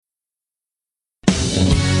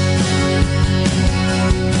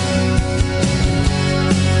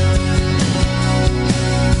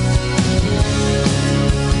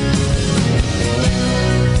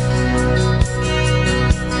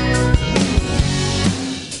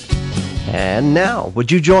And now, would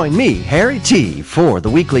you join me, Harry T., for the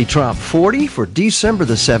weekly Trop 40 for December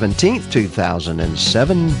the 17th,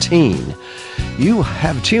 2017. You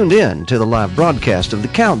have tuned in to the live broadcast of the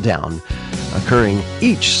Countdown, occurring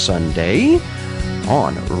each Sunday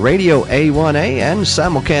on Radio A1A and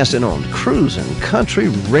simulcasted on Cruisin' Country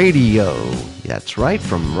Radio. That's right,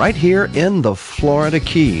 from right here in the Florida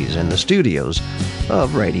Keys in the studios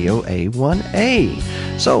of Radio A1A.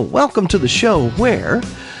 So, welcome to the show where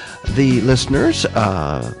the listeners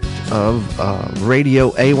of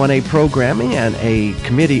Radio A1A programming and a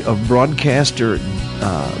committee of broadcasters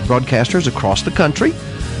across the country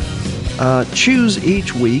choose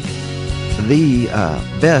each week the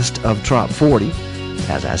best of Trop 40,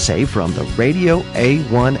 as I say, from the Radio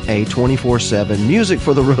A1A 24/7 Music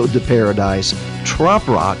for the Road to Paradise Trop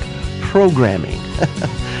Rock programming.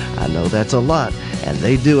 I know that's a lot, and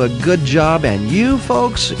they do a good job, and you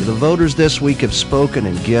folks, the voters this week, have spoken,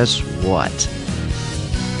 and guess what?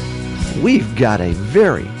 We've got a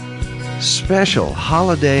very special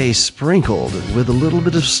holiday sprinkled with a little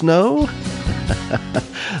bit of snow,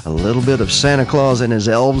 a little bit of Santa Claus and his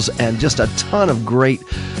elves, and just a ton of great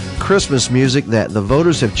Christmas music that the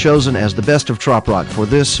voters have chosen as the best of Trop Rock for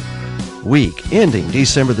this week, ending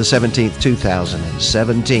December the 17th,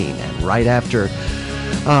 2017. And right after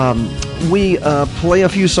we play a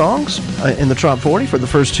few songs in the Trop 40 for the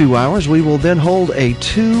first 2 hours, we will then hold a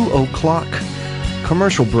 2 o'clock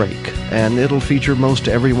commercial break, and it'll feature most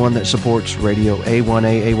everyone that supports Radio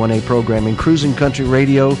A1A programming, Cruisin' Country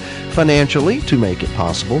Radio, financially to make it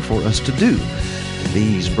possible for us to do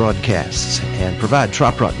these broadcasts and provide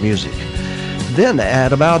Trop Rock music. Then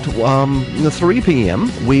at about 3 p.m.,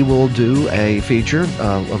 we will do a feature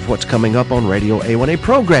of what's coming up on Radio A1A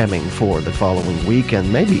programming for the following week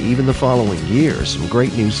and maybe even the following year. Some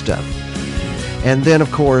great new stuff. And then,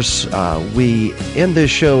 of course, we end this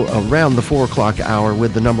show around the 4 o'clock hour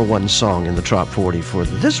with the number one song in the Trop 40 for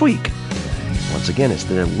this week. Once again, it's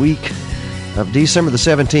the week of December the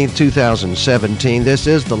 17th, 2017. This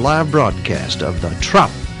is the live broadcast of the Trop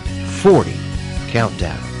 40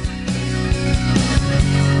 Countdown.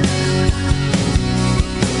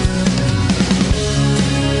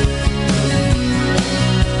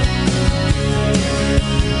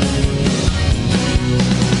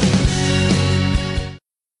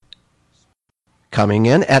 Coming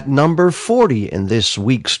in at number 40 in this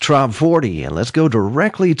week's Trop 40. And let's go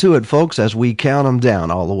directly to it, folks, as we count them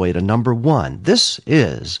down all the way to number 1. This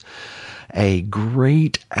is a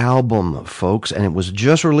great album, folks, and it was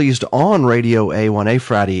just released on Radio A1A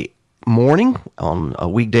Friday morning on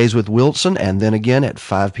Weekdays with Wilson, and then again at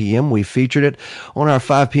 5 p.m. we featured it on our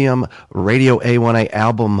 5 p.m. Radio A1A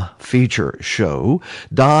album feature show.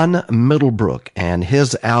 Don Middlebrook and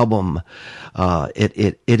his album,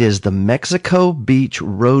 it is the Mexico Beach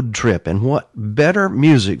Road Trip, and what better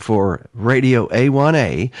music for Radio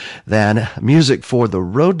A1A than music for the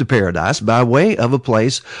Road to Paradise by way of a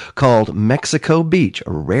place called Mexico Beach,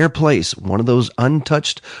 a rare place, one of those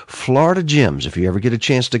untouched Florida gems if you ever get a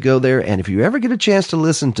chance to go there. And if you ever get a chance to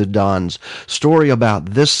listen to Don's story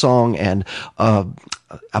about this song and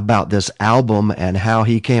about this album and how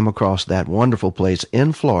he came across that wonderful place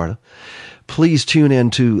in Florida, please tune in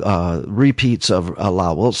to repeats of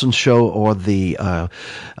Lyle Wilson's show or the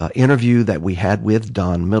interview that we had with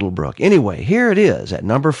Don Middlebrook. Anyway, here it is at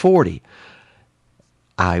number 40.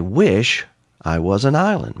 I Wish I Was an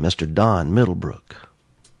Island, Mr. Don Middlebrook.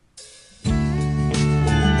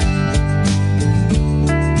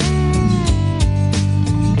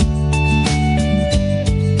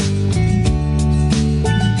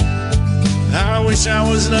 I wish I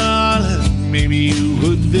was an island, maybe you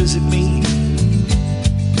would visit me.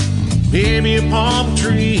 Maybe a palm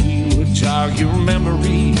tree would jog your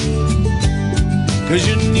memory. 'Cause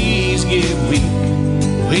your knees get weak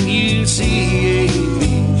when you see a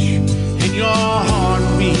beach, and your heart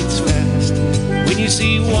beats fast when you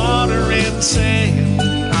see water and sand.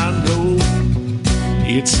 I know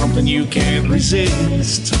it's something you can't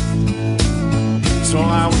resist. So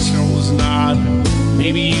I wish I was an island,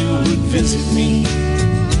 maybe you would visit me.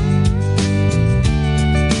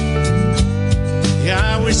 Yeah,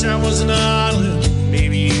 I wish I was an island,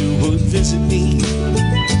 maybe you would visit me.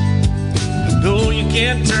 No, you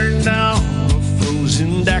can't turn down a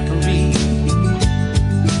frozen daiquiri,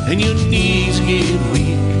 and your knees get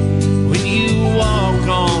weak when you walk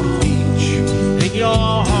on the beach, and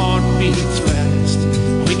your heart beats fast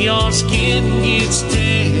when your skin gets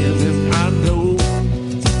tan. And I know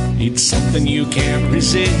it's something you can't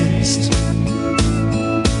resist.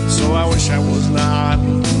 So I wish I was an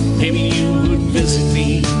island, maybe you would visit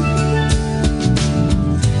me.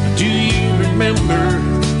 Do you remember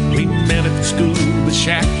we met scuba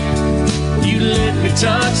shack. You let me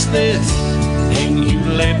touch this, and you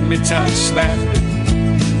let me touch that.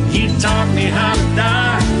 You taught me how to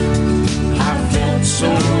dive. I felt so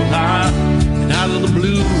high, and out of the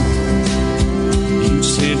blue, you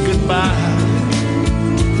said goodbye.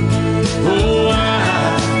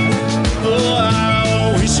 I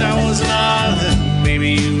wish I was an island. Maybe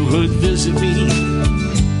you would visit me.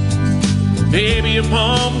 Maybe a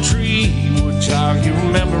palm tree would jog your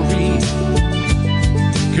memory.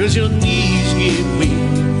 'Cause your knees get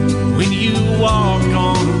weak when you walk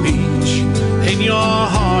on a beach, and your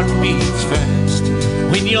heart beats fast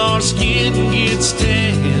when your skin gets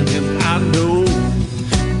tan. And I know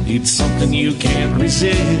it's something you can't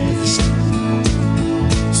resist.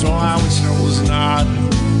 So I wish I was an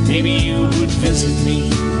island. Maybe you would visit me.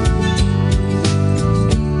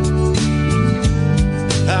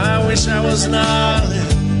 I wish I was an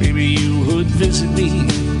island. Maybe you would visit me.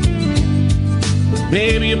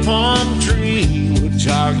 Maybe a palm tree would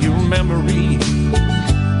jog your memory.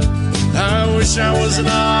 I wish I was an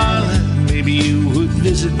island. Maybe you would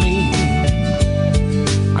visit me.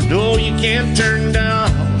 I know you can't turn down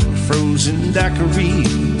a frozen daiquiri.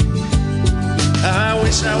 I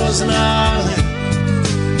wish I was an island.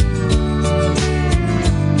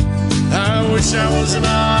 I wish I was an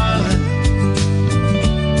island.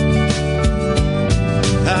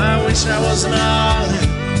 I wish I was an island.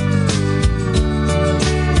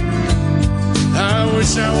 I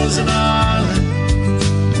wish I was an island.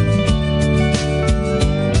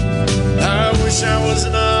 I wish I was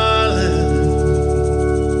an island.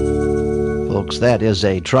 Folks, that is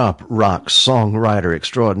a trop rock songwriter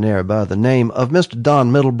extraordinaire by the name of Mr.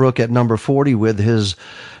 Don Middlebrook at number 40 with his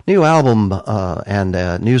new album and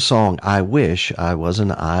new song, I Wish I Was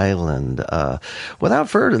an Island. Without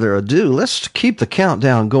further ado, let's keep the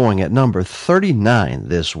countdown going at number 39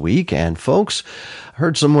 this week. And folks, I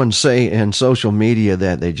heard someone say in social media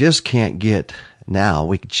that they just can't get now.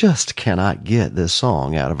 We just cannot get this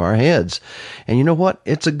song out of our heads. And you know what?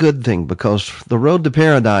 It's a good thing, because the road to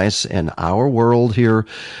paradise in our world here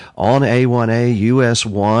on A1A, US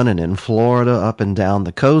 1, and in Florida up and down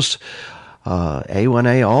the coast,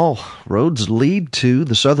 A1A, all roads lead to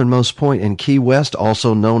the southernmost point in Key West,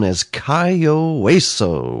 also known as Cayo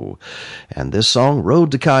Hueso. And this song, Road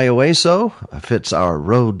to Cayo Hueso, fits our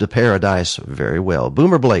road to paradise very well.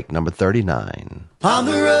 Boomer Blake, number 39. On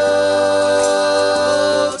the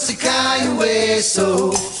road to Cayo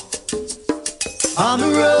Hueso. On the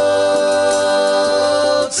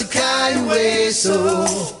road to Cayo Hueso.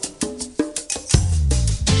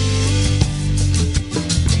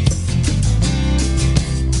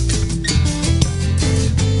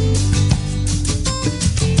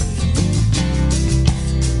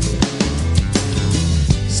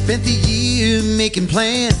 Spent the year making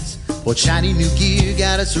plans. Bought shiny new gear,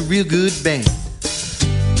 got us a real good band.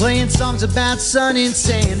 Playing songs about sun and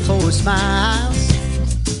sand for smiles.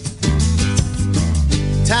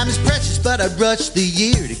 Time is precious, but I'd rush the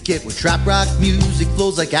year to get where trop rock music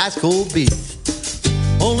flows like ice cold beer.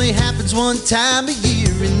 Only happens one time a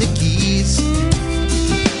year in the Keys.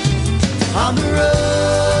 On the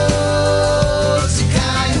road to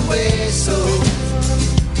Cayo Hueso.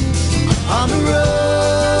 On the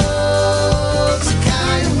road to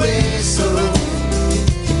Cayo Hueso.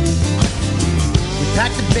 We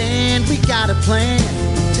packed a band, we got a plan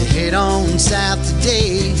to head on south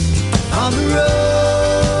today. On the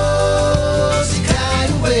road to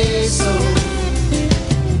Cayo Hueso.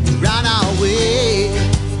 We're on our way.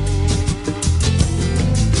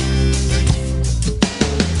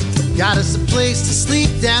 Got us a place to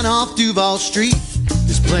sleep down off Duval Street.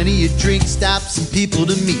 There's plenty of drink stops and people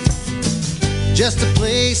to meet. Just a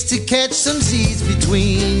place to catch some Z's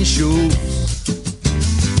between shows.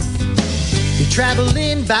 You're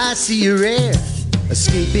traveling by sea or air,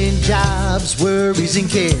 escaping jobs, worries and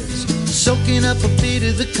cares, soaking up a bit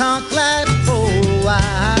of the conch life for a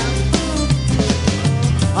while.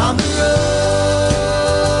 On the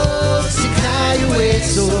road to Cayo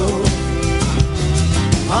Hueso.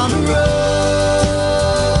 On the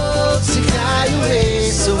road to Cayo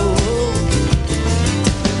Hueso.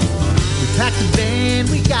 We packed a band,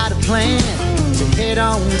 we got a plan to head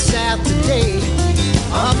on south today.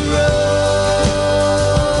 On the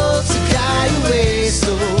road to Cayo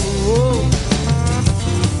Hueso.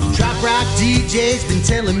 Trop rock DJ's been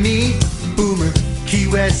telling me, Boomer, Key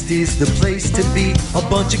West is the place to be. A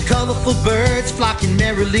bunch of colorful birds flocking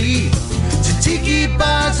merrily to tiki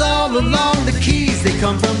bars all along the Keys. They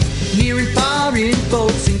come from near and far in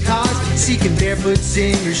boats and cars, seeking barefoot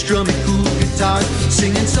singers, strumming cool guitars,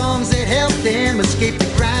 singing songs that help them escape the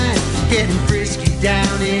grind, getting frisky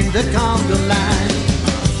down in the conga line.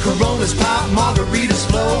 Coronas pop, margaritas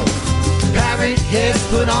flow. Parrot heads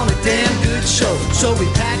put on a damn good show. So we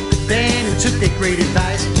packed the band and took their great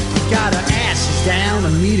advice. Got our asses down, a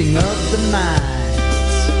meeting of the minds.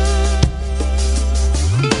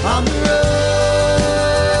 On the road,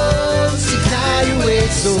 si cae away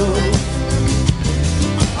so.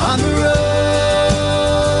 On the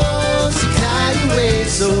road, si cae away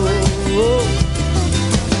so.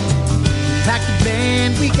 Packed the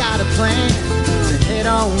band, we got a plan to head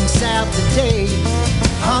on south today.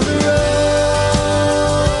 On the road,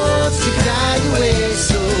 si cae away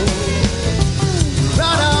so.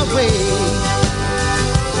 Run away,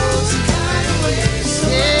 si cae away so.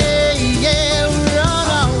 Yeah, yeah, run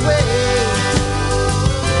away,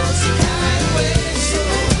 si cae away so.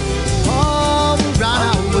 Oh, run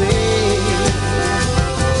away,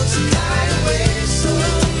 si cae away so.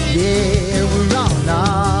 Yeah, we're on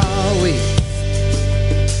our way.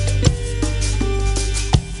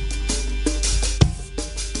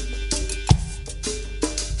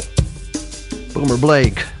 Boomer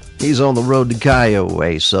Blake, he's on the road to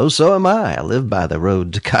Kiowa, so am I. I live by the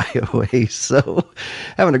road to Kiowa, so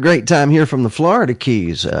having a great time here from the Florida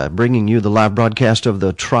Keys, bringing you the live broadcast of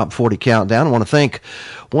the Trop 40 Countdown. I want to thank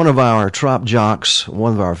one of our Trop jocks,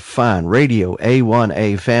 one of our fine Radio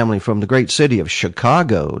A1A family from the great city of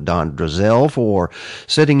Chicago, Don Drizel, for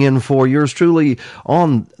sitting in for yours truly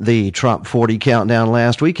on the Trop 40 Countdown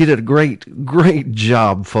last week. He did a great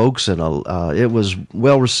job, folks, and it was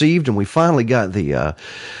well received, and we finally got the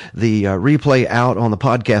replay out on the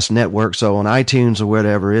podcast network. So on iTunes or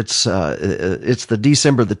whatever, it's the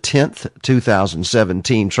December the 10th,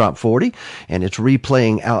 2017 Trop 40, and it's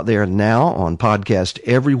replaying out there now on podcast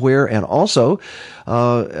everywhere, and also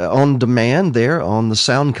on demand there on the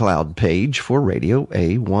SoundCloud page for Radio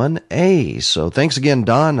A1A. So thanks again,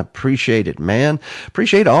 Don. Appreciate it, man.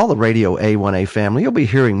 Appreciate all the Radio A1A family. You'll be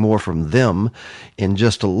hearing more from them in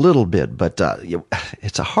just a little bit, but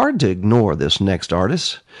it's hard to ignore this next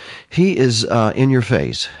artist. He is in your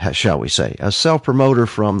face, shall we say, a self-promoter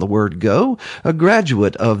from the word go, a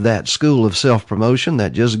graduate of that school of self-promotion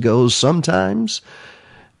that just goes sometimes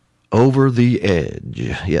over the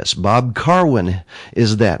edge. Yes, Bob Carwin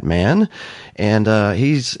is that man, and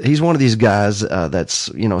he's one of these guys that's,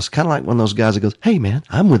 you know, it's kind of like one of those guys that goes, "Hey man,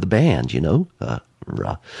 I'm with the band," you know,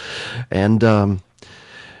 and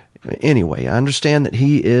anyway, I understand that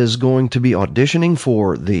he is going to be auditioning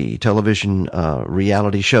for the television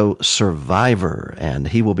reality show Survivor, and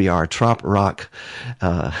he will be our Trop Rock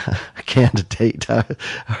candidate.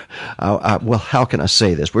 Well, how can I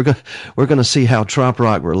say this? We're going to see how Trop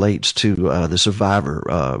Rock relates to the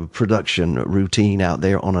Survivor production routine out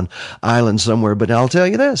there on an island somewhere. But I'll tell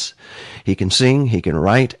you this: he can sing, he can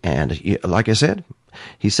write, and like I said,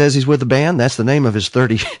 he says he's with the band. That's the name of his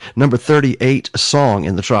number 38 song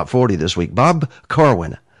in the Trop 40 this week. Bob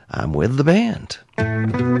Carwin, I'm with the band.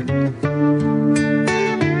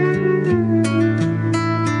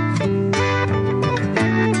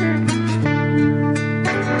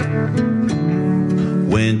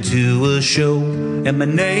 Went to a show at my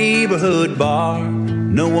neighborhood bar.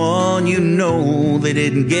 No one you know, they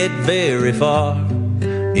didn't get very far.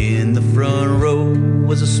 In the front row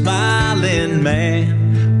was a smiling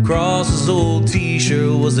man. Across his old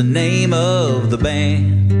t-shirt was the name of the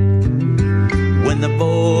band. When the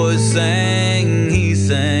boys sang, he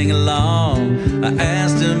sang along. I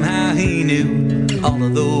asked him how he knew all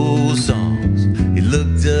of those songs. He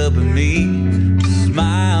looked up at me,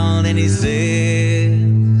 smiled, and he said,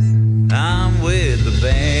 "I'm with the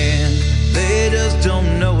band. They just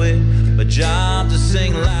don't know it. My job to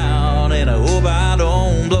sing loud, and I hope I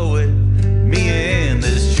don't blow it. Me and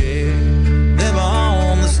this chair, them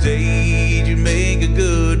on the stage, you make a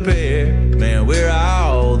good pair. Man, we're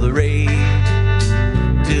all the rage.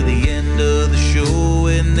 Till the end of the show,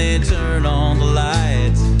 and they turn on the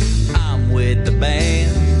lights. I'm with the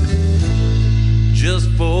band,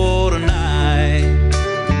 just for tonight."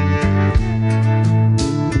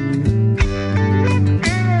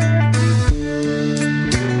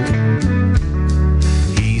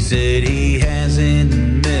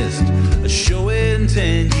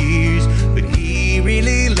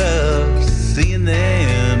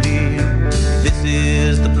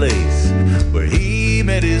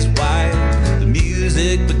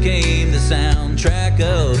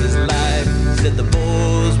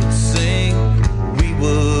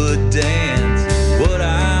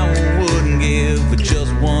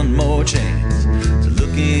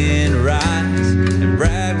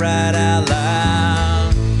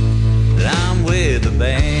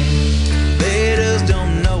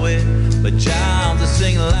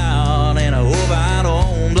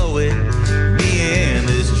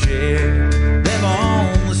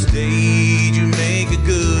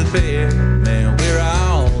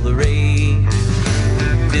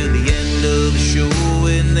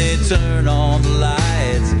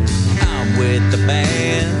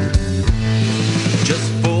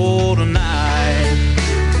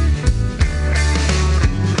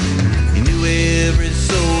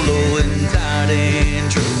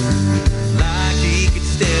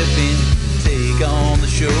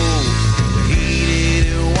 show, but he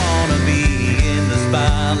didn't wanna be in the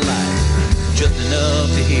spotlight, just enough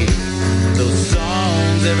to hear those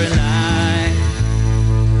songs every night.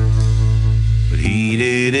 But he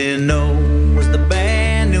didn't know was the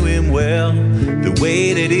band knew him well. They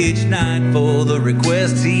waited each night for the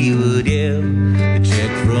requests he would yell. They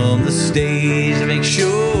checked from the stage to make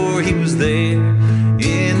sure he was there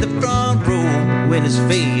in the front row in his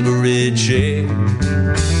favorite chair.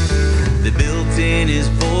 They built in his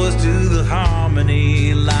voice to the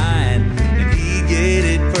harmony line, and he get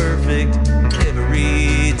it perfect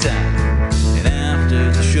every time. And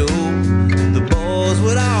after the show, the boys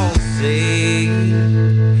would all say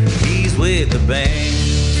he's with the band.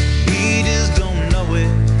 He just don't know it.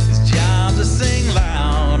 His job's to sing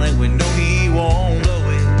loud, and we know he won't know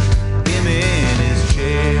it. Him in his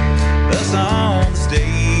chair, us on the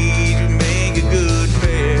stage, we make a good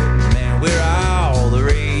pair. Man, we're all the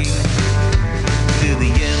rage. Till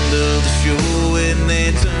the end of the show, when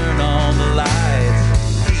they turn on the lights,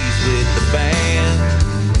 he's with the band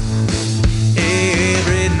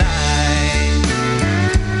every night.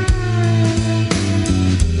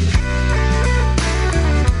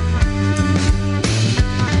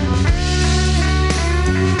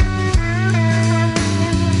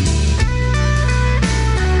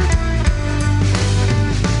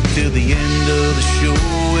 Till the end of the show,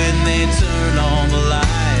 when they turn on the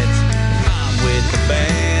lights, I'm with the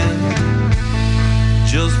band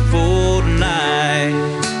just for tonight.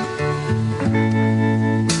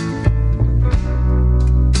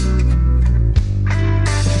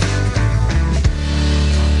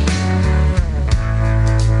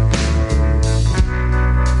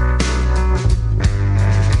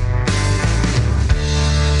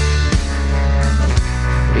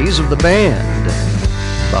 He's of the band,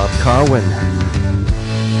 Bob Carwin.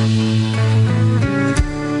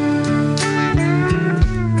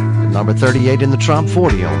 Number 38 in the Trop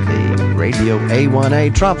 40 on the Radio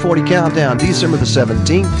A1A Trop 40 Countdown, December the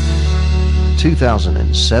 17th,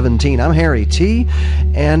 2017. I'm Harry T,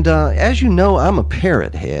 and as you know, I'm a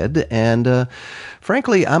parrot head, and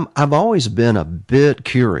frankly, I've always been a bit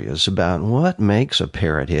curious about what makes a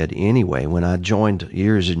parrot head anyway. When I joined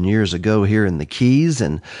years and years ago here in the Keys,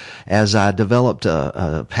 and as I developed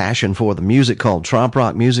a passion for the music called trop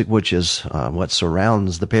rock music, which is what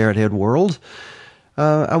surrounds the parrot head world,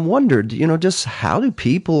 I wondered, just how do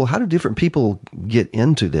different people get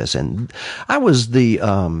into this? And I was the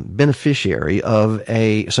beneficiary of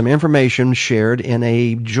some information shared in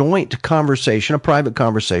a joint conversation, a private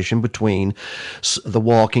conversation between the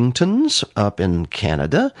Walkingtons up in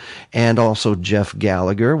Canada and also Jeff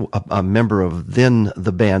Gallagher, a member of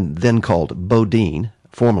the band then called Bodine,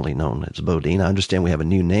 formerly known as Bodine. I understand we have a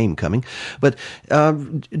new name coming. But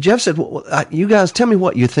Jeff said, well, you guys tell me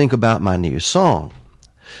what you think about my new song.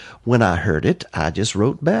 When I heard it, I just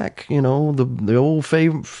wrote back, the old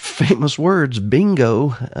famous words,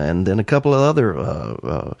 bingo, and then a couple of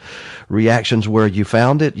other reactions where you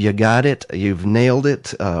found it, you got it, you've nailed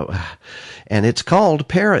it, and it's called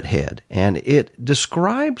Parrot Head, and it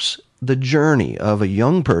describes the journey of a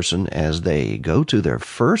young person as they go to their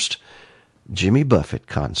first Jimmy Buffett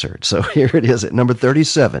concert. So here it is at number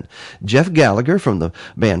 37, Jeff Gallagher from the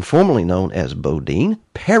band formerly known as Bodine,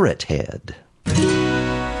 Parrot Head.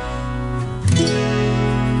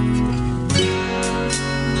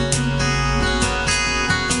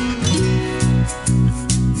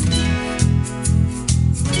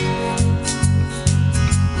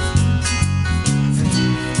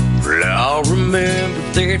 I remember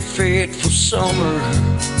that fateful summer,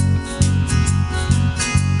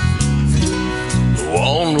 the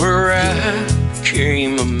one where I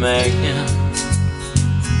became a man.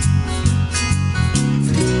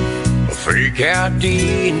 A fake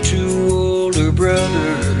ID and two older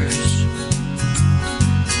brothers.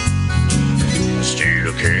 I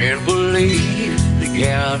still can't believe they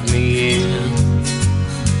got me in.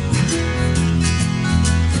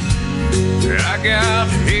 I got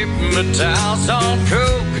hypnotized on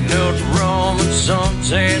coconut rum and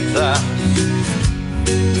sunset thighs,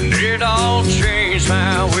 and it all changed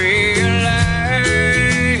my way of life.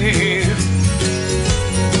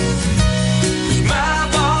 'Cause my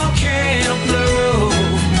volcano blew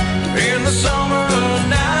in the summer of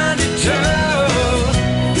 '92.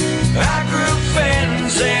 I grew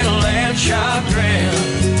fans and a land shot grand.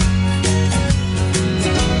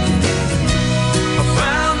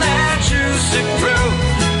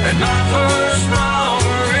 And my first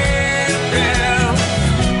margarita pill,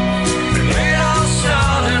 and it all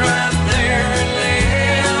started right there in the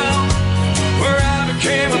hill, where I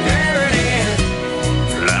became a parrot.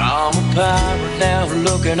 I'm a pirate now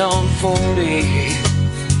looking on 40.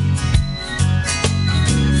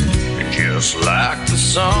 just like the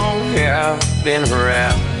song I've been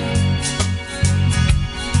around.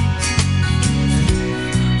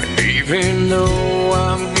 And even though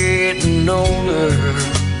I'm getting older,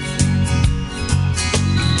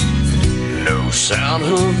 no sound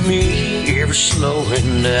of me ever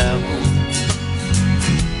slowing down.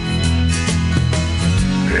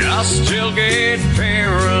 I still get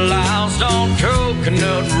paralyzed on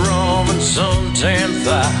coconut rum and suntan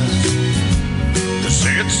thighs, 'cause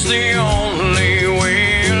it's the only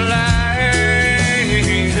way alive.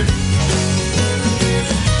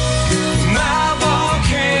 My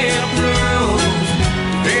volcano blew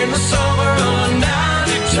in the summer of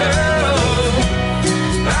 '92.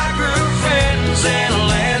 I grew friends in a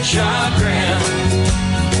land shot ground.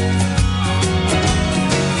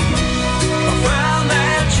 I found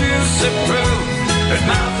that juicy proof at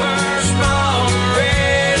my first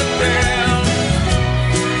margarita bell.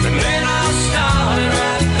 And then I started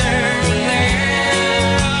right there and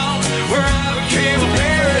then, where I became a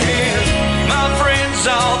parody. My friends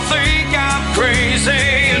all think I'm crazy,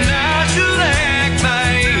 and I should act my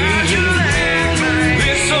age.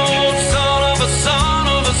 This old son of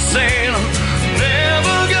a sailor,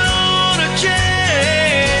 never gonna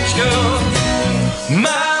change, 'cause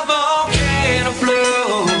my volcano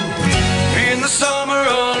blew in the summer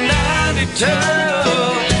of '92.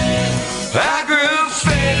 I grew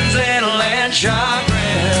friends in a land shot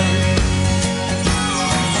ground.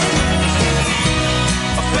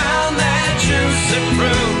 I found that juicy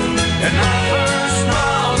brew and my first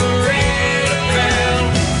margarita bell.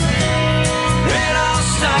 And I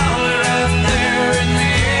started right there in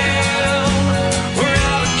the end, where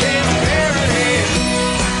I became a parody.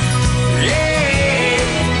 Yeah,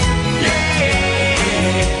 yeah,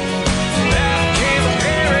 I became a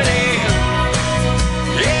parody.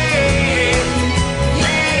 Yeah,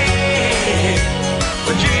 yeah,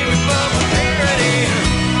 but Jimmy Buffett parody.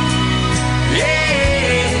 Yeah,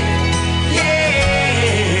 yeah,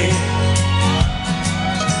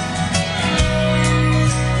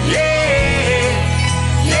 yeah,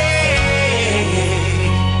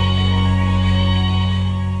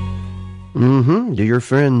 yeah. Do your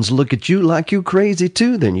friends look at you like you crazy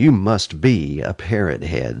too? Then you must be a parrot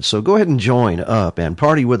head. So go ahead and join up and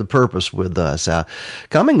party with a purpose with us.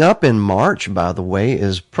 Coming up in March, by the way,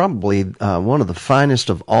 is probably one of the finest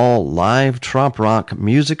of all live trop rock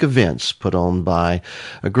music events put on by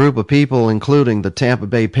a group of people, including the Tampa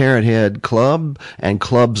Bay Parrot Head Club and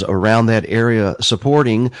clubs around that area,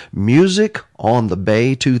 supporting Music on the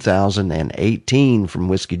Bay 2018 from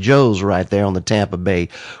Whiskey Joe's right there on the Tampa Bay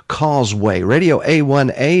Causeway. Radio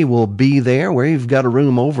A1A will be there, where you've got a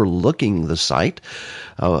room overlooking the site,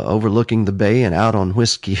 overlooking the bay and out on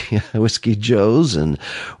Whiskey Joe's, and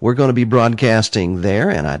we're going to be broadcasting there,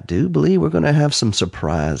 and I do believe we're going to have some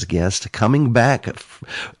surprise guests coming back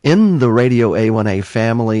in the Radio A1A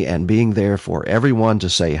family and being there for everyone to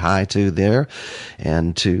say hi to there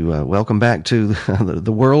and to welcome back to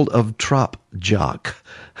the world of Trop Jock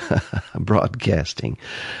broadcasting.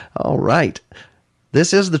 All right.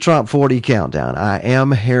 This is the Trop 40 Countdown. I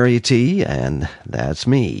am Harry T., and that's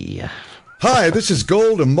me. Hi, this is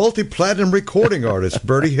gold and multi-platinum recording artist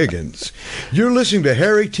Bertie Higgins. You're listening to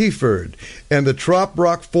Harry T-Ford and the Trop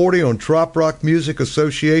Rock 40 on Trop Rock Music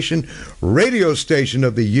Association Radio Station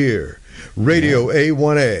of the Year, Radio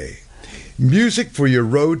A1A. Music for your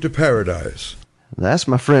road to paradise. That's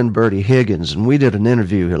my friend Bertie Higgins, and we did an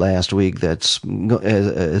interview here last week that's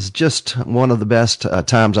is just one of the best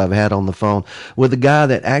times I've had on the phone with a guy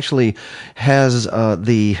that actually has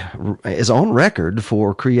is on record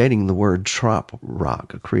for creating the word trop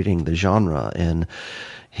rock, creating the genre, and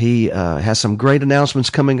he has some great announcements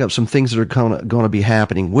coming up, some things that are going to be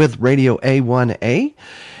happening with Radio A1A,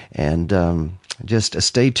 and just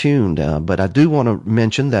stay tuned. But I do want to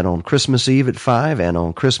mention that on Christmas Eve at 5 and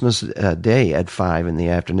on Christmas Day at 5 in the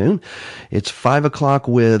afternoon, it's 5 o'clock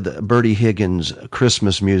with Bertie Higgins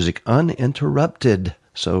Christmas music uninterrupted.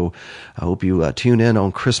 So I hope you tune in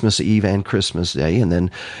on Christmas Eve and Christmas Day. And then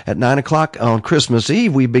at 9 o'clock on Christmas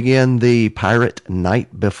Eve, we begin the Pirate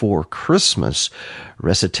Night Before Christmas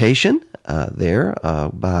recitation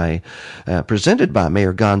presented by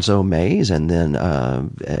Mayor Gonzo Mays, and then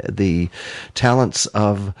the talents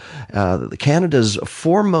of Canada's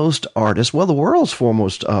foremost artist, well, the world's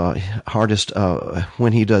foremost artist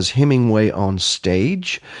when he does Hemingway on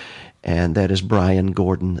stage, and that is Brian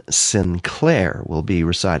Gordon Sinclair, will be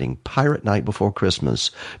reciting Pirate Night Before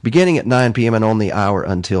Christmas, beginning at 9 p.m. and on the hour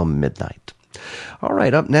until midnight. All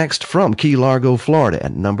right, up next from Key Largo, Florida,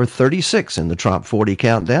 at number 36 in the Trop 40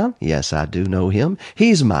 countdown. Yes, I do know him.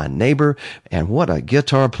 He's my neighbor, and what a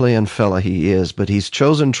guitar-playing fella he is. But he's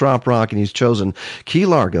chosen Trop Rock, and he's chosen Key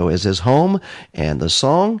Largo as his home, and the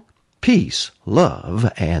song, Peace,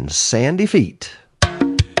 Love, and Sandy Feet.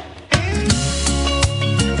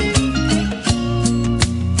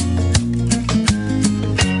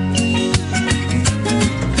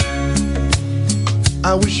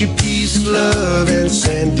 I wish you peace, love, and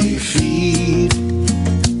sandy feet,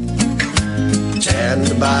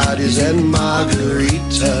 tanned bodies and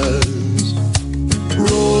margaritas.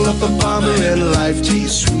 Roll up a bomber and life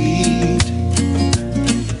tastes sweet,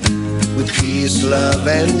 with peace, love,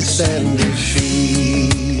 and sandy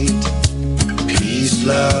feet. Peace,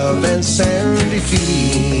 love, and sandy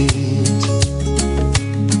feet.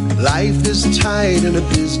 Life is tight in a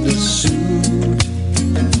business suit,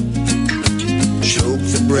 choke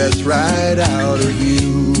the breath right out of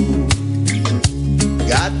you.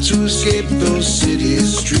 Got to escape those city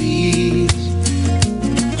streets,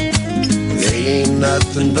 they ain't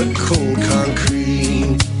nothing but cold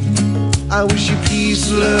concrete. I wish you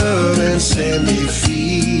peace, love, and sandy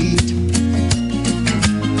feet,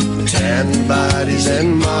 tan bodies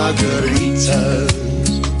and margaritas.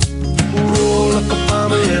 Roll up a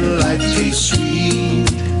bomber and life tastes sweet,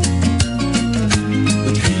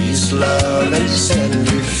 peace, love, and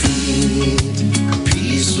sandy feet.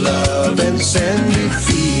 Peace, love, and sandy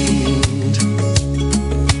feet.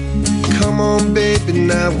 Come on, baby,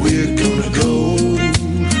 now we're gonna go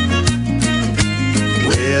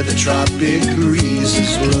where the tropic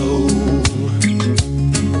breezes blow.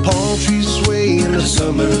 Palm trees sway in the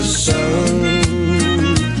summer sun.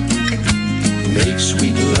 Make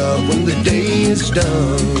sweet love when the day is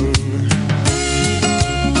done.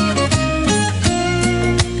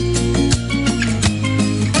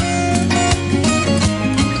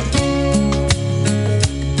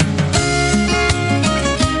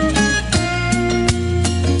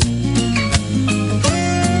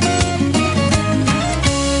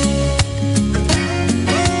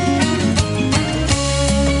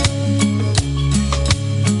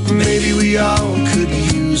 Maybe we all could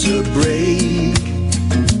use a break,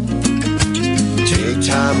 take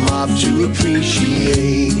time off to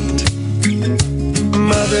appreciate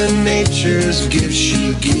Mother Nature's gift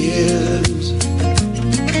she gives.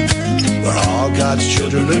 We're all God's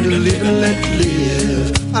children, learn to live and let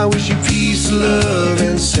live. I wish you peace, love,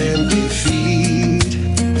 and sandy feet,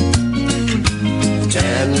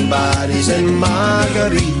 tan bodies and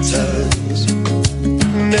margaritas,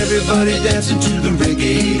 and everybody dancing to the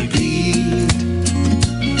reggae beat.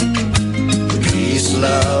 Peace,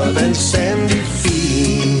 love, and sandy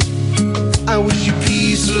feet. I wish you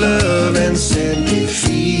peace, love, and sandy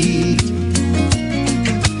feet,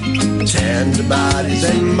 tanned bodies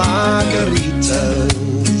and margaritas,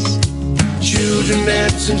 children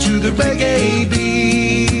dancing to the reggae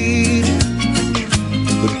beat.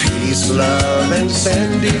 With peace, love, and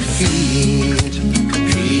sandy feet.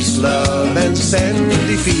 Peace, love, and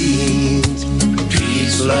sandy feet.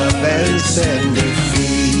 Peace, love, and sandy feet.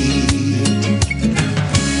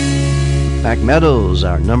 Mac Meadows,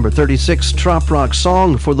 our number 36 Trop Rock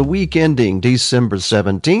song for the week ending December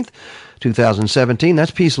 17th, 2017. That's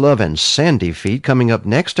Peace, Love, and Sandy Feet. Coming up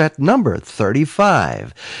next at number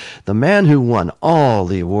 35, the man who won all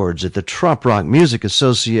the awards at the Trop Rock Music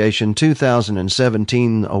Association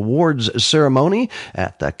 2017 awards ceremony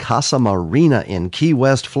at the Casa Marina in Key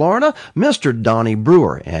West, Florida, Mr. Donnie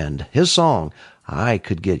Brewer, and his song, I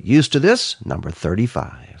Could Get Used to This, number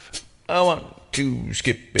 35. I want to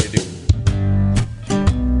skip it.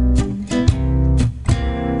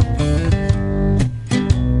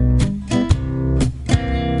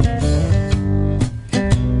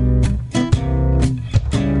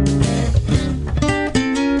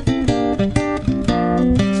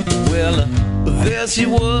 There she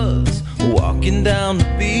was, walking down the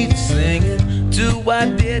beach, singing, do I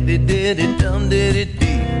did it, dum did it,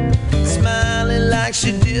 dee. Smiling like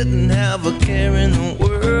she didn't have a care in the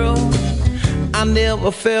world. I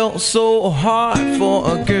never felt so hard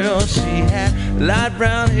for a girl. She had light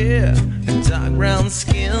brown hair and dark brown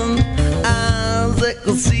skin, eyes that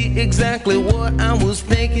could see exactly what I was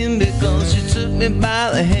thinking, because she took me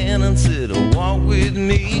by the hand and said, walk with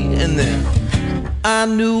me. And then I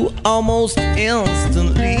knew almost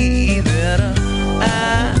instantly that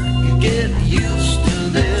I could get used to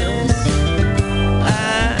this.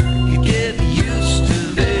 I could get used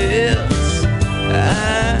to this.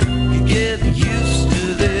 I could get used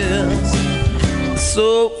to this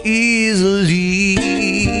so easily.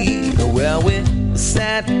 Well, we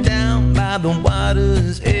sat down by the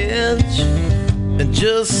water's edge and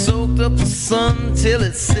just soaked up the sun till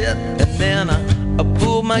it set. And then I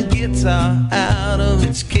pulled my guitar out of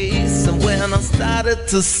its case, and when I started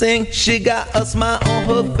to sing, she got a smile on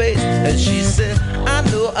her face, and she said, I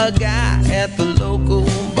know a guy at the local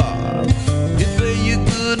bar. He'd pay you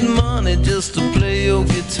good money just to play your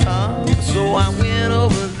guitar. So I went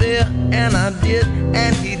over there and I did,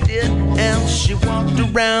 and he did, and she walked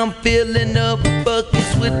around filling up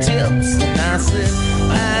buckets with tips. And I said,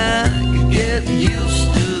 I could get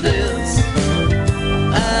used to this.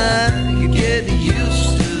 I could get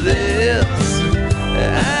used to this.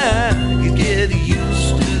 I could get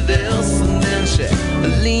used to this. And then she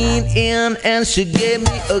leaned in and she gave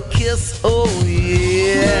me a kiss. Oh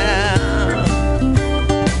yeah.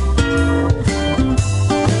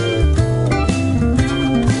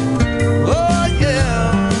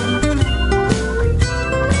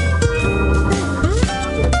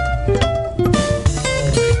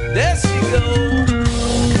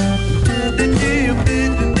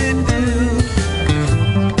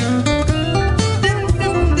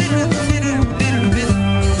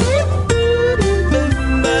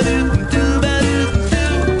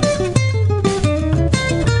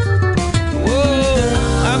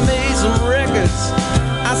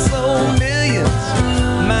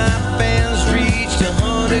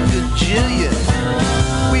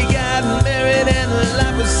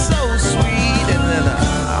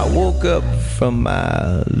 Up from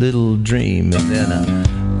my little dream, and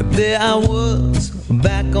then there I was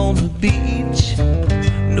back on the beach,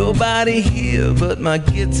 nobody here but my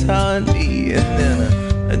guitar and me. And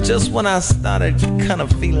then just when I started kind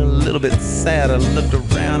of feeling a little bit sad, I looked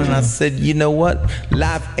around and I said, you know what,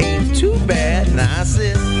 life ain't too bad. And I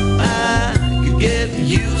said, I could get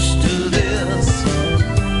used to this.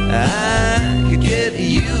 I could get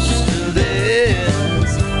used to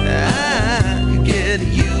this. I could get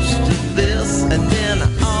used to this. And then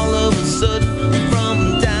all of a sudden,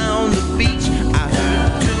 from down the beach, I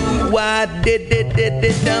heard do why did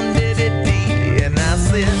dum did it dee. And I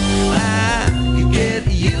said, I could get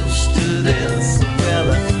used to this.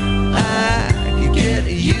 Well, I could get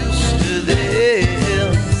used to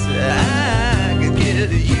this. I could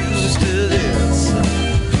get used to this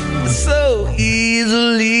so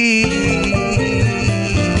easily.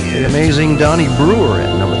 The amazing Donnie Brewer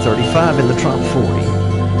at number 35 in the Trop 40.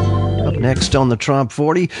 Up next on the Trop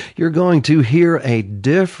 40, you're going to hear a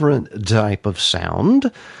different type of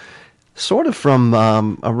sound, sort of from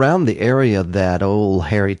around the area that old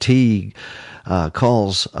Harry Teague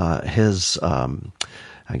calls his,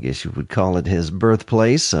 I guess you would call it his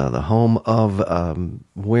birthplace, the home of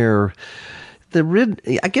where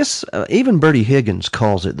I guess even Bertie Higgins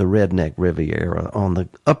calls it the Redneck Riviera on the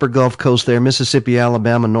upper Gulf Coast there, Mississippi,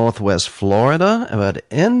 Alabama, Northwest Florida. But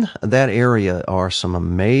in that area are some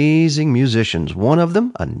amazing musicians. One of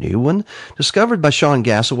them, a new one, discovered by Sean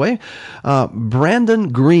Gassaway,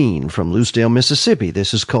 Brandon Green from Lucedale, Mississippi.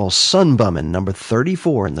 This is called Sunbummin', number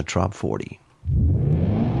 34 in the Trop 40.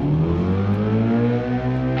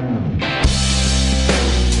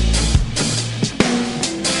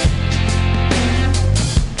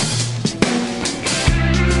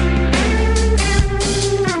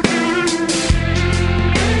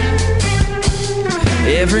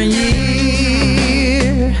 Every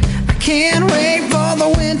year, I can't wait for the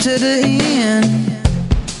winter to end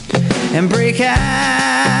and break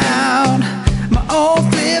out my old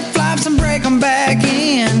flip-flops and break them back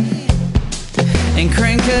in and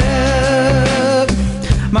crank up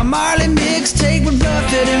my Marley mixtape with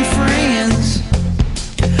Buffett and Friends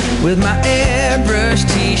with my airbrush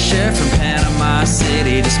t-shirt from Panama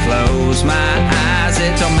City. Just close my eyes,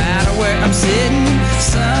 it don't matter where I'm sitting,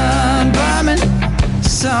 sunbumming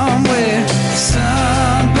somewhere,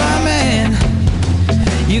 sunbumming.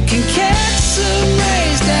 You can catch some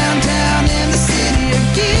rays downtown in the city or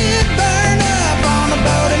get burned up on a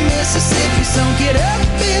boat in Mississippi. So get up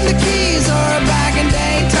in the Keys or a bike in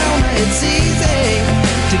Daytona. It's easy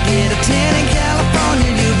to get a 10 in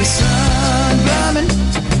California. You'll be sunbumming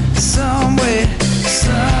somewhere,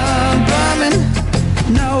 sunbumming,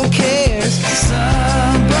 no cares,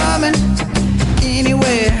 sunbumming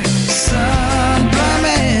anywhere,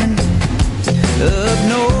 sunbumming up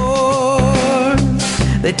north.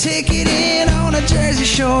 They take it in on a Jersey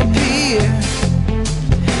Shore pier.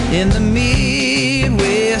 In the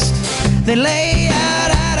Midwest, they lay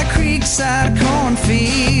out a creekside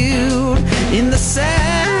cornfield. In the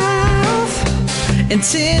South, in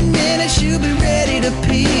 10 minutes you'll be ready to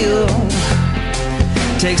peel.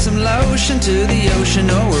 Take some lotion to the ocean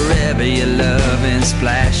or wherever you love and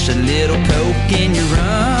splash a little Coke in your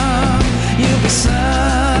rum. You'll be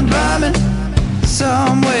sunbumming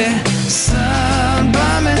somewhere,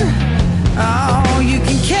 sunbumming. Oh, you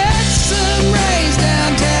can catch some rays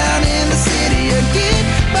downtown in the city or get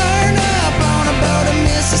burned up on a boat in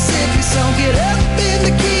Mississippi. So get up in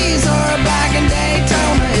the Keys or a bike in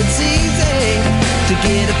Daytona. It's easy to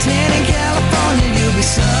get a tan in California. You'll be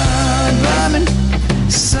sunbumming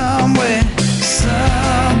somewhere,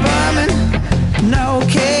 sunbumming, no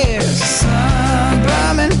cares,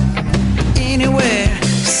 sunbumming anywhere,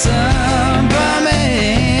 sunbumming.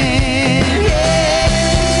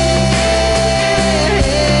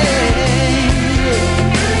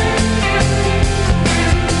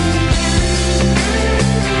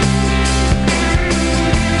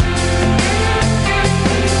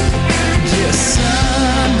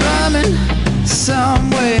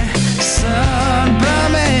 Somewhere,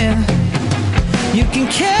 sunbumming. You can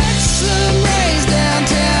catch some rays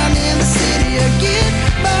downtown in the city or get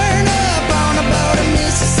burned up on a boat in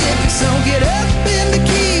Mississippi. So get up in the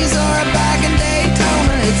Keys or a bike in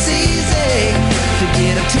Daytona. It's easy to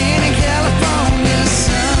get a tan in California.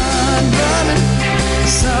 Sunbumming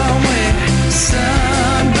somewhere,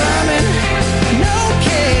 sunbumming, no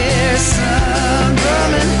care,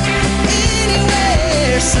 sunbumming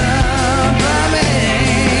anywhere, sunbumming.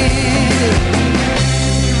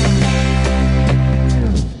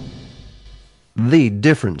 The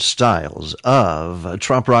different styles of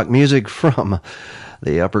trop rock music from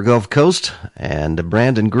the Upper Gulf Coast, and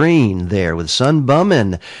Brandon Green there with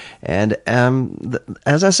Sunbummin'. And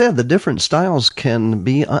as I said, the different styles can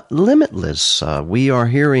be limitless. We are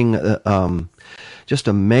hearing just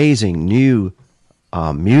amazing new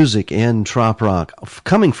music in trop rock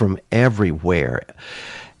coming from everywhere.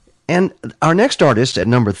 And our next artist at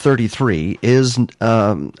number 33 is,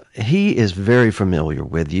 he is very familiar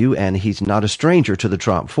with you, and he's not a stranger to the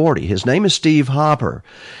Trop 40. His name is Steve Hopper,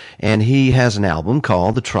 and he has an album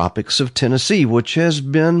called The Tropics of Tennessee, which has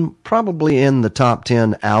been probably in the top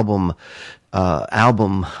 10 album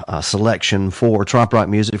selection for trop rock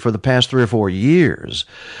music for the past 3 or 4 years.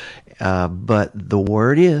 But the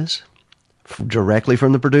word is, directly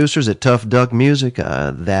from the producers at Tough Duck Music,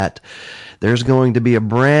 that there's going to be a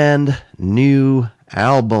brand new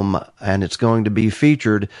album, and it's going to be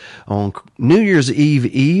featured on New Year's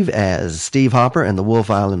Eve as Steve Hopper and the Wolf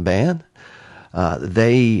Island Band.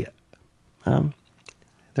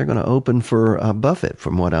 They're going to open for Buffett,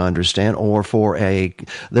 from what I understand, or for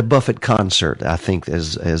the Buffett concert, I think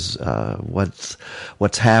is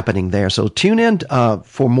what's happening there. So tune in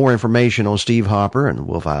for more information on Steve Hopper and the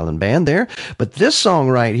Wolf Island Band there. But this song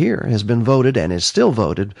right here has been voted, and is still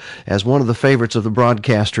voted, as one of the favorites of the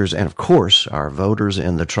broadcasters and, of course, our voters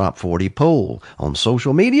in the Trop 40 poll. On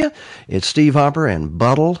social media, it's Steve Hopper and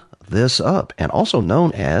Bottle This Up, and also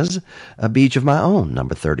known as A Beach of My Own,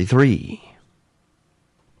 number 33.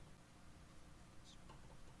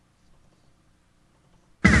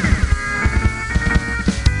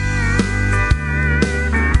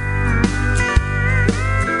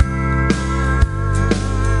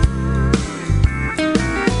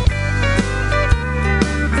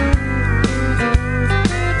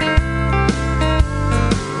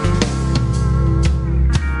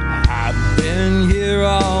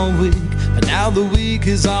 The week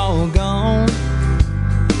is all gone,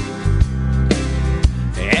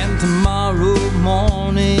 and tomorrow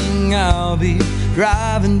morning I'll be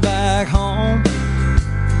driving back home.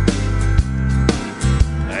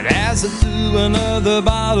 And as I threw another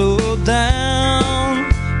bottle down,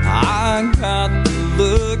 I got to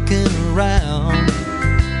looking around,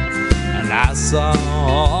 and I saw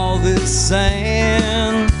all this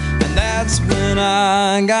sand. And that's when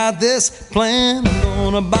I got this plan. I'm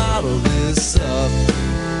gonna bottle this up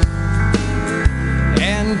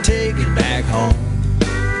and take it back home.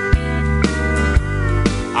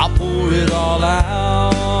 I'll pour it all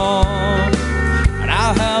out, and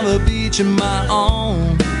I'll have a beach of my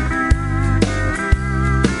own.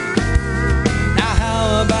 Now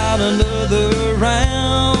how about another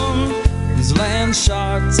round? These land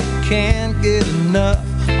sharks can't get enough.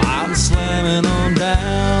 I'm slamming on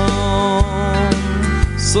down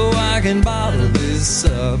so I can bottle this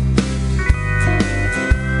up.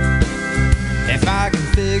 If I can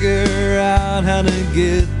figure out how to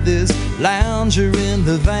get this lounger in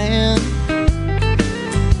the van,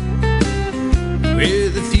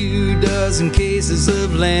 with a few dozen cases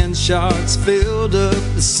of land sharks filled up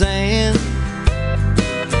the sand,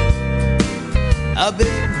 a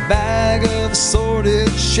big bag of assorted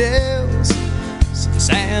shells, some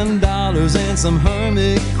sand dollars and some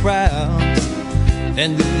hermit crabs,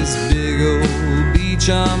 and this big old beach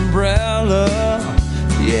umbrella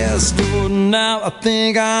Yeah, starting out, I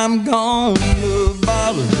think I'm gonna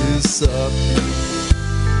bottle this up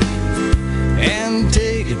and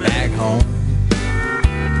take it back home.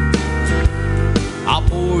 I'll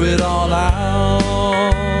pour it all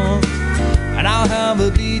out, and I'll have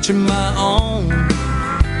a beach of my own.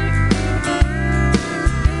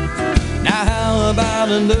 Now how about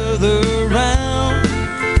another round?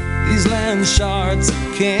 These land sharks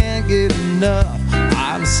can't get enough.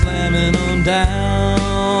 I'm slamming them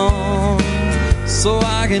down so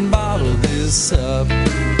I can bottle this up.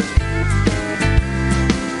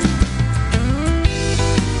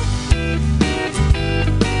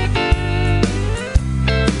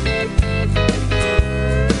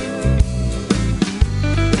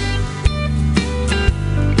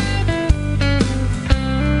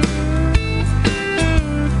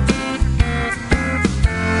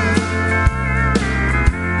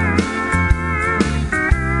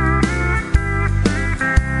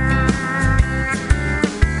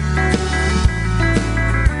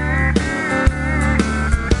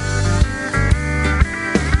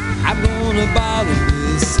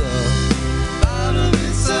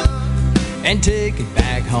 And take it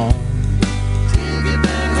back home.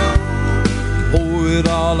 Pour it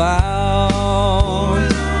all out,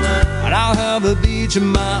 and I'll have a beach of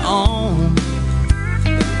my own.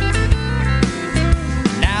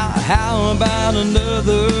 Now how about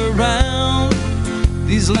another round?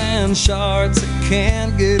 These land sharks I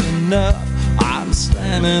can't get enough. I'm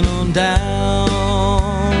slamming them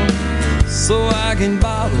down so I can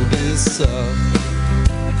bottle this up.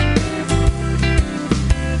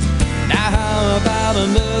 How about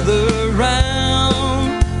another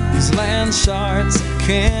round? These land sharks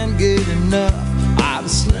can't get enough. I'm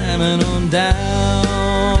slamming them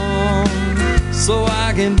down so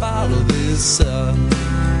I can bottle this up.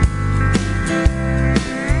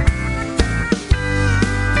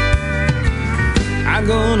 I'm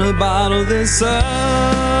gonna bottle this up.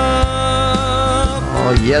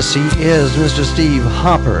 Oh, yes, he is, Mr. Steve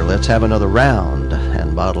Hopper. Let's have another round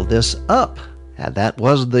and bottle this up. And that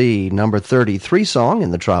was the number 33 song in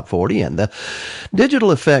the Trop 40, and the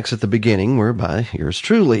digital effects at the beginning were by yours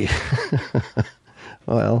truly.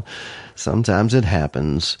 Well, sometimes it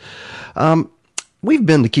happens. We've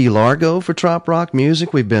been to Key Largo for Trop Rock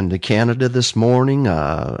music. We've been to Canada this morning,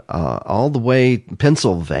 all the way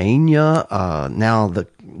Pennsylvania. Now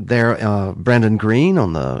Brendan Green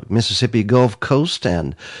on the Mississippi Gulf Coast,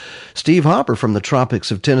 and Steve Hopper from the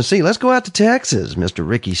tropics of Tennessee. Let's go out to Texas, Mr.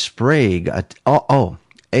 Ricky Sprague.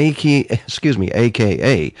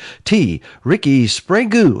 AKA T. Ricky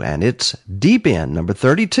Sprague, and it's Deep End, number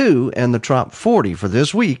 32, and the Trop 40 for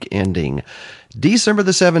this week, ending December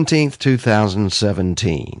the 17th,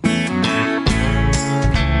 2017.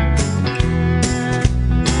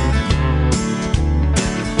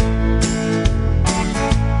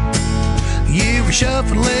 You were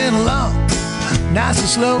shuffling along, nice and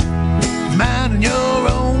slow, minding your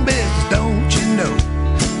own business, don't you know?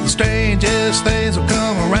 The strangest things will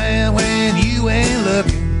come around when you ain't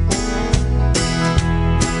looking.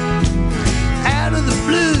 Out of the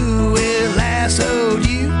blue, it lassoed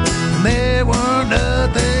you, and there weren't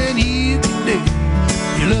nothing you could do.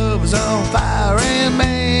 Your love was on fire, and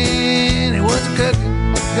man, it wasn't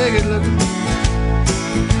cooking, good looking.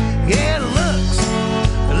 Yeah, it looks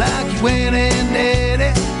like you went and did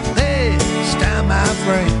it this time, my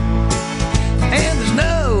friend. And there's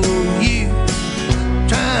no use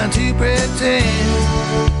trying to pretend.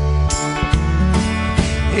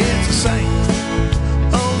 It's the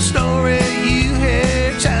same old story you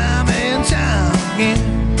hear time and time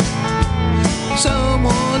again.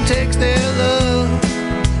 Someone takes their love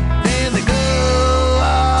and they go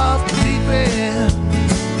off the deep end.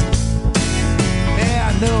 Yeah,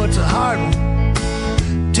 I know it's a hard one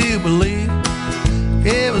to believe.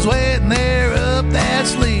 It was waiting there up that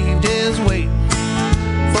sleeve, just waiting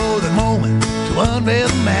for the moment to unveil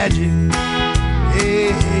the magic.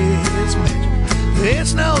 Yeah, it's magic.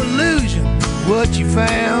 It's no illusion what you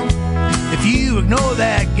found. If you ignore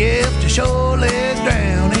that gift, you surely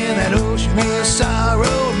drown in that ocean of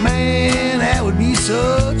sorrow. Man, that would be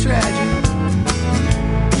so tragic.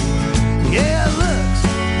 Yeah, it looks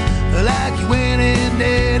like you went and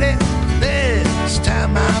did it this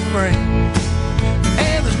time, my friend.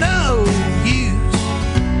 And there's no use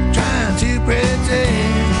trying to pretend.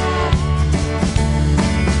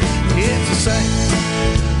 It's the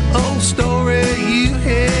same old story you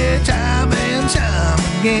hear time and time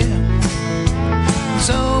again.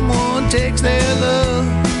 Someone takes their love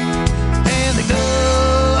and they go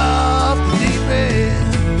off the deep end.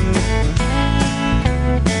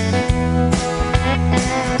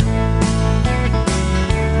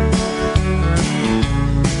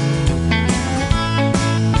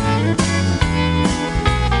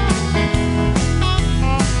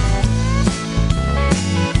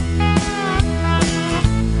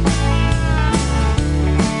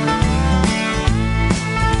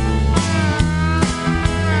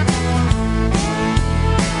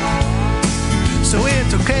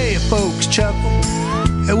 folks chuckle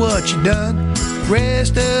at what you done.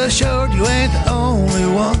 Rest assured you ain't the only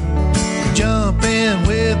one to jump in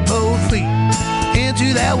with both feet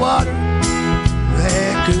into that water,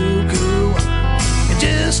 that cool, cool water. And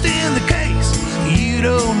just in the case you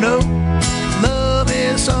don't know, love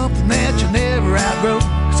is something that you'll never outgrow.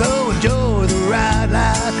 So enjoy the ride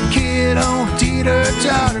like a kid on a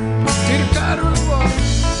teeter-totter, teeter-totter of water.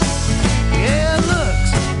 Yeah, it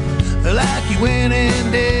looks like you went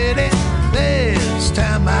and did it this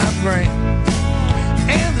time, my friend.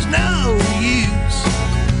 And there's no use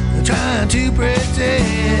trying to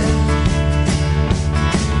pretend.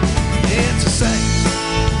 It's the same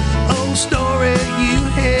old story you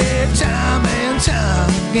hear time and time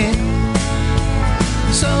again.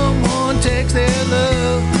 Someone takes their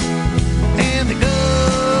love and they go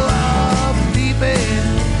off the deep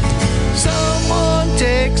end. Someone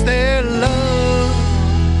takes their love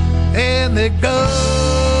and they go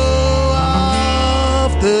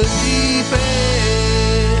off the deep end.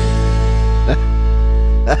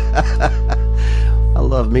 I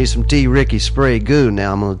love me some T. Ricky Sprague.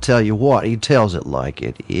 Now I'm going to tell you what, he tells it like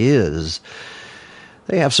it is.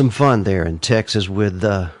 They have some fun there in Texas with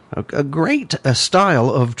a great style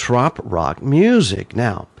of trop rock music.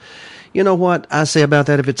 Now, you know what I say about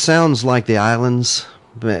that? If it sounds like the Islands,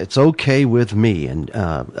 it's okay with me. And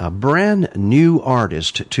a brand new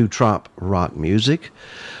artist to trop rock music,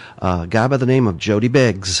 a guy by the name of Jody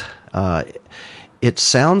Beggs. It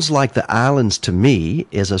Sounds Like the Islands to Me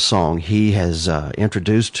is a song he has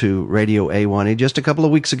introduced to Radio A1A just a couple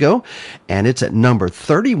of weeks ago, and it's at number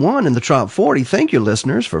 31 in the Trop 40. Thank you,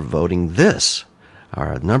 listeners, for voting this,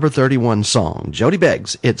 our number 31 song. Jody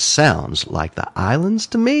Beggs, It Sounds Like the Islands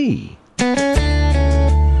to Me.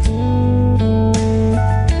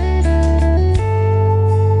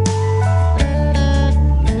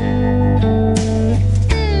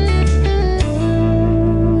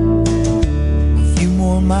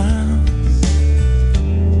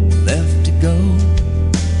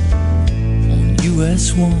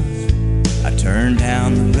 I turn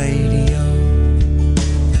down the radio,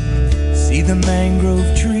 see the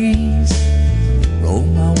mangrove trees, roll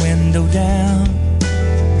my window down,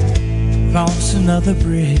 cross another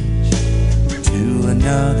bridge to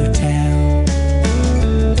another town,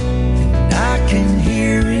 and I can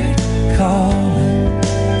hear it calling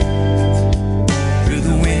through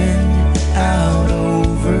the wind out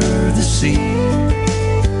over the sea.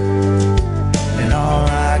 And all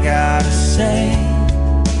I gotta say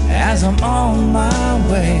as I'm on my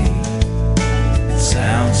way, it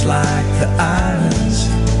sounds like the islands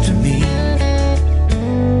to me.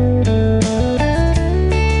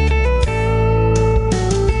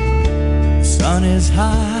 The sun is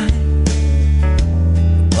high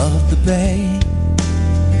above the bay,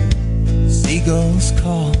 seagulls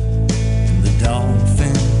call and the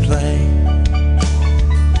dolphin play.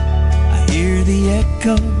 I hear the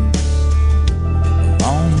echoes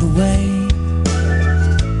along the way,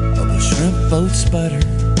 shrimp boat sputter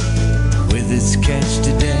with its catch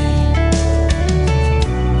today.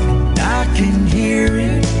 I can hear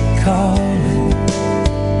it calling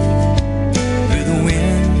through the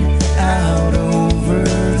wind out over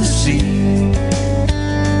the sea.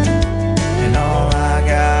 And all I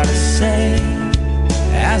gotta say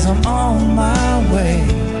as I'm on my way,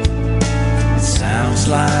 it sounds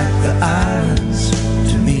like the islands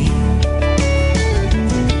to me.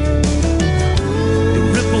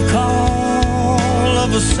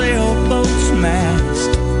 Of a sailboat's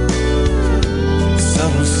mast,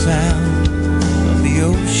 subtle sound of the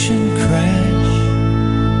ocean crash,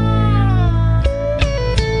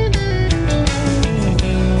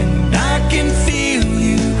 and I can feel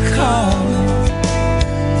you calling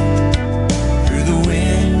through the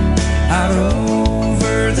wind out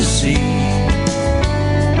over the sea.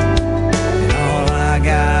 And all I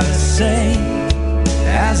gotta say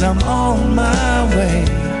as I'm on my way,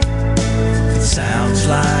 it sounds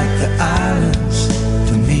like the islands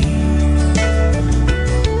to me.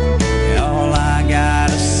 All I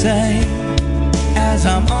gotta say as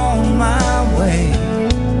I'm on my way,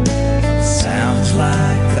 it sounds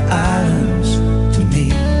like the islands to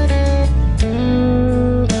me.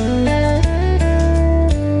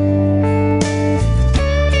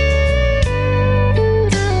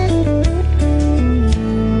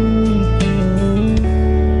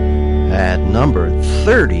 At number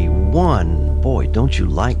 31, Boy, don't you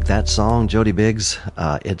like that song, Jody Biggs?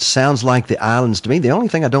 It sounds like the Islands to me. The only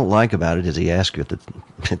thing I don't like about it is he asks you at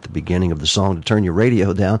the beginning of the song to turn your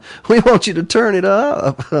radio down. We want you to turn it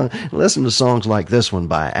up. Listen to songs like this one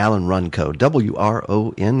by Alan Runco,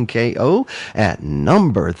 WRONKO. At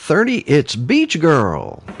number 30, it's Beach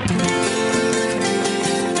Girl.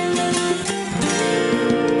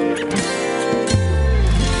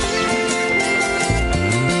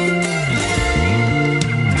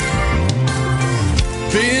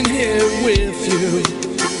 Being here with you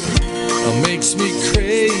makes me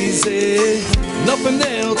crazy. Nothing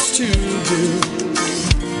else to do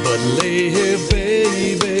but lay here,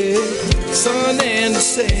 baby. Sun and the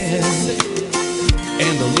sand,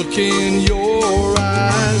 and the look in your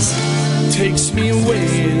eyes takes me away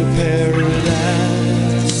to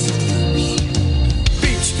paradise.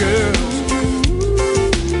 Beach girl,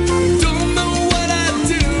 don't know what I'd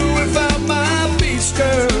do without my beach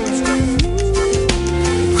girl.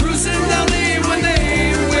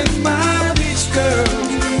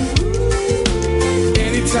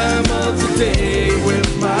 Time of the day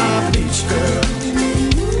with my beach girl.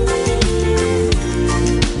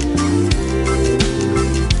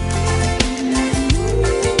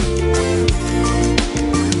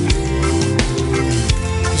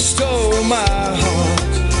 You stole my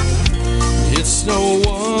heart, it's no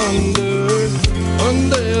wonder.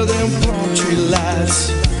 Under them palm tree lights,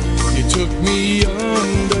 you took me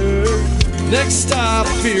under. Next stop,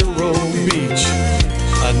 Vero Beach,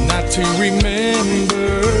 a night to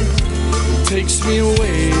remember, takes me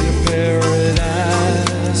away to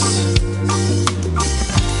paradise.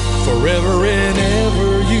 Forever and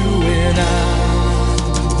ever, you and I.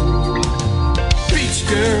 Beach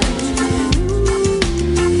girl,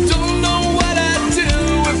 don't know what I'd do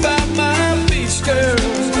without my beach girl.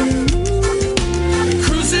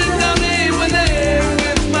 Cruising down A1A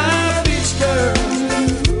with my beach girl.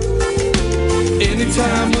 Any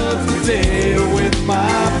time of the day with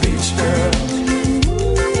my beach girl.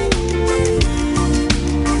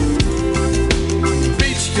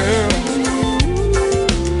 Beach girl,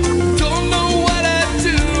 don't know what I'd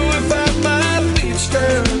do without my beach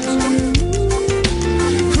girl.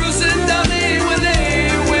 Cruising down A1A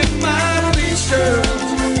with my beach girl.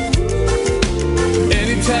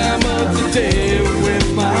 Any time of the day with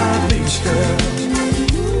my beach girl.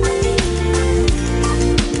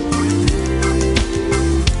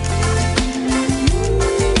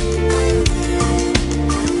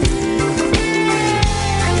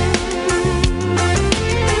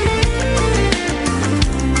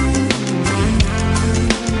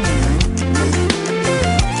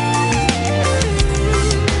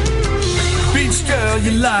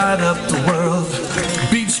 You light up the world.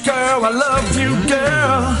 Beach girl, I love you,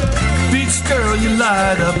 girl. Beach girl, you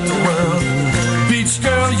light up the world. Beach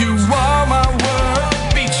girl, you are my world.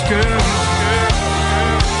 Beach girl,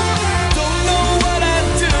 don't know what I'd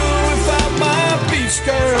do without my beach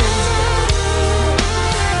girl.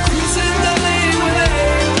 Cruising down A1A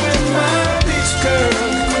with my beach girl.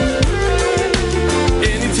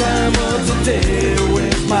 Any time of the day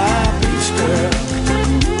with my beach girl.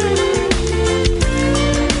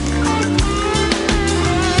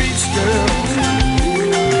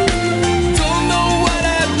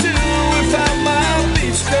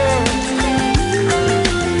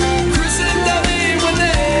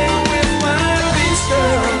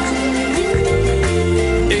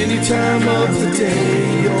 Time of the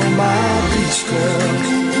day, you're my beach girl.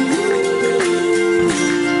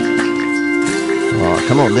 Oh,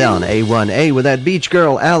 come on down, A1A with that beach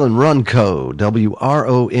girl, Alan Runco,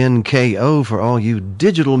 WRONKO, for all you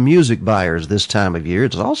digital music buyers this time of year.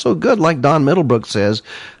 It's also good, like Don Middlebrook says,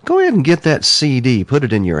 go ahead and get that CD, put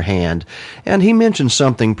it in your hand. And he mentioned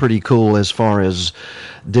something pretty cool as far as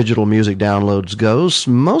digital music downloads goes.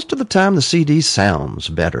 Most of the time the CD sounds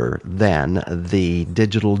better than the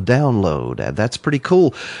digital download. That's pretty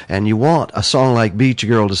cool. And you want a song like Beach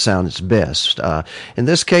Girl to sound its best. In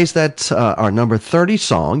this case, that's our number 30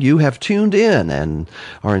 song. You have tuned in and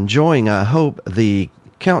are enjoying, I hope, the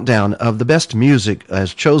countdown of the best music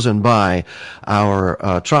as chosen by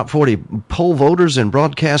our Top 40 poll voters and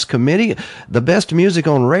broadcast committee. The best music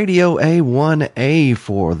on Radio A1A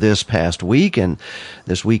for this past week. And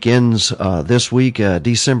this week ends this week,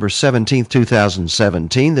 December 17th,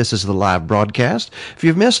 2017. This is the live broadcast. If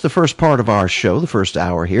you've missed the first part of our show, the first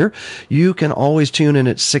hour here, you can always tune in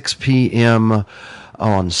at 6 p.m.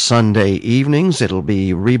 on Sunday evenings. It'll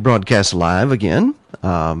be rebroadcast live again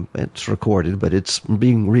It's recorded, but it's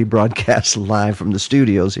being rebroadcast live from the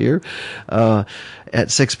studios here. At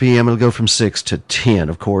 6 p.m. It'll go from 6 to 10,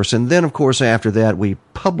 of course. And then, of course, after that, we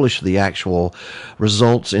publish the actual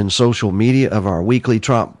results in social media of our weekly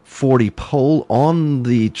Trop 40 poll on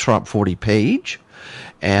the Trop 40 page.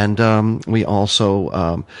 And we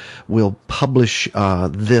also will publish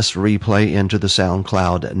this replay into the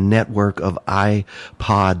SoundCloud network of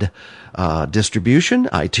iPod distribution,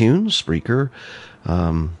 iTunes, Spreaker,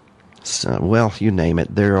 so, well, you name it.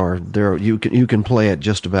 You can play it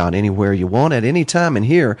just about anywhere you want at any time and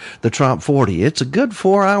hear the Trop 40. It's a good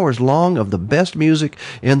 4 hours long of the best music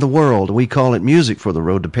in the world. We call it Music for the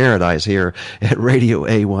Road to Paradise here at Radio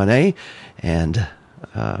A1A, and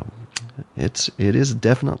it is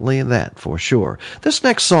definitely that for sure. This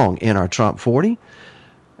next song in our Trop 40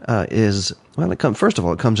 is, well, first of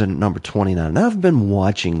all, it comes in at number 29. Now, I've been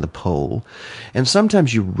watching the poll, and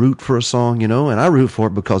sometimes you root for a song, and I root for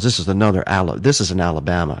it because this is an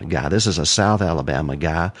Alabama guy. This is a South Alabama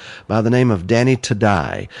guy by the name of Danny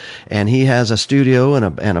Tadai, and he has a studio and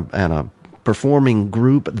a performing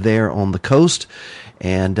group there on the coast.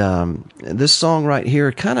 And this song right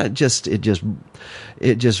here kind of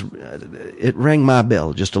it rang my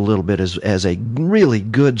bell just a little bit as a really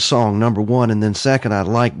good song, number one. And then second, I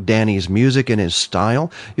like Danny's music and his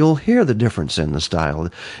style. You'll hear the difference in the style.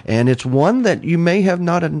 And it's one that you may have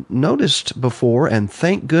not noticed before. And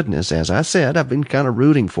thank goodness, as I said, I've been kind of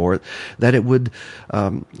rooting for it, that it would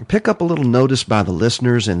pick up a little notice by the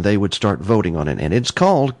listeners and they would start voting on it. And it's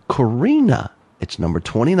called Corrina. It's number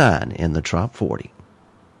 29 in the Trop 40.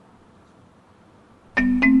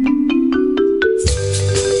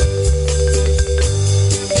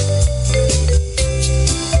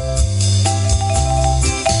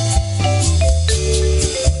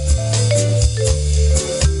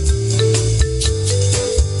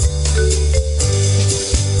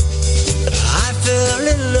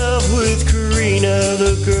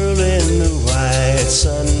 The girl in the white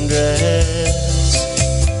sundress.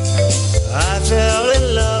 I fell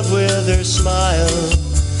in love with her smile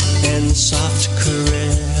and soft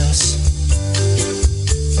caress.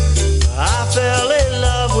 I fell in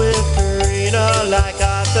love with Corrina like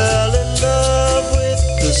I fell in love with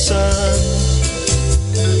the sun.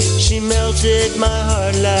 She melted my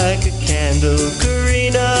heart like a candle,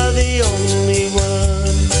 Corrina, the only one.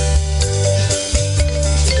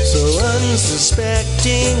 So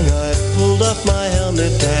unsuspecting, I pulled off my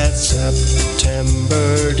helmet that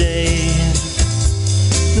September day.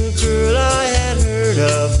 The girl I had heard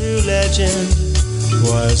of through legend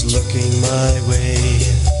was looking my way.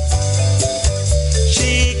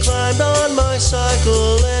 She climbed on my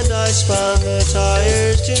cycle and I spun the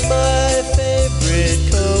tires to my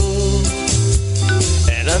favorite cove.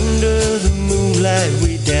 And under the moonlight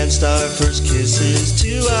we danced our first kisses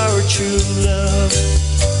to our true love.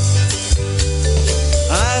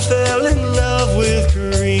 I fell in love with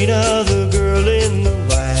Corrina, the girl in the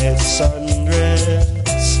white sundress.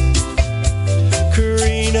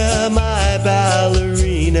 Corrina, my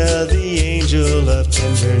ballerina, the angel of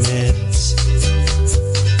tenderness.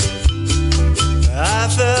 I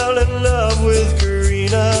fell in love with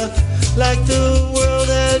Corrina like the world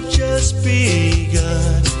had just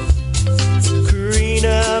begun.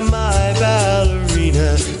 Corrina, my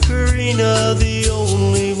ballerina, Corrina, the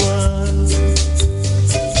only one.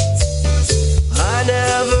 I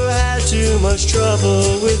never had too much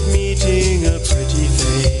trouble with meeting a pretty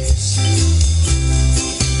face.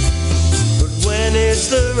 But when it's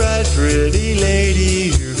the right pretty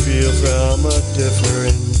lady, you feel from a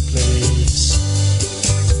different place.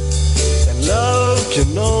 And love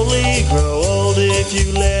can only grow old if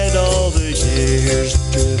you let all the years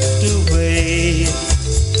drift away.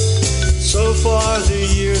 So far the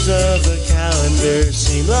years of the calendar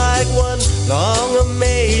seem like one long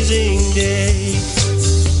amazing day.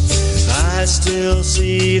 I still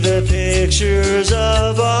see the pictures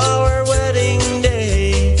of our wedding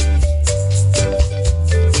day.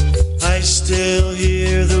 I still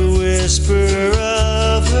hear the whisper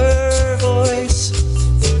of her voice.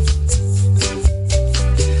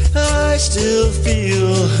 I still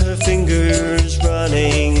feel her fingers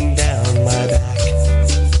running down my back.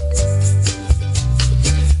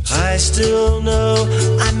 I still know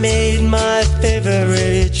I made my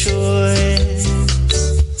favorite choice,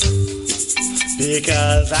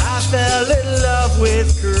 because I fell in love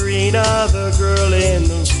with Corrina, the girl in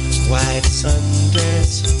the white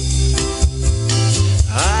sundress.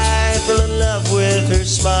 I fell in love with her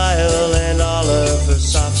smile and all of her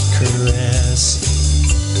soft caress.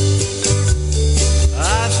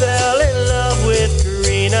 I fell in love with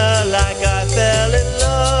Corrina like I fell in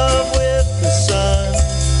love with the sun.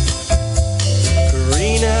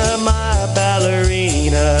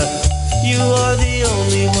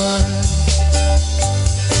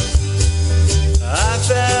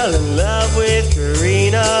 fell in love with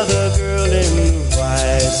Karina, the girl in the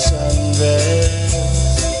white sundress.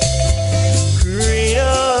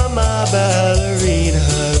 Karina, my ballerina,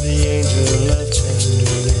 the angel of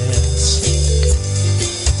tenderness.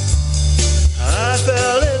 I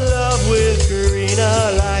fell in love with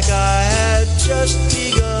Karina like I had just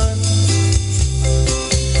begun.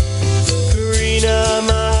 Karina,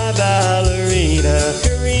 my ballerina,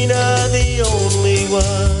 Karina, the only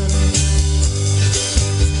one.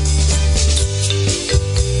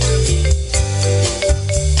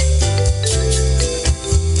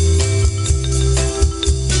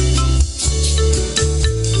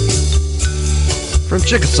 From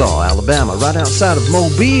Chickasaw, Alabama, right outside of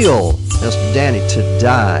Mobile, Mr. Danny to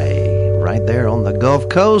Die. Right there on the Gulf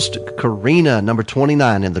Coast, Karina, number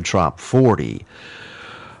 29 in the Trop 40.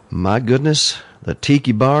 My goodness, the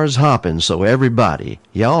tiki bar's hopping, so everybody,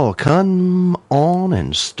 y'all come on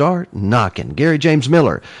and start knocking. Gary James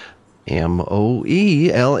Miller, Moeller.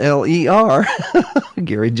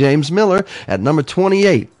 Gary James Miller at number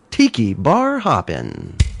 28, Tiki Bar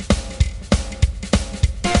Hoppin'.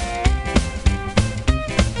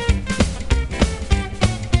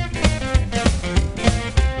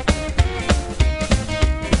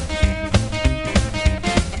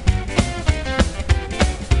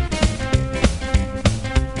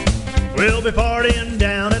 We'll be partying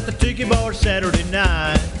down at the Tiki Bar Saturday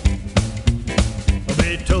night. We'll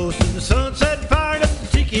be toasting the sunset, firing up the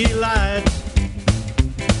tiki lights.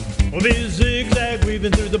 We'll be zigzag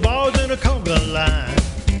weaving through the bars in a conga line.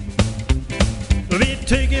 We'll be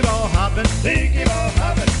tiki bar hopping,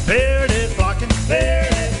 paradise flocking,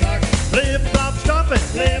 flip flop stomping,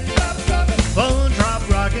 fun drop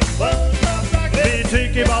rocking. We'll be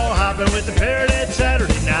tiki bar hopping with the paradise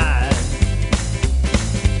Saturday night.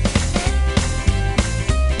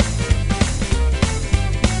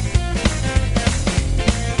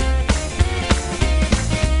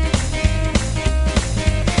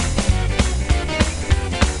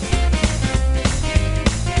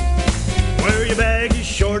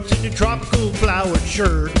 Shorts and your tropical flowered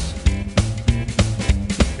shirts,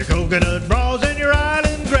 your coconut bras and your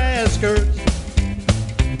island grass skirts.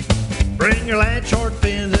 Bring your land short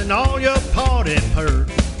fins and all your party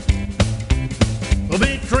perks. We'll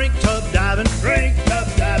be drink tub diving,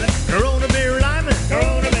 Corona beer liming,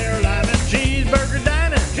 cheeseburger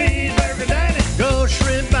dining, go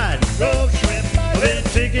shrimp biting, we'll be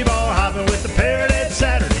tiki bar hopping with the paradise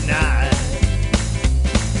Saturday night.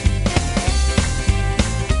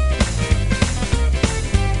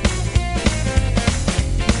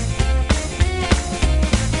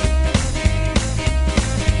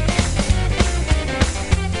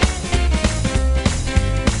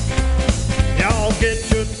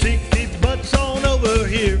 Get your tiki butts on over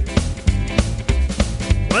here.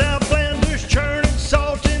 Well, blenders churning,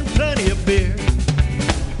 salt and plenty of beer.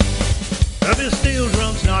 There'll be steel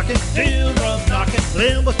drums knocking,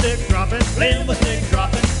 limbo stick dropping,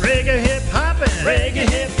 reggae hip hopping,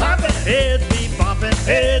 heads be bopping,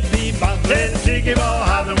 let the tiki bar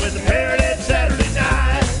hopping with the paradise Saturday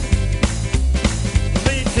night. We'll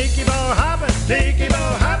be tiki bar hopping,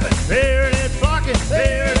 paradise flocking,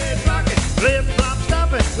 flip flop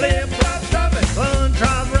stomping, fun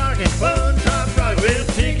drop rocking, we'll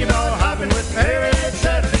tiki bar hopping with the paradise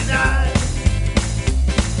Saturday night.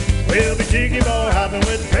 We'll be tiki bar hopping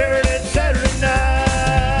with the paradise Saturday night.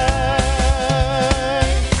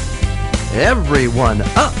 Everyone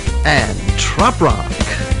up and trop rock.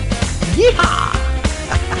 Yeehaw!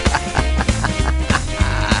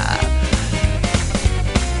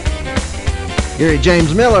 Gary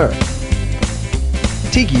James Miller.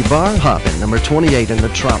 Tiki Bar Hoppin', number 28 in the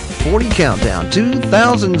Trop 40 Countdown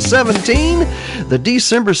 2017, the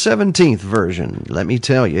December 17th version. Let me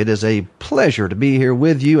tell you, it is a pleasure to be here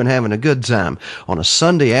with you and having a good time on a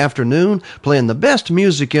Sunday afternoon, playing the best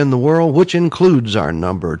music in the world, which includes our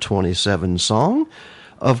number 27 song.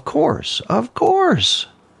 Of course.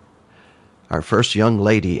 Our first young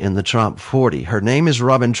lady in the Trop 40. Her name is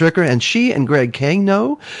Robin Tricker, and she and Greg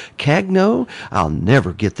Cagno, I'll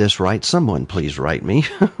never get this right. Someone please write me.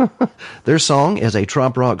 Their song is a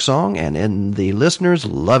trop rock song, and the listeners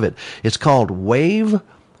love it. It's called Wave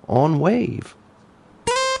on Wave.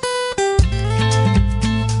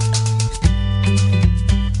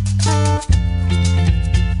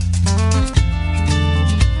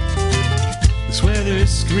 This weather is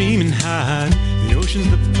screaming hot. The ocean's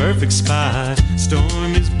the perfect spot.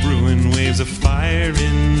 Storm is brewing, waves are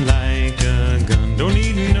firing like a gun. Don't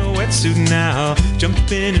need no wetsuit now. Jump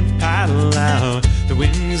in and paddle out. The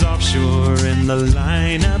wind's offshore and the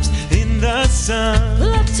lineup's in the sun.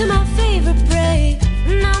 Pull up to my favorite break.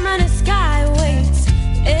 And I'm running skyways.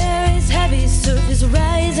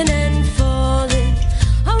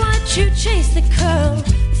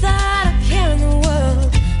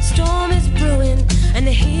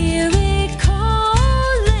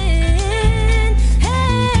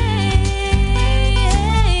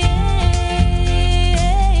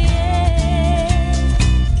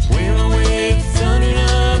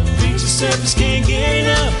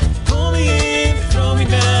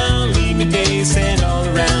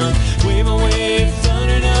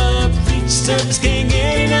 surface, can't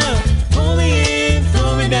get enough. Pull me in,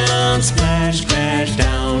 throw me down, splash, crash,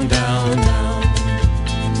 down, down, down.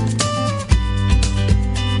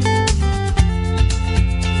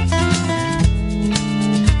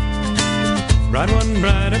 Ride one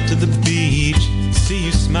right up to the beach, see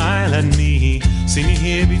you smile at me. Seen you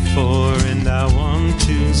here before and I want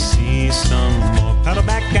to see some more. Paddle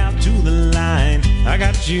back out to the line, I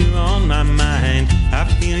got you on my mind. I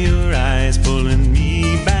feel your eyes pulling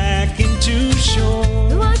me back into shore.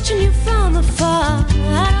 Watching you from afar,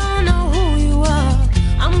 I don't know who you are.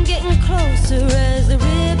 I'm getting closer as the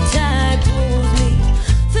riptide pulls me.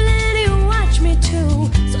 Feeling you watch me too,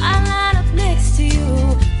 so I line up next to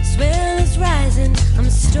you. Swell is rising, I'm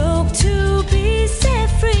stoked to be set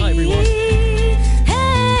free. Hi everyone.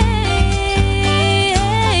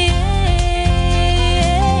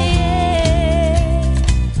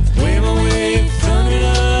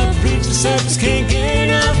 Surface, can't get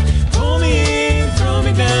enough. Pull me in, throw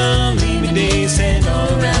me down, leave me dancing all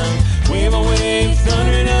around. Wave my wave,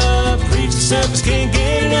 thundering up, reach the surface, can't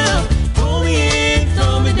get enough. Pull me in,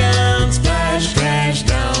 throw me down, splash, crash,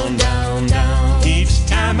 down, down, down. Each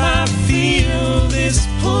time I feel this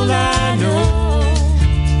pull, I know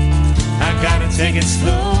I gotta take it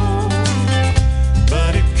slow,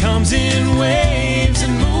 but it comes in waves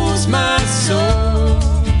and moves my soul.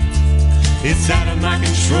 It's out of my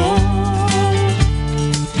control.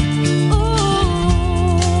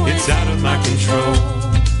 It's out of my control.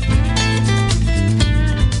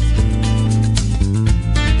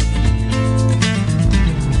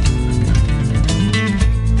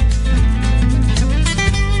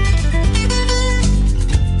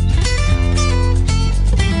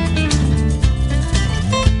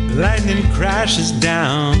 Lightning crashes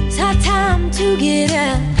down. It's our time to get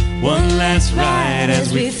out. One last ride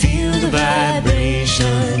as we feel the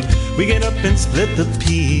vibration. We get up and split the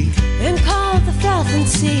peak and call the frothing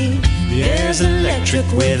sea. The air's electric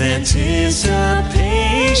with anticipation.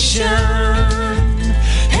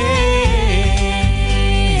 Hey,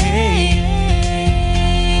 hey,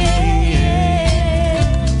 hey.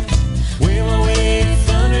 Wave my wave,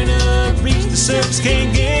 thundering up, reach the surface,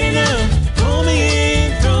 can't get enough. Pull me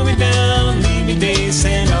in, throw me down, leave me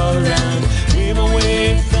dancing all around. Wave my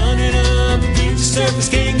wave, thundering up, reach the surface,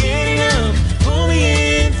 can't get enough. Pull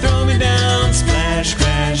me in, throw me down, splash,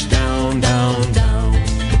 crash, down, down, down.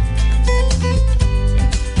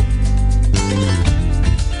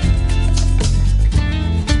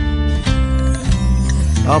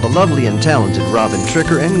 Oh, the lovely and talented Robin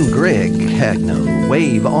Tricker and Greg Hagno.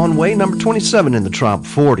 Wave on Way, number 27 in the Trop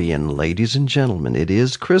 40. And ladies and gentlemen, it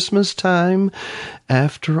is Christmas time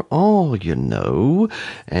after all, you know.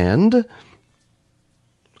 And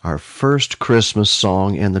our first Christmas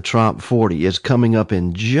song in the Trop 40 is coming up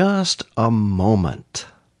in just a moment.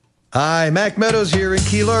 Hi, Mac Meadows here in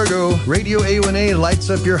Key Largo. Radio A1A lights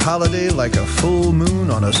up your holiday like a full moon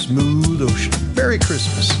on a smooth ocean. Merry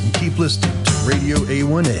Christmas and keep listening to Radio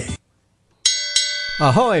A1A.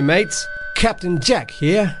 Ahoy, mates. Captain Jack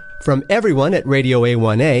here. From everyone at Radio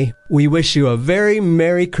A1A, we wish you a very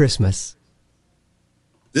Merry Christmas.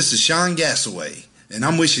 This is Sean Gassaway, and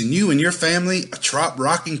I'm wishing you and your family a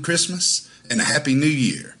trop-rocking Christmas and a Happy New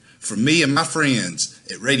Year from me and my friends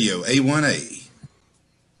at Radio A1A.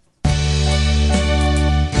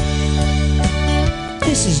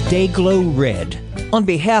 This is Dayglow Red. On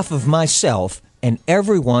behalf of myself and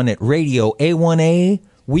everyone at Radio A1A,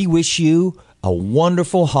 we wish you a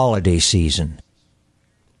wonderful holiday season.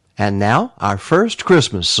 And now, our first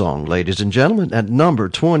Christmas song, ladies and gentlemen, at number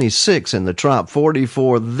 26 in the Trop 40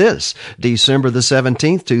 for this December the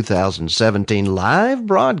 17th, 2017 live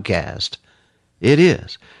broadcast. It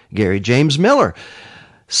is Gary James Miller,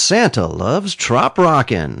 Santa Loves Trop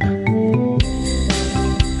Rockin'.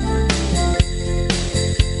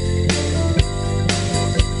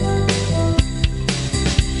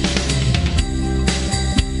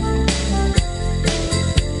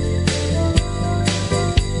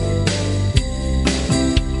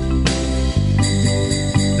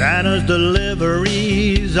 Santa's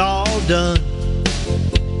delivery's all done.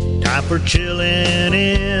 Time for chilling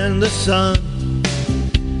in the sun.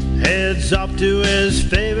 Heads off to his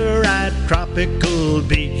favorite tropical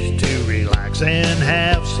beach to relax and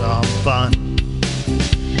have some fun.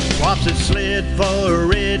 Swaps his sled for a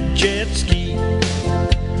red jet ski.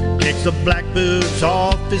 Kicks the black boots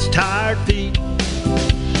off his tired feet.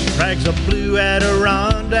 Drags a blue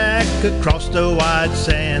Adirondack across the wide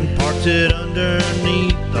sand, parks it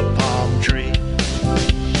underneath the palm tree.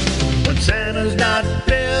 When Santa's not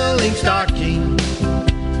filling stockings,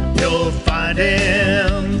 you'll find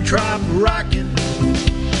him trop rocking.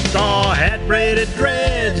 Straw hat braided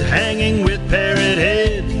dreads hanging with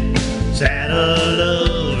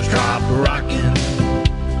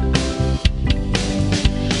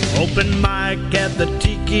like at the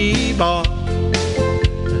tiki bar.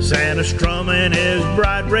 Santa strumming his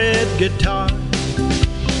bright red guitar,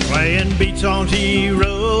 playing beats on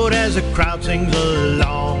T-Road as the crowd sings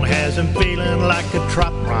along, has him feeling like a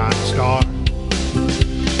trop rock star.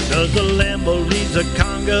 Does the Lambo leads a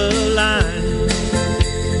conga line,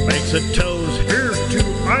 makes a toast, here's to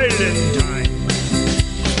island time.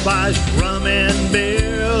 Spiced rum and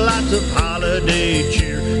beer, lots of holiday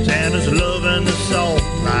cheer. Santa's loving the salt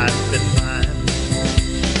life in mine.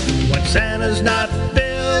 When Santa's not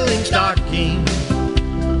filling stocking,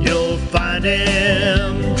 you'll find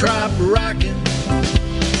him trop rocking.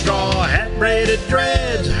 Straw hat braided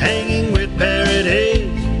dreads hanging with parrot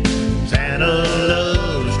heads. Santa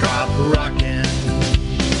loves trop rocking.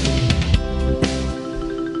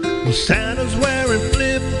 Well, Santa's wearing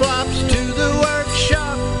flip-flops to the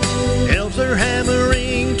workshop. Elves are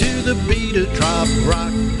hammering to the beat of trop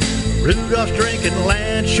rock. Rudolph's drinking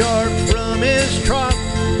land shark from his trough.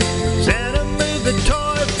 Santa moved the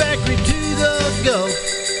toy factory to the Gulf.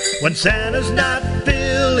 When Santa's not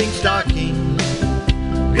filling stockings,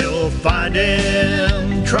 you'll find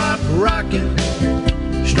him trop rocking.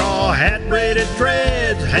 Straw hat braided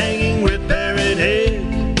threads hanging with parrot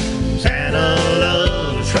heads. Santa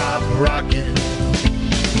loves trop rocking.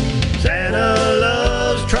 Santa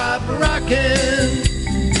loves trop rocking.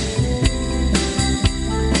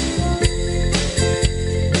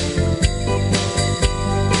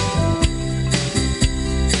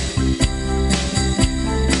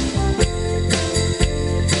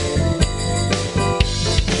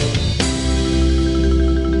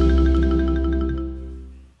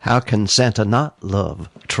 How can Santa not love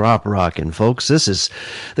trop rockin', folks? This is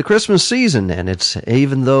the Christmas season, and it's,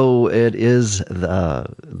 even though it is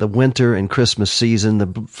the winter and Christmas season,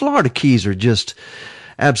 the Florida Keys are just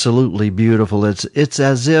absolutely beautiful. It's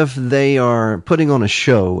as if they are putting on a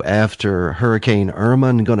show after Hurricane Irma,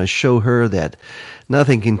 and going to show her that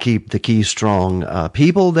nothing can keep the Keys strong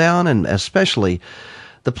people down, and especially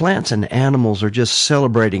the plants and animals are just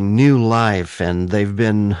celebrating new life, and they've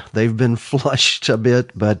been flushed a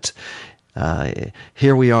bit, but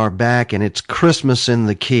here we are back, and it's Christmas in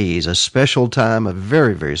the Keys, a special time, a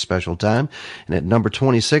very, very special time. And at number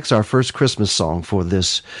 26, our first Christmas song for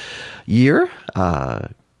this year,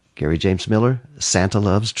 Gary James Miller, Santa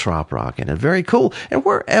Loves Trop Rockin', and very cool. And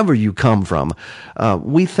wherever you come from,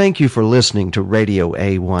 we thank you for listening to Radio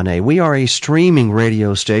A1A. We are a streaming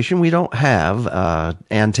radio station. We don't have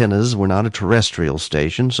antennas. We're not a terrestrial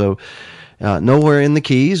station, so nowhere in the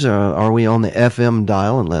Keys are we on the FM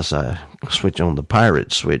dial, unless I switch on the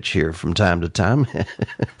pirate switch here from time to time,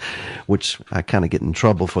 which I kind of get in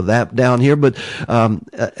trouble for that down here. But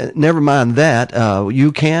never mind that.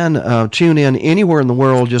 You can tune in anywhere in the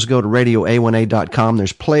world. Just go to radioa1a.com.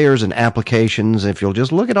 There's players and applications. If you'll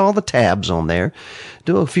just look at all the tabs on there,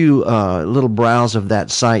 do a few little browse of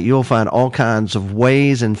that site, you'll find all kinds of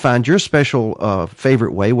ways, and find your special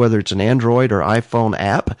favorite way, whether it's an Android or iPhone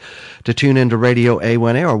app, to tune into Radio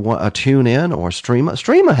A1A, or tune in or Streema.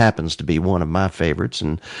 Streema happens to be one of my favorites,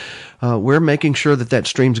 and we're making sure that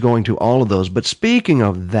stream's going to all of those. But speaking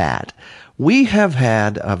of that, we have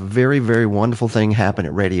had a very, very wonderful thing happen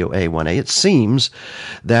at Radio A1A. It seems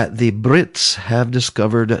that the Brits have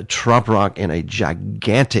discovered trop rock in a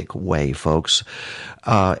gigantic way, folks.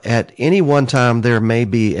 At any one time, there may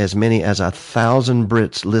be as many as 1,000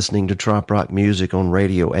 Brits listening to trop rock music on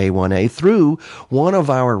Radio A1A through one of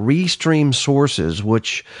our restream sources,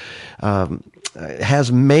 which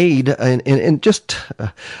has made, and just,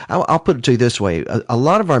 I'll put it to you this way, a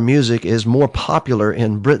lot of our music is more popular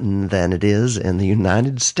in Britain than it is in the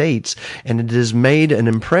United States, and it has made an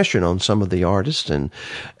impression on some of the artists, and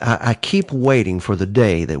I keep waiting for the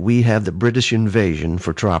day that we have the British invasion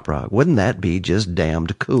for trop rock. Wouldn't that be just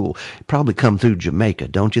damned cool? It'd probably come through Jamaica,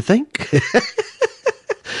 don't you think?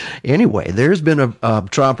 Anyway, there's been a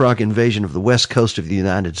trop rock invasion of the west coast of the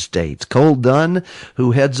United States. Cole Dunn,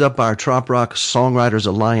 who heads up our Trop Rock Songwriters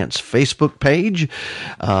Alliance Facebook page,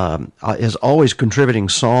 is always contributing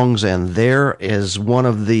songs, and there is one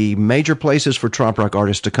of the major places for trop rock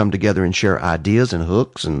artists to come together and share ideas and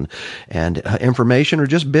hooks and information, or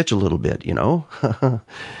just bitch a little bit, you know.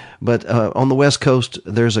 But on the west coast,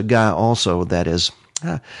 there's a guy also that is...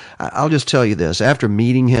 I'll just tell you this. After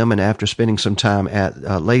meeting him and after spending some time at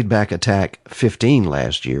Laid Back Attack 15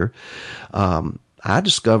 last year, I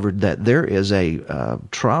discovered that there is a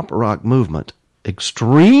trop rock movement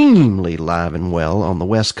extremely live and well on the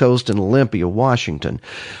West Coast in Olympia, Washington.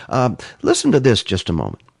 Listen to this just a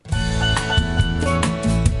moment.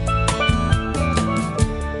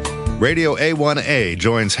 Radio A1A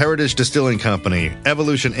joins Heritage Distilling Company,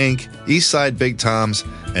 Evolution Inc., Eastside Big Toms,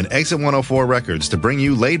 and Exit 104 Records to bring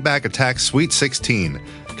you Laid Back Attack Sweet 16,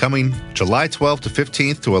 coming July 12th to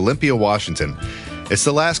 15th to Olympia, Washington. It's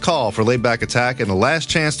the last call for Laid Back Attack and the last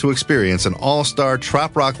chance to experience an all-star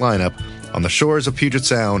trop rock lineup on the shores of Puget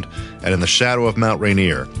Sound and in the shadow of Mount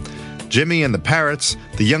Rainier. Jimmy and the Parrots,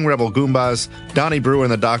 the Young Rebel Goombas, Donnie Brewer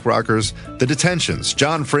and the Dock Rockers, The Detentions,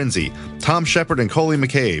 John Frenzy, Tom Shepard and Coley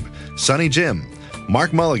McCabe, Sonny Jim,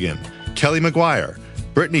 Mark Mulligan, Kelly McGuire,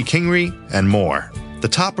 Brittany Kingery, and more. The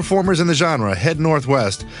top performers in the genre head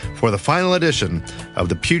northwest for the final edition of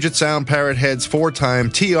the Puget Sound Parrot Heads 4-time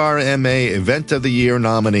TRMA Event of the Year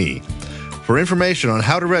nominee. For information on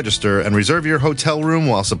how to register and reserve your hotel room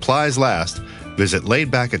while supplies last, visit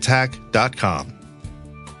laidbackattack.com.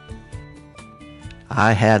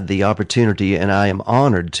 I had the opportunity, and I am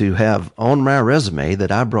honored to have on my resume that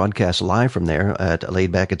I broadcast live from there at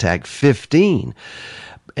Laid Back Attack 15.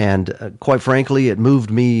 And quite frankly, it moved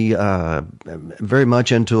me very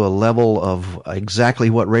much into a level of exactly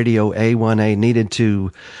what Radio A1A needed to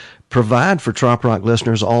provide for trop rock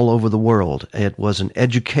listeners all over the world. It was an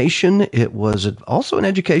education. It was also an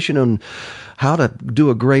education on how to do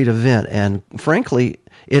a great event. And frankly,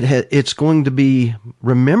 it's going to be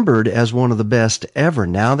remembered as one of the best ever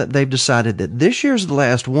now that they've decided that this year's the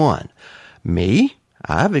last one.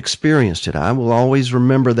 I've experienced it. I will always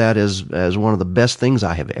remember that as one of the best things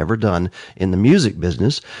I have ever done in the music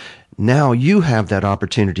business. Now you have that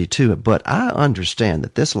opportunity too, but I understand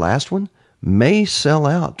that this last one may sell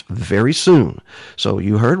out very soon. So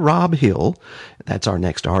you heard Rob Hill. That's our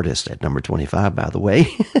next artist at number 25, by the way.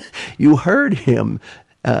 You heard him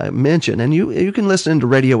mention, and you can listen to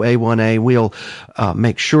Radio A1A. We'll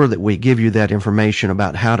make sure that we give you that information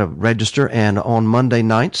about how to register. And on Monday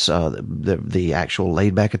nights, the actual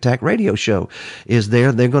Laid Back Attack radio show is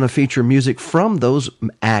there. They're going to feature music from those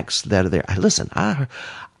acts that are there. Listen,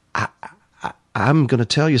 I'm going to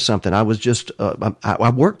tell you something. I was just, I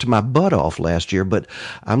worked my butt off last year, but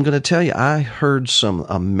I'm going to tell you, I heard some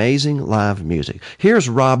amazing live music. Here's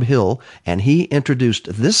Rob Hill, and he introduced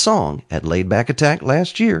this song at Laid Back Attack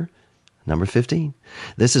last year, number 15.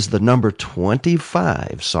 This is the number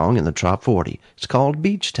 25 song in the Top 40. It's called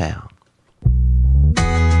Beach Town.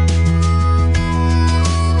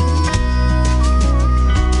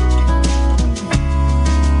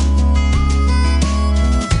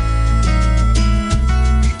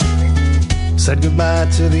 Said goodbye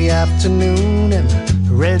to the afternoon and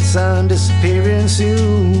the red sun disappearing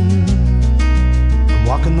soon. I'm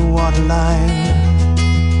walking the waterline.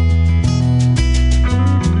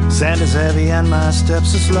 Sand is heavy and my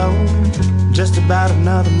steps are slow. Just about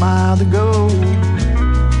another mile to go,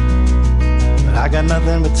 but I got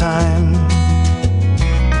nothing but time.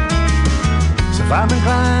 So if I'm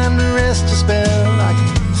inclined to rest a spell, I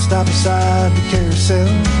can stop beside the carousel.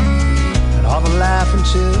 All the laughing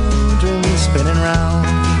children spinning round.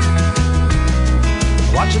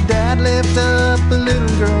 Watch your dad lift up a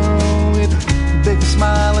little girl with the biggest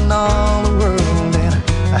smile in all the world, and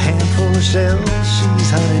a handful of shells she's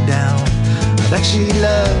hunted down. I think she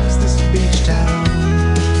loves this beach town.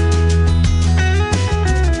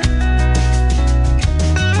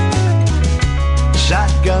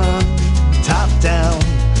 Shotgun, top down,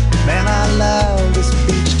 man, I love this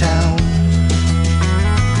beach town.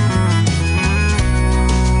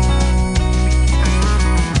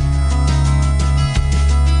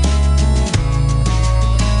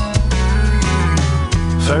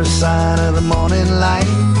 First sign of the morning light,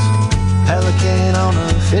 pelican on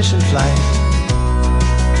a fishing flight,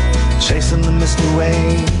 chasing the mist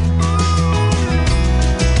away.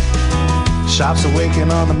 Shops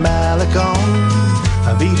awaken on the Malecon,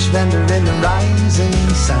 a beach vendor in the rising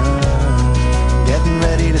sun, getting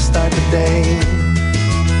ready to start the day.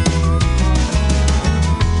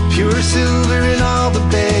 Pure silver in all the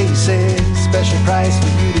bases, special price for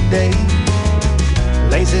you today.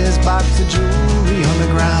 Lays his box of jewelry on the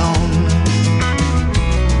ground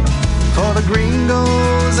for the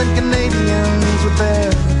gringos and Canadians with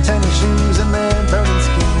their tennis shoes and their burning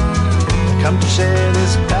skin. Come to share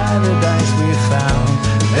this paradise we found.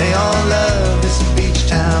 They all love this beach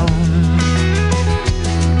town.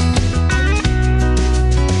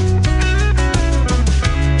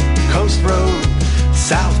 Coast Road,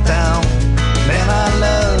 southbound, man, I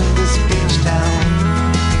love this beach town.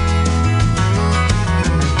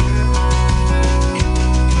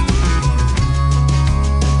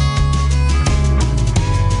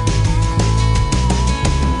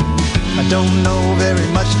 I don't know very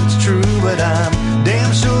much that's true, but I'm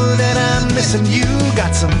Damn sure that I'm missing you.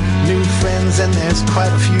 Got some new friends and there's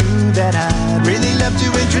quite a few that I'd really love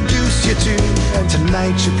to introduce you to. And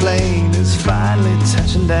tonight your plane is finally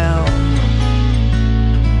touching down.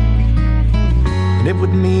 And it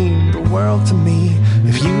would mean the world to me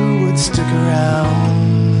if you would stick around.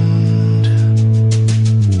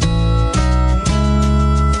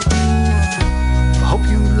 I hope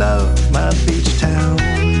you love my beach town.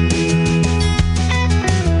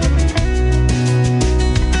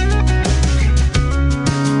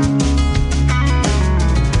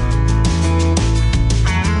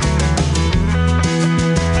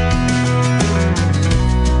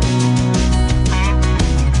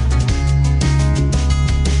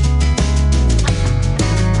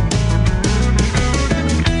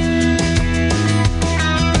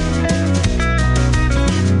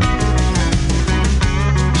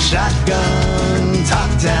 Shotgun,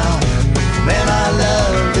 top down, man, I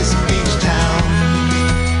love this beach town.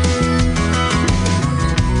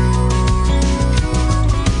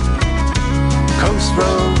 Coast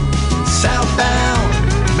Road, southbound,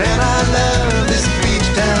 man, I love this beach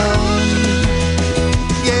town.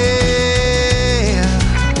 Yeah,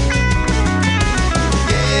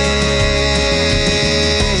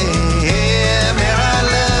 yeah, man, I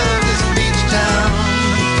love this beach town.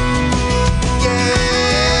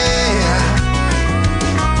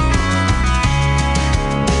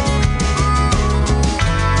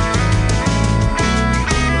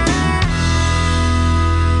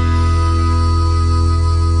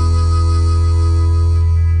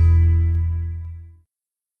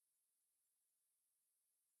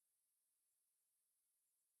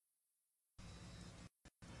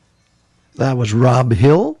 That was Rob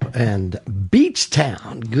Hill and Beach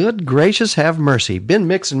Town. Good gracious, have mercy. Been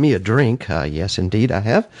mixing me a drink. Yes, indeed, I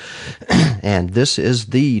have. And this is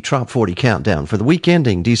the Trop 40 Countdown for the week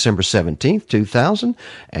ending December 17th,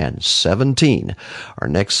 2017. Our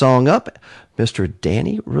next song up, Mr.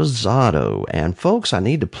 Danny Rosado. And folks, I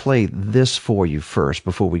need to play this for you first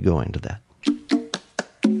before we go into that.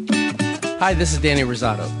 Hi, this is Danny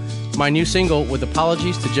Rosado. My new single, With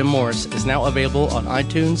Apologies to Jim Morris, is now available on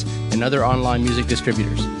iTunes and other online music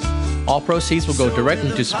distributors. All proceeds will go directly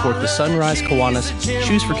to support the Sunrise Kiwanis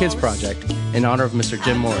Shoes for Kids project in honor of Mr.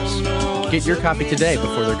 Jim Morris. Get your copy today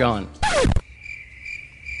before they're gone.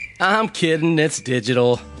 I'm kidding, it's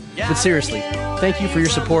digital. But seriously, thank you for your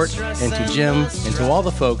support, and to Jim and to all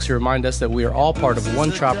the folks who remind us that we are all part of one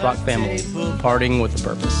Trop Rock family, partying with a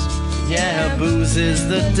purpose. Yeah, booze is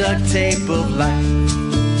the duct tape of life.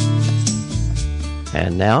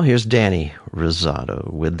 And now here's Danny Rosado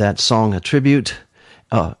with that song, a tribute,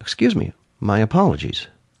 my apologies,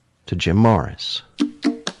 to Jim Morris.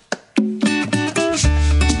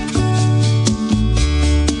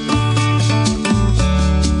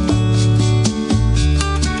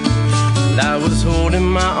 I was holding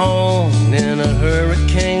my own in a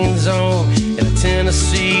hurricane zone in a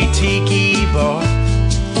Tennessee tiki bar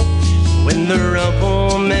when the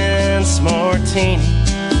Rumpleman's Martini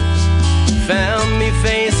found me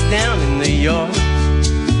face down in the yard.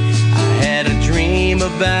 I had a dream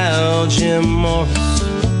about Jim Morris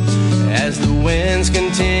as the winds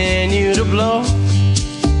continue to blow.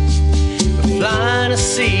 Flying a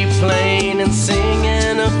seaplane and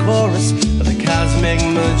singing a chorus of the cosmic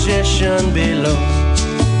magician below.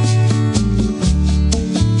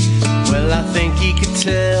 Well, I think he could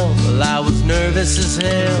tell I was nervous as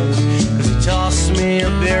hell, 'cause he tossed me a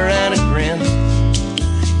beer and a grin.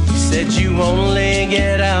 Said you only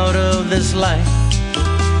get out of this life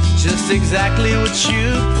just exactly what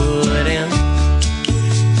you put in.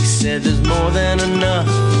 He said there's more than enough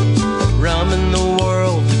rum in the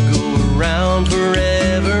world to go around for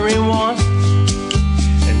everyone,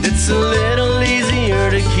 and it's a little easier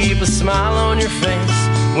to keep a smile on your face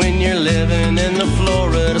when you're living in the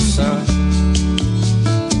Florida sun.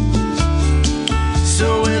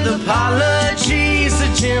 So with apologies to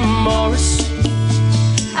Jim Morris,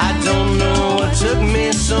 I don't know what took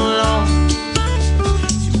me so long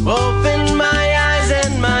to open my eyes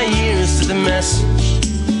and my ears to the message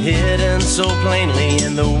hidden so plainly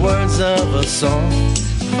in the words of a song.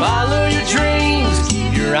 Follow your dreams,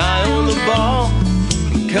 keep your eye on the ball,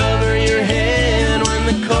 and cover your head when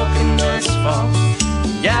the coconuts fall.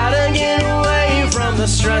 Gotta get away from the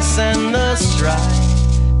stress and the strife,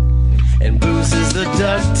 and booze is the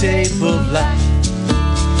duct tape of life.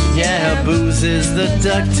 Yeah, booze is the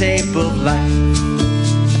duct tape of life.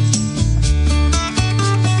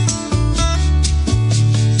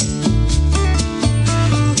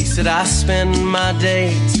 He said I spend my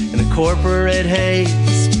days in a corporate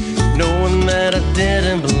haze, knowing that I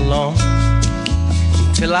didn't belong,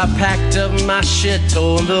 till I packed up my shit,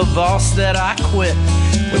 told the boss that I quit.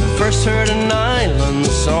 When I first heard an island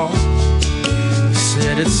song, he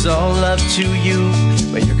said it's all up to you,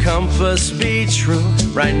 may your compass be true.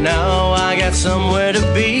 Right now I got somewhere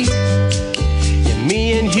to be. Yeah,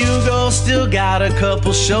 me and Hugo still got a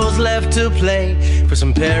couple shows left to play for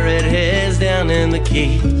some parrot heads down in the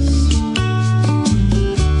Keys.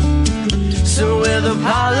 So with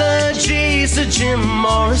apologies to Jim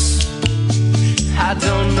Morris, I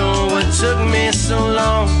don't know what took me so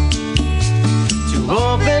long to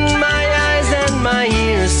open my eyes and my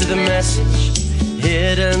ears to the message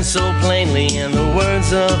hidden so plainly in the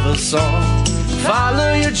words of a song.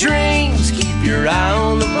 Follow your dreams, keep your eye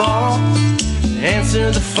on the ball,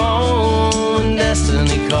 answer the phone when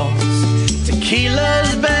destiny calls.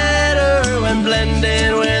 Tequila's better when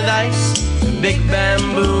blended with ice. Big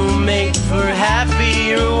bamboo made for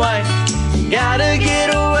happier wife. Gotta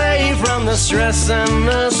get away from the stress and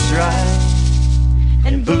the strife.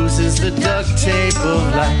 And booze is the duct tape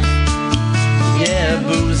of life. Yeah,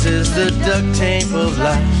 booze is the duct tape of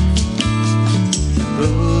life.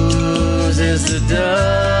 Booze is the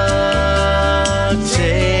duct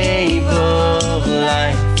tape of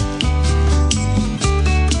life.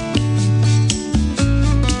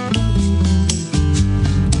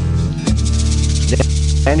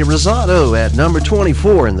 Danny Rosato at number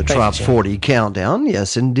 24 in the Trop you, 40 countdown.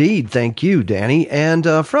 Yes, indeed. Thank you, Danny. And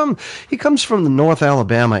he comes from the North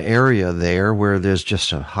Alabama area there, where there's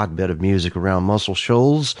just a hotbed of music around Muscle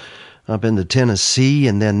Shoals, up into Tennessee.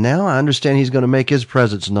 And then now I understand he's going to make his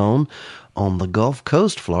presence known on the Gulf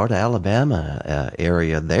Coast, Florida, Alabama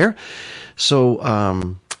area there.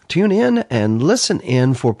 So tune in and listen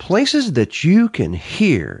in for places that you can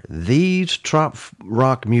hear these trop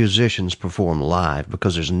rock musicians perform live,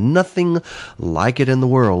 because there's nothing like it in the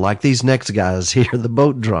world, like these next guys here, the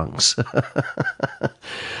Boat Drunks.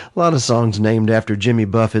 A lot of songs named after Jimmy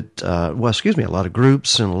Buffett. A lot of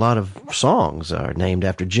groups and a lot of songs are named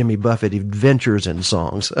after Jimmy Buffett adventures and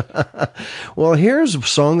songs. Well, here's a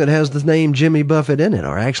song that has the name Jimmy Buffett in it,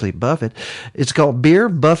 or actually Buffett. It's called Beer,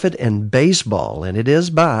 Buffett, and Baseball, and it is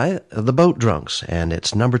by the Boat Drunks, and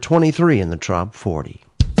it's number 23 in the Trop 40.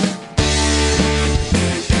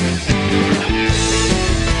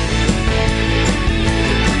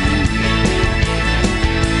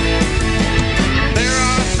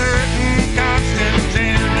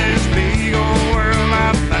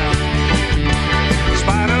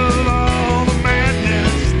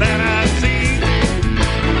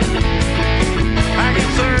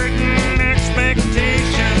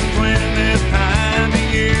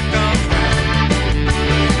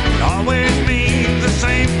 Always means the same.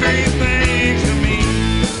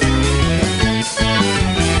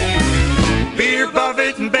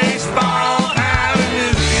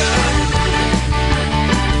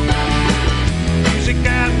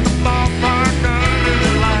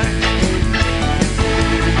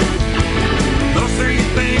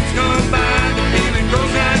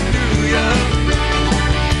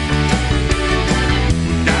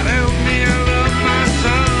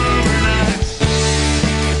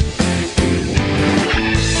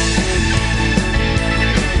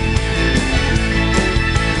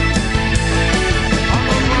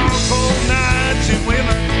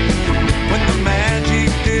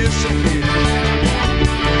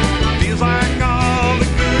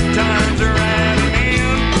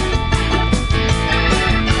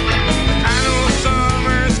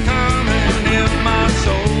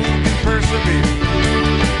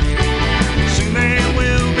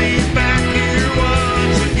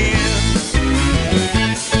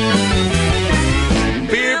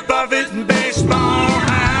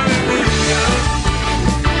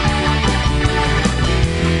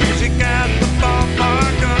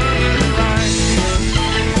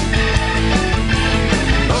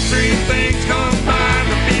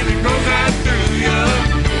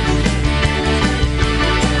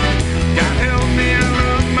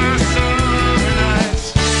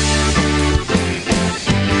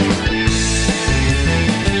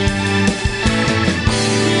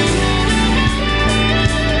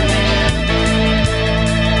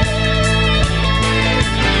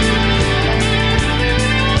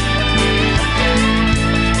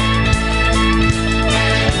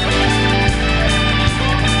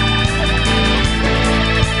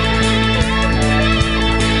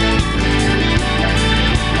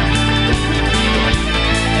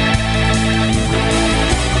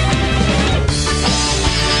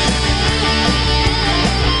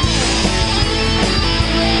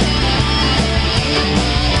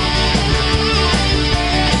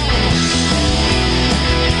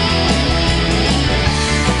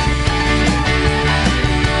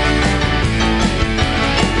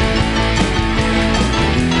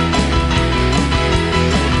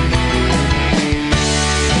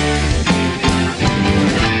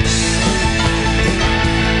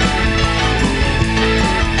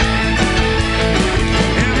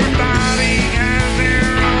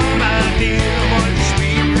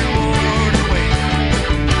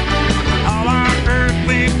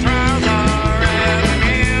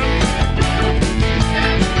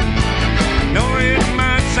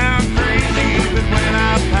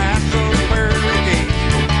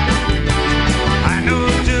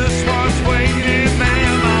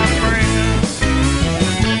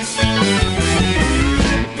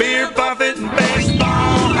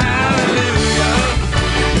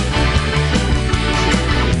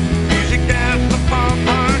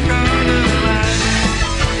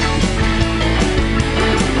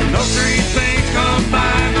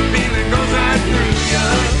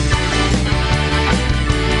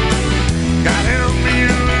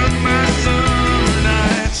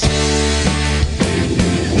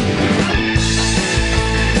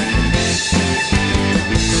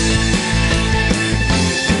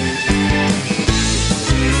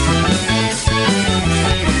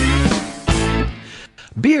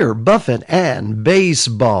 Buffett and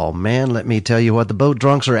baseball. Man, let me tell you what, the boat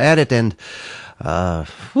drunks are at it, and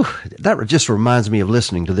that just reminds me of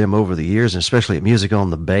listening to them over the years, and especially at Music on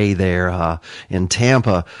the Bay there in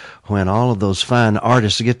Tampa, when all of those fine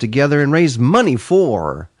artists get together and raise money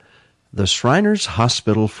for the Shriners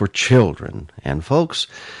Hospital for Children. And folks,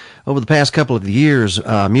 over the past couple of years,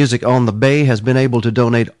 Music on the Bay has been able to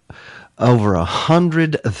donate over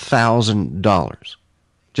 $100,000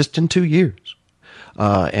 just in 2 years.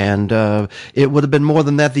 And it would have been more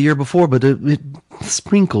than that the year before, but it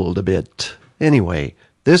sprinkled a bit. Anyway,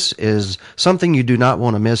 this is something you do not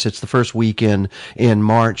want to miss. It's the first weekend in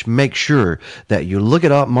March. Make sure that you look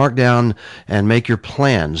it up, mark down, and make your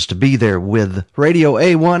plans to be there with Radio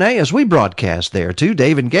A1A as we broadcast there, too.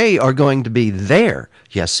 Dave and Gay are going to be there.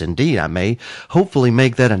 Yes, indeed. I may hopefully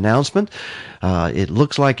make that announcement. It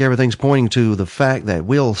looks like everything's pointing to the fact that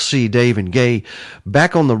we'll see Dave and Gay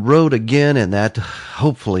back on the road again, and that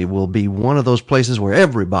hopefully will be one of those places where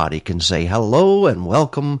everybody can say hello and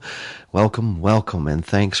welcome, welcome, welcome, and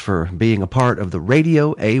thanks for being a part of the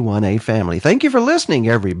Radio A1A family. Thank you for listening,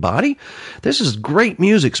 everybody. This is great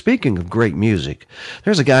music. Speaking of great music,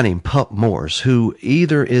 there's a guy named Pup Morse who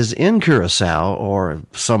either is in Curacao or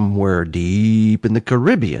somewhere deep in the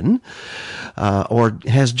Caribbean, or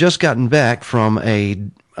has just gotten back from a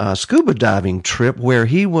scuba diving trip where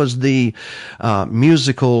he was the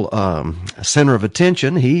musical center of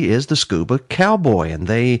attention. He is the scuba cowboy, and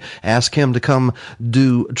they asked him to come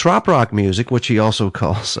do trop rock music, which he also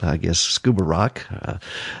calls, I guess, scuba rock,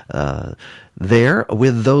 there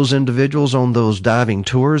with those individuals on those diving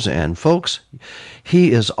tours. And folks,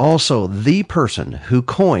 he is also the person who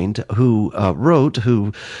coined, who wrote,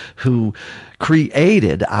 who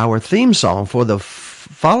created our theme song for the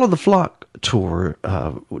Follow the Flock tour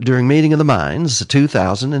during Meeting of the Minds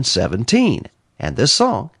 2017. And this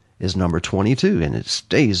song is number 22, and it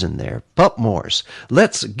stays in there. Pup Morse,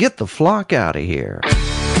 let's get the flock out of here.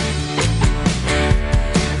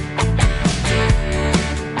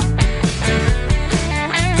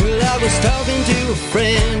 Well, I was talking to a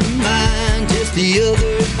friend of mine just the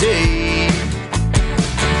other day.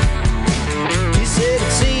 He said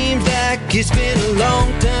it seems like it's been a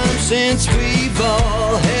long time since we've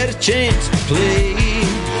all had a chance to play.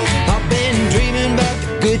 I've been dreaming about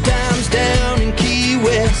the good times down in Key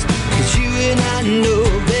West, 'cause you and I know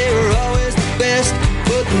they were always the best.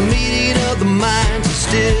 But the meeting of the minds is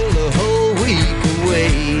still a whole week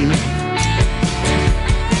away.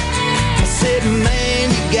 I said, man,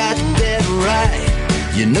 you got that right,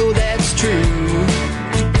 you know that's true.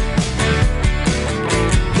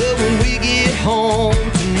 But when we get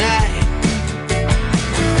home tonight,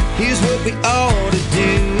 here's what we ought to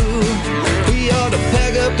do. We ought to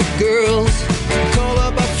pack up the girls, call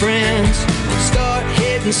up our friends, start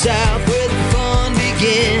heading south where the fun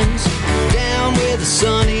begins, down where the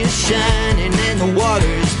sun is shining and the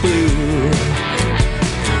water's blue.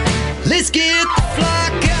 Let's get the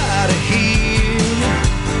flock out of here,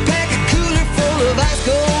 pack a cooler full of ice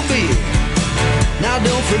cold beer. Now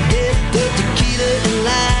don't forget the tequila and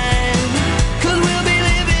lime, 'cause we'll be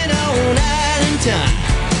living on island time.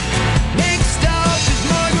 Next stop is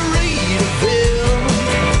Margaritaville.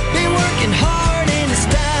 Been working hard and it's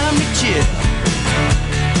time to chill.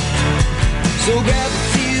 So grab a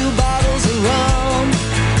few bottles of rum,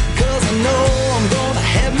 'cause I know I'm gonna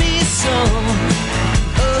have me some.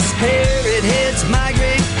 Us parrot heads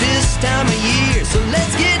migrate this time of year, so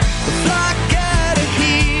let's get the flock out of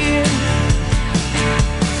here.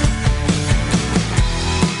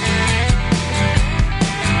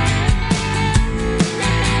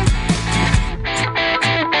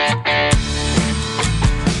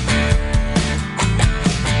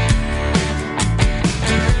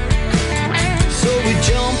 So we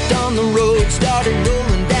jumped on the road, started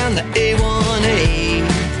rolling down the A1A.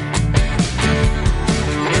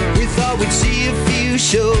 We thought we'd see a few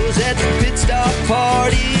shows at the pit stop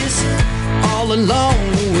parties all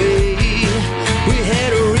along the way. We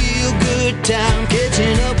had a real good time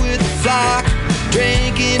catching up with the flock,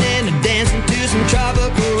 drinking and dancing to some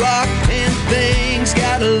tropical rock, and things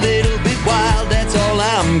got a little bit wild, that's all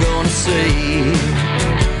I'm gonna say.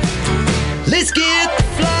 Let's get the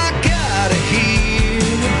flock out of here,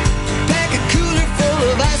 pack a cooler full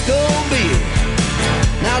of ice cold beer.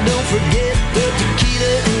 Now don't forget the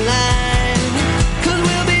tequila and lime, 'cause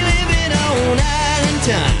we'll be living on island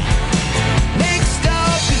time. Next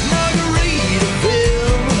stop is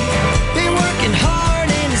Margaritaville. Been working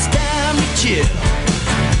hard and it's time to chill.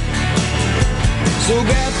 So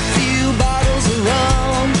grab a few bottles of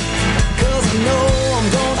rum, 'cause I know I'm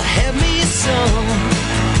gonna have me some.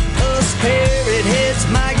 Us parrot heads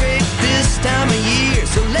migrate this time of year,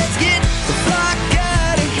 so let's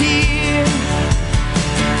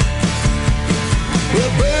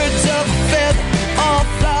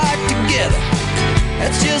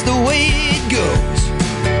just the way it goes.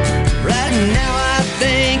 Right now I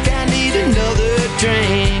think I need another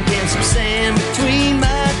drink and some sand between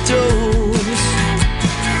my toes.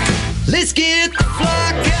 Let's get the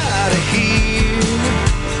flock out of here.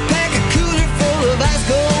 Pack a cooler full of ice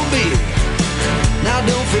cold beer. Now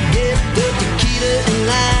don't forget the tequila and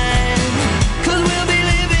lime, 'cause we'll be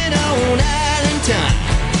living on island time.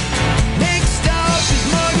 Next stop is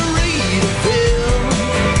Margaritaville.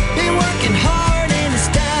 Been working hard and it's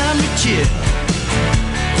time to chill.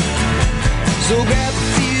 So grab a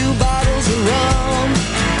few bottles of rum,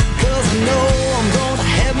 'cause I know I'm gonna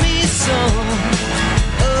have me some.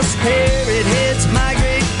 Us parrot heads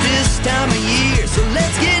migrate this time of year, so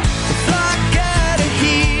let's get the flock out of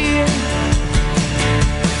here.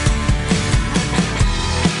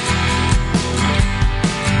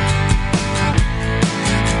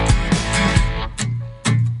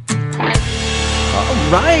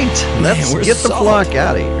 Right, let's we're get the salt. flock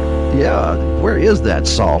out of here. Yeah, where is that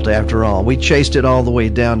salt after all? We chased it all the way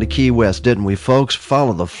down to Key West, didn't we, folks?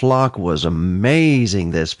 Follow the Flock was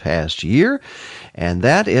amazing this past year, and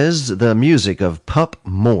that is the music of Pup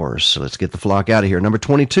Morse. So let's get the flock out of here. Number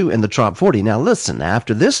 22 in the Trop 40. Now listen,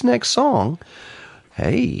 after this next song,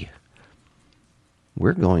 hey,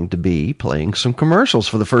 we're going to be playing some commercials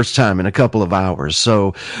for the first time in a couple of hours.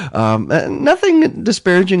 So nothing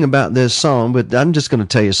disparaging about this song, but I'm just going to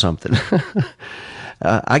tell you something.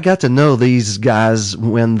 I got to know these guys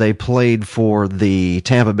when they played for the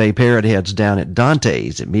Tampa Bay Parrot Heads down at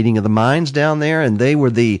Dante's at Meeting of the Minds down there, and they were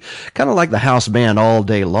the kind of like the house band all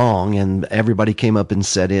day long, and everybody came up and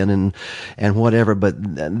sat in and whatever.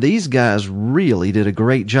 But these guys really did a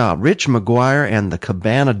great job. Rich McGuire and the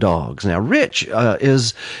Cabana Dogs. Now, Rich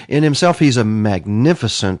is in himself, he's a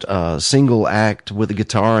magnificent single act with a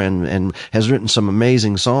guitar and has written some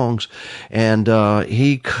amazing songs. And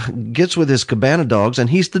he gets with his Cabana Dogs, and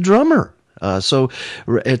he's the drummer. So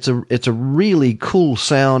it's a really cool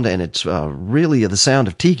sound, and it's really the sound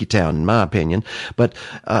of Tiki Town, in my opinion. But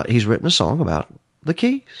he's written a song about the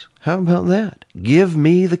keys. How about that? Give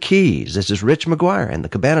Me the Keys. This is Rich McGuire and the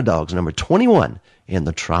Cabana Dogs, number 21 in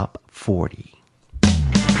the Trop 40.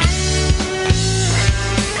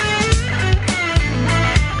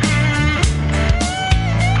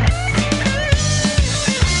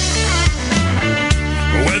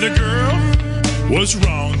 Weather girl was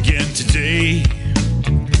wrong again today.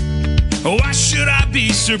 Why should I be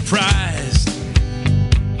surprised?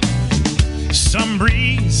 Some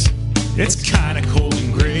breeze, it's kinda cold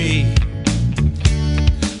and gray.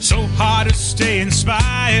 So hard to stay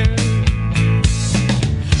inspired.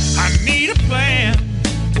 I need a plan,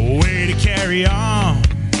 a way to carry on.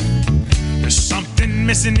 There's something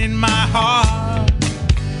missing in my heart.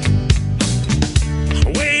 A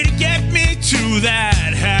way to get me to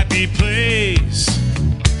that happy place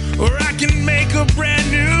where I can make a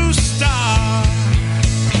brand new start.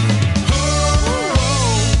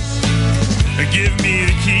 Give me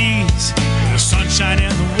the keys, the sunshine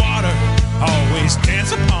and the water, always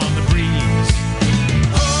dance upon the breeze.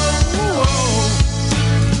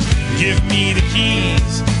 Give me the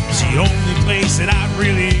keys, it's the only place that I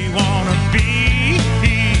really wanna be.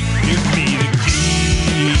 Give me the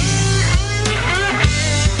keys.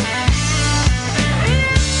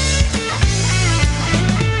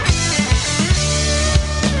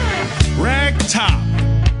 Ragtop,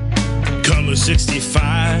 color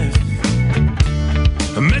 65.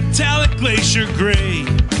 A metallic glacier gray.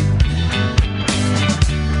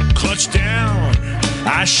 Clutch down,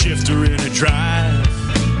 I shift her in a drive.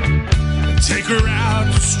 Take her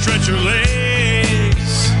out, stretch her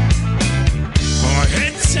legs. Or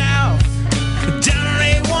head south, down on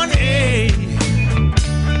A1A.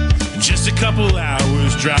 Just a couple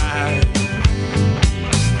hours drive.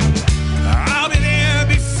 I'll be there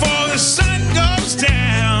before the sun goes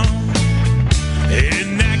down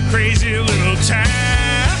in that crazy little town.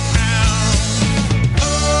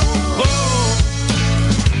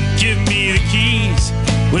 Give me the keys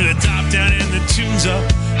with the top down and the tunes up,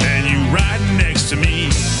 and you riding next to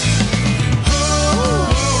me.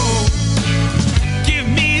 Give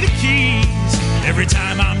me the keys. Every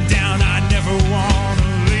time I'm down, I never wanna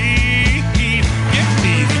leave. Give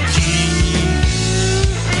me the keys.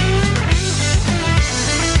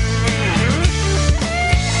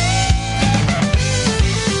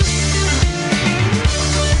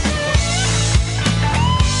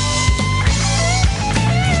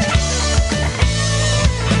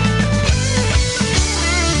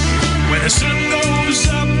 The sun goes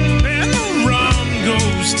up and the rum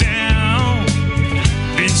goes down.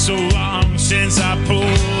 Been so long since I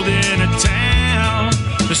pulled into town.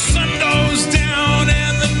 The sun goes down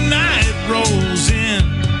and the night rolls in.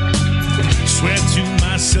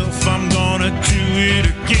 myself I'm gonna do it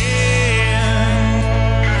again.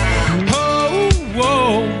 Oh,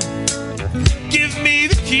 whoa. Give me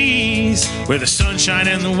the keys where the sunshine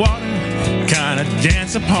and the water kinda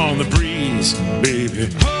dance upon the breeze, baby.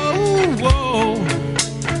 Oh, whoa.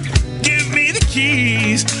 Give me the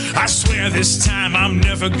keys. I swear this time I'm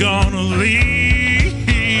never gonna leave.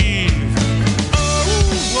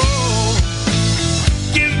 Oh, whoa.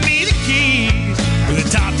 Give me the keys with the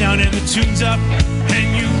top down and the tunes up,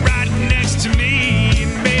 and you right next to me,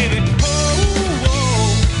 baby. Oh,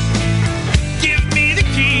 whoa. Give me the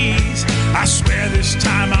keys. I swear this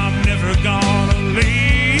time I'm never gonna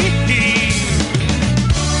leave.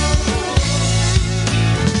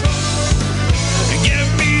 Give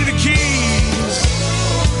me the keys.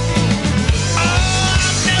 Oh,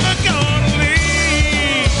 I'm never gonna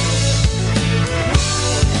leave.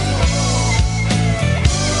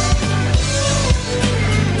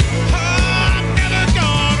 Oh, I'm never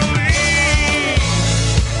gonna leave.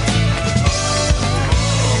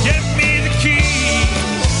 Give me the keys.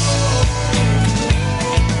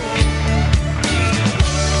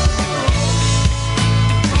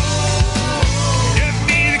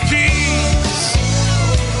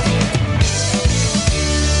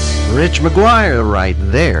 Rich McGuire right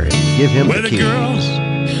there. Give him Well, the the girl keys.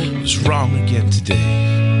 was wrong again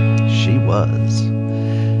today. She was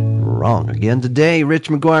wrong again today. Rich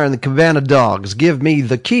McGuire and the Cabana Dogs. Give me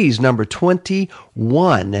the keys, number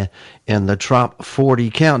 21 in the Trop 40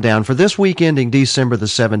 countdown for this week ending December the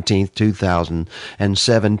 17th,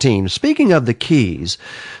 2017. Speaking of the keys,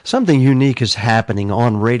 something unique is happening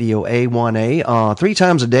on Radio A1A 3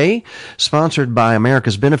 times a day, sponsored by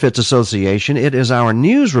America's Benefits Association. It is our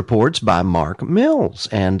news reports by Mark Mills,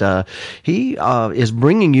 and he is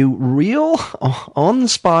bringing you real, on the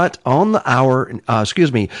spot, on the hour,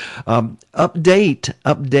 updated,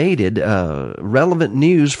 relevant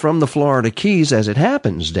news from the Florida Keys as it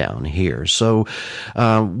happens down here. So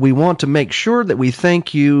we want to make sure that we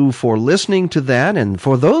thank you for listening to that. And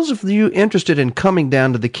for those of you interested in coming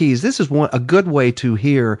down to the Keys, this is a good way to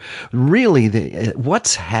hear really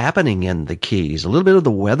what's happening in the Keys. A little bit of the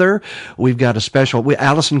weather. We've got a special,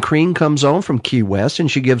 Allison Crean comes on from Key West, and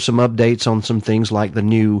she gives some updates on some things like the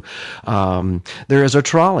new, there is a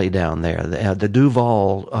trolley down there, the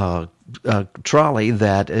Duval trolley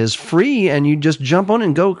that is free, and you just jump on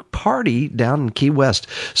and go party down in Key West.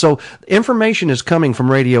 So information is coming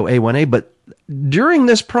from Radio A1A, but during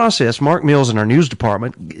this process, Mark Mills in our news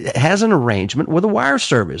department has an arrangement with a wire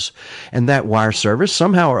service, and that wire service,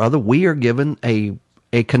 somehow or other, we are given a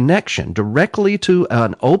connection directly to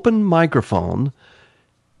an open microphone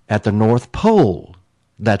at the North Pole.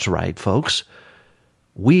 That's right, folks.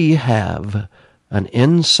 We have an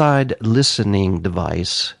inside listening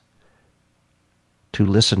device to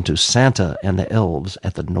listen to Santa and the elves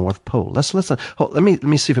at the North Pole. Let's listen. Let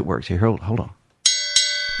me see if it works here. Hold on.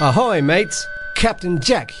 Ahoy, mates. Captain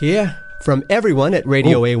Jack here. From everyone at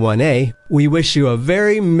Radio A1A, we wish you a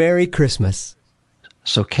very Merry Christmas.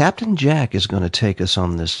 So Captain Jack is going to take us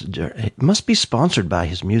on this. It must be sponsored by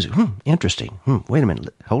his music. Interesting. Wait a minute.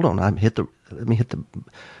 Hold on. Let me hit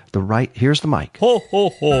the right. Here's the mic. Ho, ho,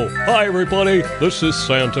 ho. Hi, everybody. This is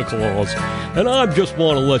Santa Claus. And I just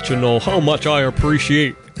want to let you know how much I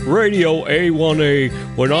appreciate Radio A1A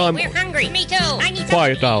when I'm... We're hungry. Me too. I need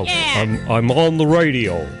Quiet down. Yeah. I'm on the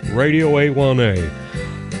radio. Radio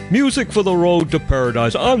A1A. Music for the road to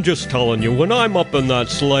paradise. I'm just telling you, when I'm up in that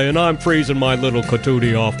sleigh and I'm freezing my little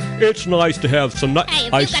Katootie off, it's nice to have some...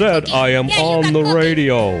 I said I am on the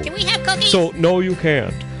radio. Can we have cookies? So, no, you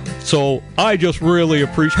can't. So, I just really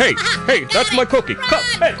appreciate... Hey, that's my cookie. Come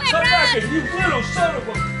back here, you little son of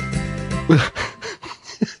a...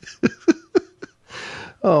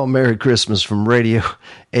 Oh, Merry Christmas from Radio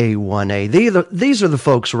A1A. These are the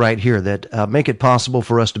folks right here that make it possible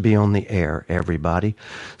for us to be on the air, everybody.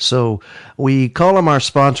 So we call them our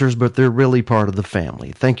sponsors, but they're really part of the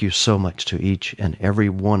family. Thank you so much to each and every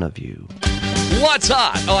one of you. What's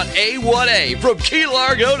hot on A1A from Key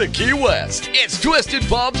Largo to Key West? It's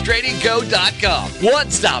TwistedPalmsTradingCo.com.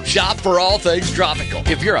 One-stop shop for all things tropical.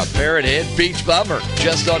 If you're a Parrot Head beach bum or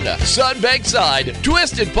just on the Sunbank side,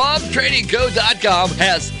 TwistedPalmsTradingCo.com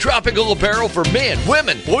has tropical apparel for men,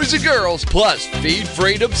 women, boys, and girls, plus Feed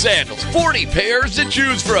Freedom sandals, 40 pairs to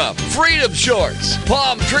choose from, Freedom shorts,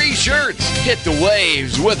 palm tree shirts, hit the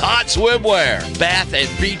waves with hot swimwear, bath and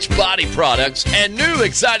beach body products, and new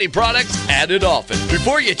exciting products added often.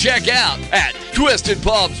 Before you check out at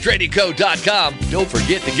TwistedPalmsTradingCo.com, don't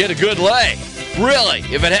forget to get a good lay. Really,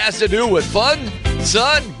 if it has to do with fun,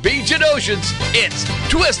 sun, beach, and oceans, it's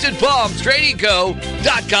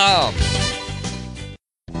TwistedPalmsTradingCo.com.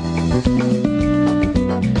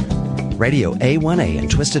 Radio A1A and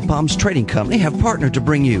Twisted Palms Trading Company have partnered to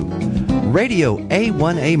bring you Radio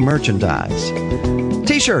A1A merchandise.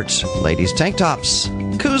 T-shirts, ladies' tank tops,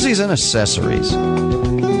 koozies, and accessories.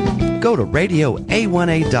 Go to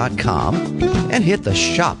RadioA1A.com and hit the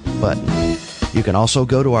shop button. You can also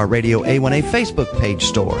go to our Radio A1A Facebook page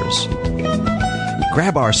stores.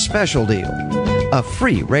 Grab our special deal, a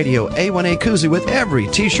free Radio A1A koozie with every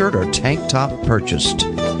t-shirt or tank top purchased.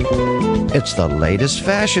 It's the latest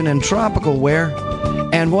fashion in tropical wear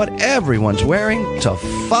and what everyone's wearing to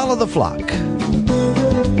follow the flock.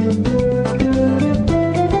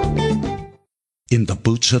 In the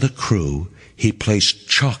boots of the crew, he placed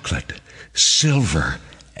chocolate, silver,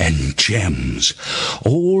 and gems,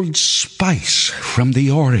 old spice from the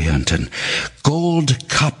Orient, and gold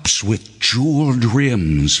cups with jeweled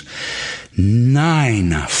rims,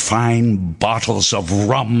 9 fine bottles of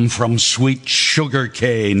rum from sweet sugar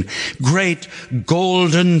cane, great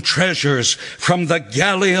golden treasures from the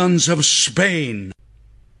galleons of Spain.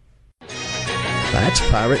 That's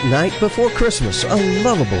Pirate Night Before Christmas, a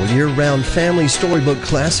lovable year-round family storybook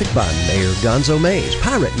classic by Mayor Gonzo Mays.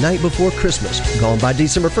 Pirate Night Before Christmas, gone by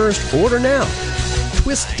December 1st. Order now.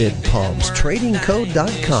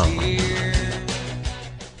 TwistedPalmsTradingCo.com.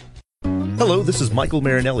 Hello, this is Michael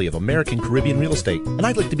Marinelli of American Caribbean Real Estate, and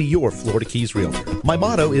I'd like to be your Florida Keys realtor. My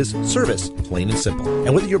motto is service, plain and simple.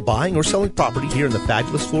 And whether you're buying or selling property here in the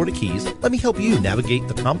fabulous Florida Keys, let me help you navigate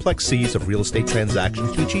the complex seas of real estate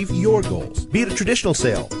transactions to achieve your goals. Be it a traditional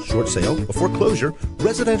sale, short sale, a foreclosure,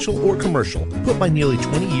 residential, or commercial, put my nearly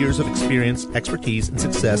 20 years of experience, expertise, and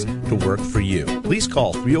success to work for you. Please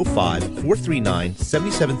call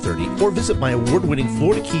 305-439-7730 or visit my award-winning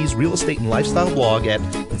Florida Keys real estate and lifestyle blog at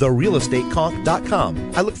therealestateconk.com.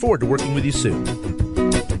 I look forward to working with you soon.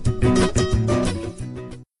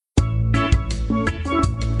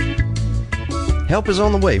 Help is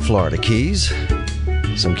on the way, Florida Keys.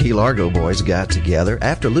 Some Key Largo boys got together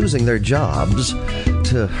after losing their jobs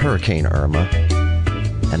to Hurricane Irma,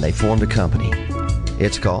 and they formed a company.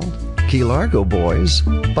 It's called Key Largo Boys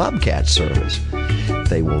Bobcat Service.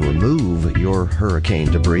 They will remove your hurricane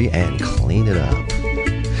debris and clean it up.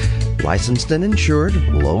 Licensed and insured,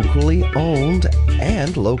 locally owned,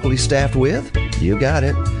 and locally staffed with, you got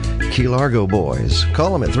it, Key Largo Boys.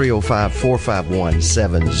 Call them at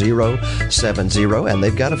 305-451-7070, and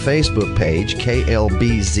they've got a Facebook page,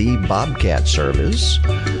 KLBZ Bobcat Service.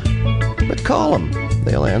 But call them.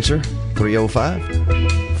 They'll answer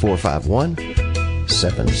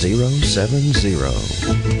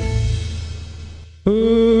 305-451-7070.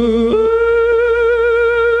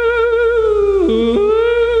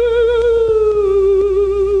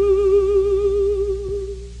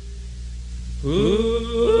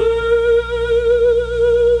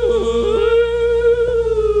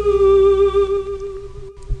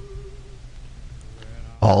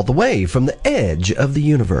 All the way from the edge of the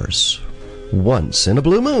universe, once in a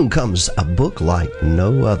blue moon comes a book like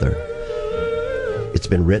no other. It's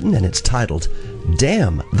been written and it's titled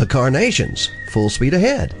Damn the Carnations, Full Speed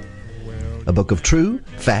Ahead. A book of true,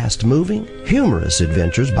 fast-moving, humorous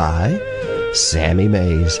adventures by Sammy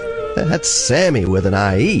Mays. That's Sammy with an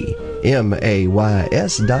I-E,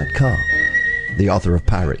 MAYS.com. The author of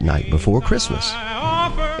Pirate Night Before Christmas.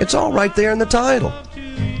 It's all right there in the title.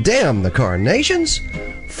 Damn the Carnations,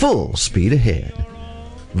 Full Speed Ahead.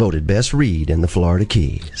 Voted best read in the Florida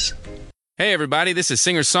Keys. Hey everybody, this is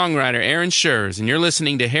singer-songwriter Aaron Schurz, and you're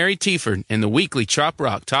listening to Harry Tieford in the weekly Trop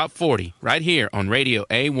Rock Top 40, right here on Radio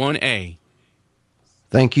A1A.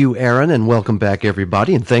 Thank you, Aaron, and welcome back,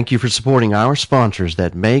 everybody, and thank you for supporting our sponsors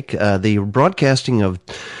that make the broadcasting of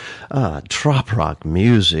Trop Rock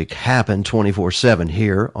music happen 24/7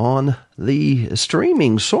 here on the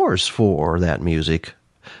streaming source for that music.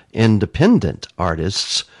 Independent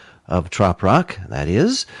artists of Trop Rock, that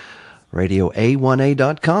is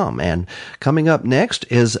RadioA1A.com. And coming up next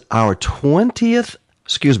is our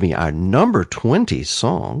number 20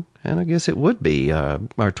 song, and I guess it would be our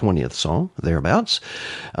 20th song, thereabouts,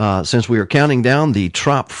 since we are counting down the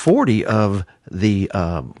Trop 40 of the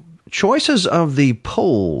choices of the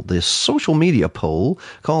poll, this social media poll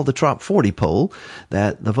called the Trop 40 poll,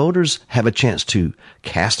 that the voters have a chance to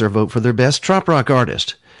cast their vote for their best Trop Rock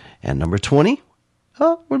artist. And number 20,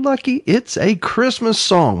 oh, we're lucky, it's a Christmas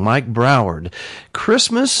song, Mike Broward,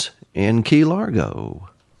 Christmas in Key Largo.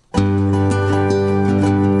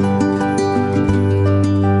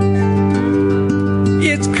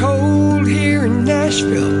 It's cold here in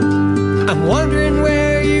Nashville. I'm wondering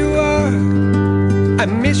where you are. I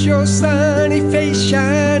miss your sunny face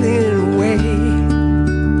shining away.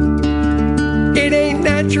 It ain't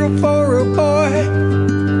natural for a boy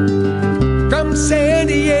from from San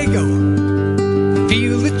Diego.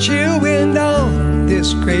 Feel the chill wind on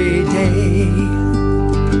this gray day.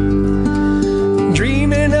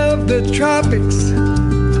 Dreaming of the tropics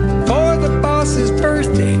for the boss's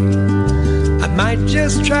birthday. I might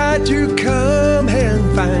just try to come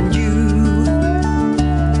and find you.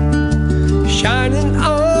 Shining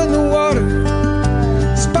on the water,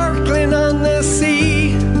 sparkling on the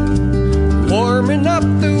sea. Warming up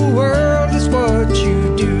the world is what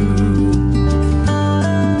you do.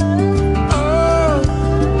 Oh,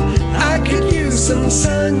 I could use some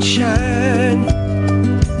sunshine.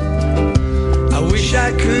 I wish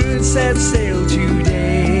I could set sail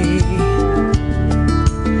today.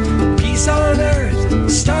 Peace on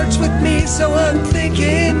earth starts with me, so I'm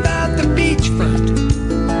thinking about the beachfront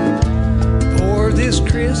for this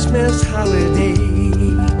Christmas holiday.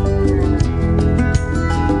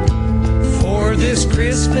 For this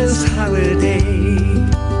Christmas holiday.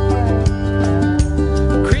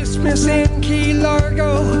 Christmas in Key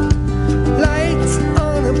Largo, lights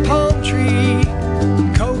on a palm tree,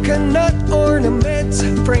 coconut ornaments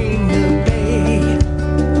frame the bay.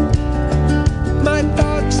 My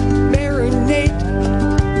thoughts marinate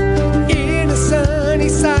in a sunny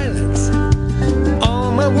silence,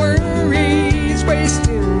 all my worries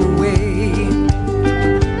wasting away.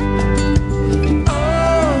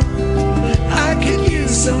 Oh, I could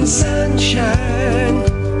use some sunshine.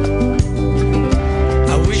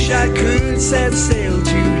 I wish I could set sail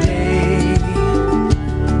today.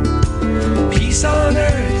 Peace on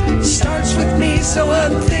earth starts with me, so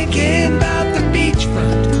I'm thinking about the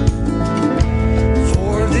beachfront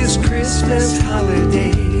for this Christmas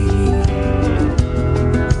holiday.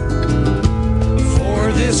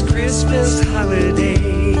 For this Christmas holiday.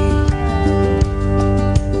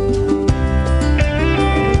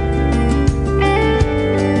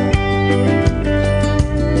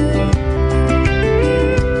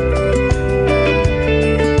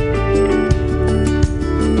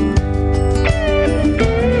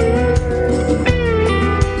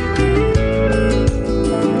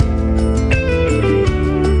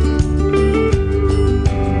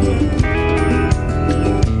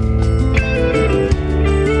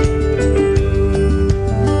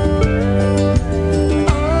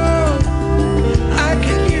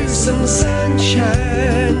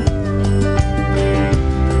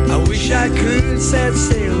 Set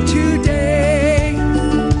sail today.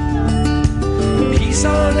 Peace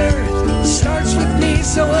on earth starts with me,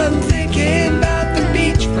 so I'm thinking about the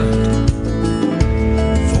beachfront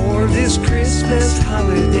for this Christmas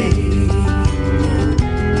holiday.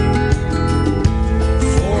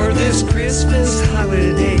 For this Christmas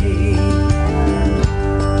holiday.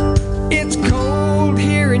 It's cold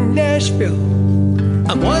here in Nashville.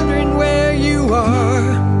 I'm wondering where you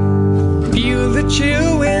are. Feel the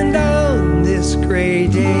chill wind on this gray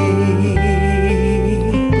day.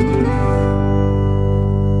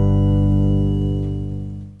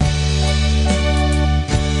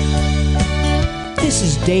 This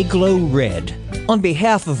is Dayglow Red. On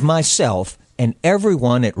behalf of myself and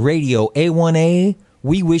everyone at Radio A1A,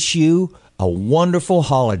 we wish you a wonderful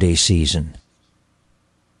holiday season.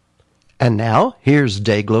 And now, here's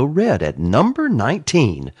Dayglow Red at number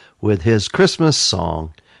 19 with his Christmas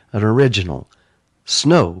song, an original,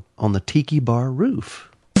 Snow on the Tiki Bar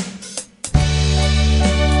Roof.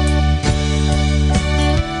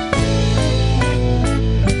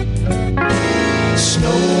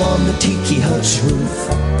 Snow on the tiki hut's roof,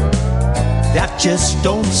 that just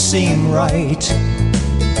don't seem right.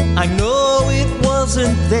 I know it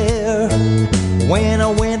wasn't there when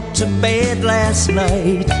I went to bed last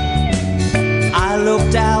night. I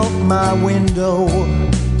looked out my window,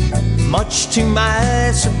 much to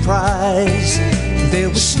my surprise. There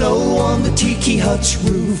was snow on the tiki hut's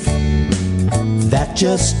roof, that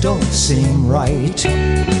just don't seem right.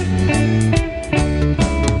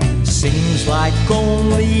 Seems like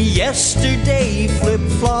only yesterday,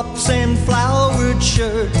 flip-flops and flowered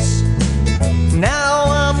shirts. Now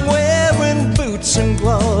I'm wearing boots and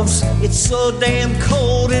gloves, it's so damn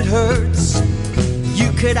cold it hurts.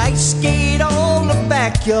 You could ice skate on the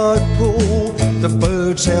backyard pool, the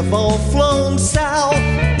birds have all flown south.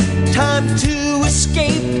 Time to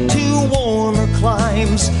escape to warmer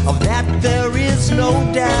climes, of that there is no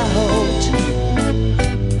doubt.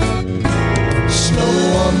 Snow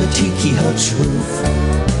on the tiki hut's roof,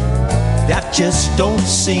 that just don't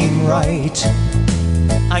seem right.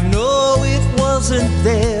 I know it wasn't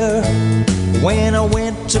there when I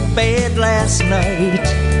went to bed last night.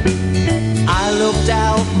 I looked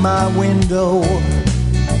out my window,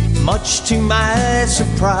 much to my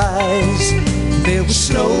surprise. There was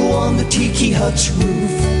snow on the tiki hut's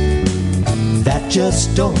roof, that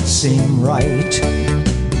just don't seem right.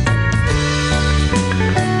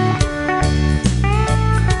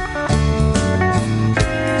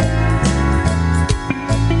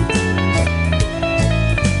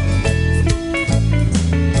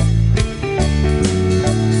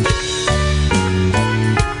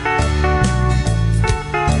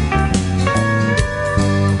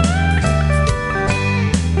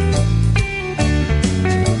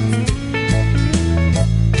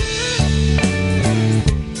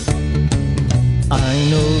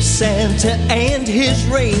 Santa and his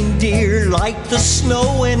reindeer like the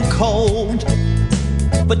snow and cold,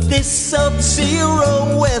 but this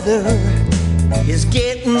sub-zero weather is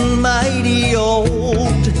getting mighty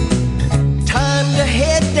old. Time to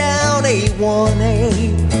head down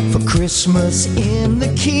A1A for Christmas in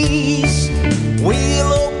the Keys.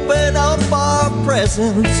 We'll open up our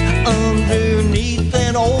presents underneath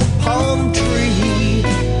an old palm tree.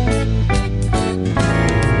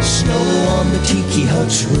 Snow on the tiki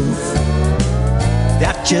hut's roof,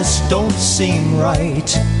 that just don't seem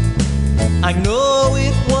right. I know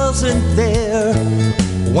it wasn't there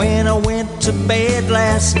when I went to bed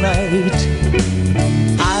last night.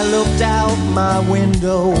 I looked out my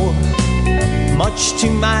window, much to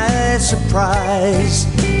my surprise.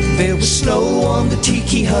 There was snow on the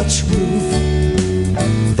tiki hut's roof,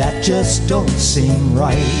 that just don't seem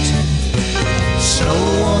right.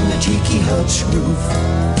 Snow on the tiki hut's roof,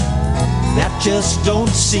 that just don't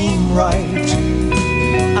seem right.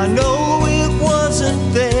 I know it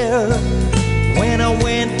wasn't there when I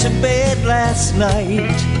went to bed last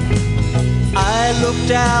night. I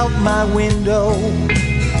looked out my window,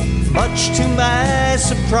 much to my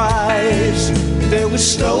surprise. There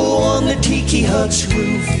was snow on the tiki hut's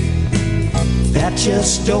roof, that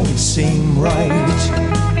just don't seem right.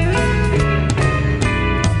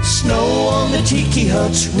 Snow on the tiki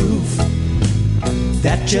hut's roof,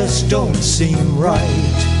 that just don't seem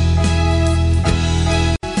right.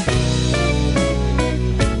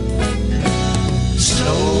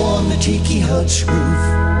 Snow on the tiki hut's roof,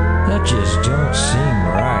 that just don't seem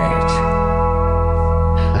right.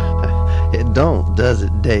 It don't, does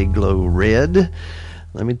it, Dayglow Red?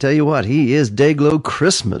 Let me tell you what, he is Dayglow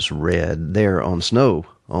Christmas Red there on Snow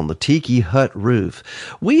on the Tiki Hut Roof.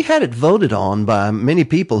 We had it voted on by many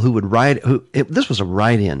people who would write, this was a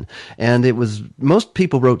write-in, and it was, most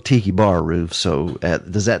people wrote Tiki Bar Roof, so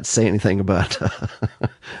does that say anything about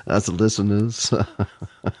us listeners?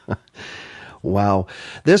 Wow.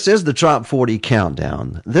 This is the Top 40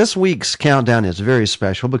 Countdown. This week's countdown is very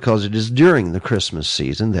special because it is during the Christmas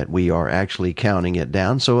season that we are actually counting it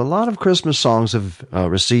down, so a lot of Christmas songs have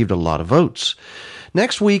received a lot of votes.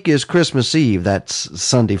 Next week is Christmas Eve. That's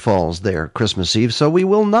Sunday falls there, Christmas Eve. So we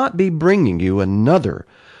will not be bringing you another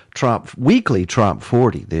weekly Top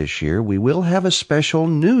 40 this year. We will have a special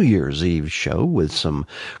New Year's Eve show with some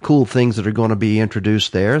cool things that are going to be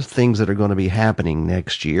introduced there, things that are going to be happening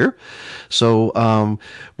next year. So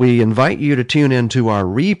we invite you to tune into our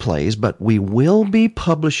replays, but we will be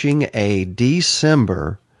publishing a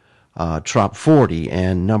December Top 40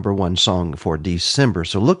 and number one song for December.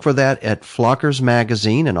 So look for that at Flockers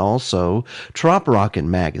Magazine and also Trop Rockin'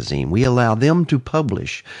 Magazine. We allow them to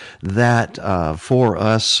publish that for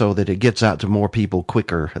us so that it gets out to more people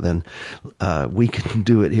quicker than we can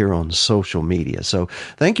do it here on social media. So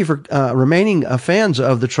thank you for remaining fans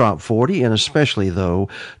of the Top 40 and especially, though,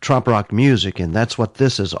 Trop Rock music, and that's what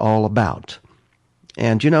this is all about.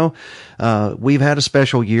 And, you know, we've had a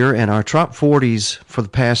special year, and our Top 40s for the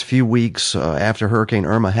past few weeks after Hurricane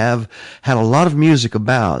Irma have had a lot of music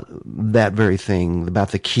about that very thing,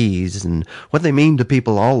 about the Keys and what they mean to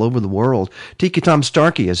people all over the world. Tiki Tom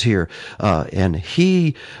Starkey is here, and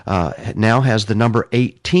he now has the number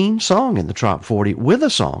 18 song in the Top 40 with a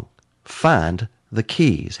song, Find the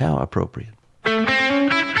Keys. How appropriate.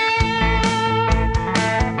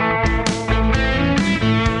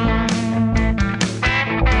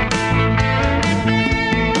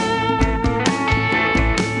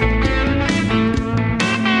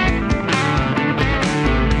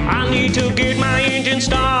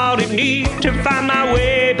 Started, need to find my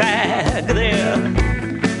way back there.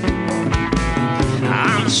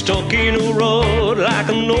 I'm stuck in a road like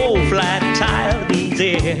an old flat tire needs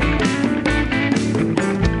air.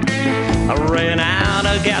 I ran out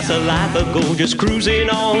of gas a life ago, just cruising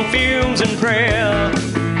on fumes and prayer.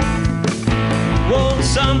 Won't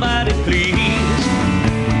somebody please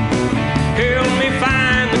help me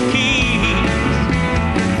find the keys?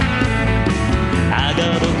 I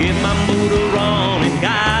gotta get my motor on and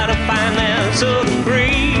gotta find that southern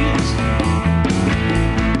breeze.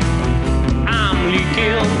 I'm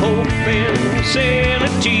leaking hope and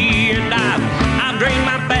sanity, and I've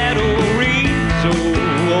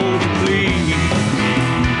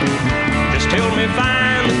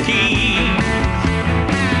find the key.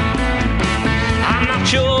 I'm not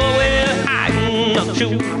sure where I'm not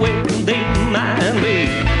sure where they might be.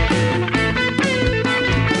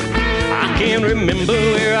 I can't remember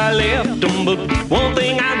where I left them, but one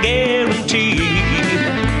thing I guarantee: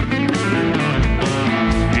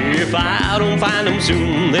 if I don't find them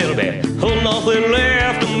soon, there'll be nothing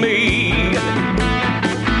left of me.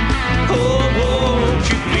 Oh, won't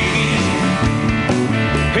you please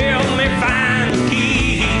help me find the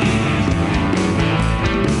key?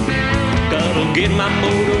 Gotta get my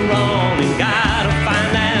motor on and gotta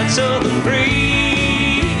find that southern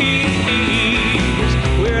breeze.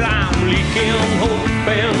 Well, I'm leaking hope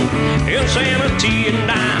and insanity,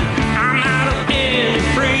 and I'm out of any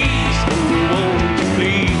freeze. Oh, won't you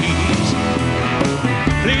please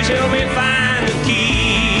help me find the keys?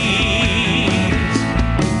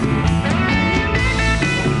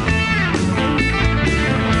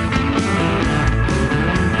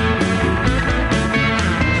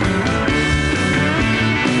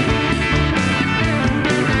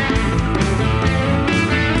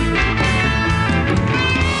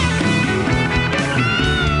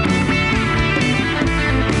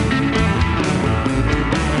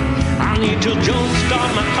 I need to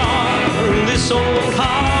jumpstart my car. This old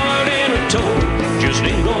heart in a tow just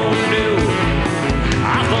ain't gonna do.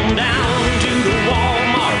 I'll come down to the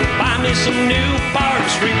Walmart, buy me some new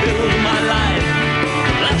parts, rebuild my life.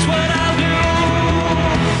 That's what I'll do.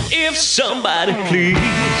 If somebody please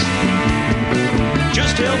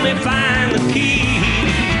just help me find the key.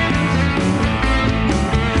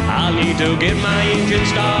 I need to get my engine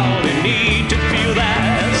started, need to feel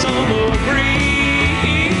that summer breeze.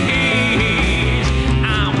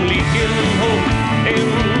 Hope,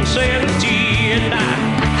 insanity, and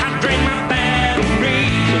I drain my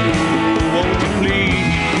batteries. Oh, won't you please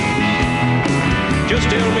just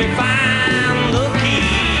help me find the key?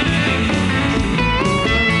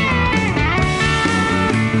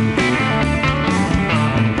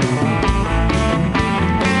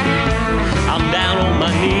 I'm down on my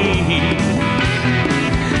knees.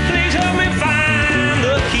 Please help me find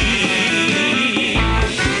the key.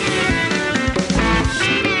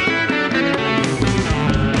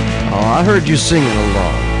 Oh, I heard you singing along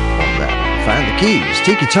on that. Find the keys.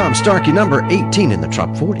 Tiki Tom Starkey, number 18 in the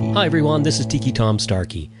Top 40. Hi, everyone. This is Tiki Tom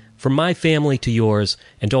Starkey. From my family to yours,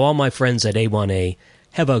 and to all my friends at A1A,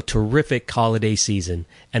 have a terrific holiday season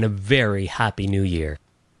and a very happy new year.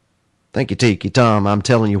 Thank you, Tiki Tom. I'm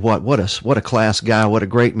telling you what a class guy, what a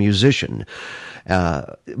great musician.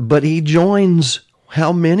 But he joins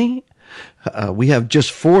how many? We have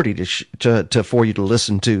just 40 for you to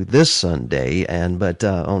listen to this Sunday, but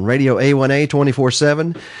on Radio A1A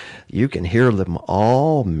 24/7, you can hear them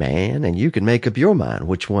all, man, and you can make up your mind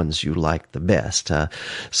which ones you like the best.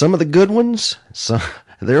 Some of the good ones,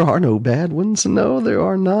 there are no bad ones. No, there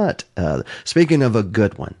are not. Speaking of a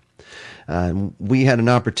good one, we had an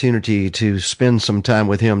opportunity to spend some time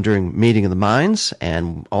with him during Meeting of the Minds,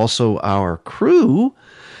 and also our crew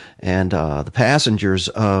and the passengers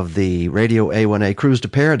of the Radio A1A Cruise to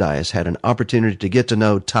Paradise had an opportunity to get to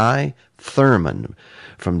know Ty Thurman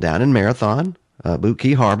from down in Marathon, Boot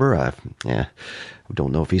Key Harbor. I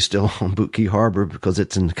don't know if he's still on Boot Key Harbor because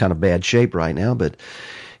it's in kind of bad shape right now, but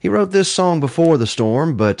he wrote this song before the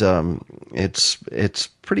storm, but it's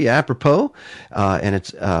pretty apropos, and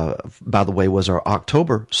it's, by the way, was our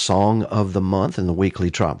October Song of the Month in the weekly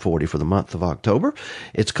Top 40 for the month of October.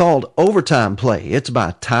 It's called Overtime Play. It's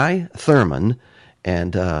by Ty Thurman,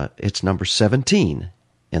 and it's number 17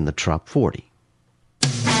 in the Top 40.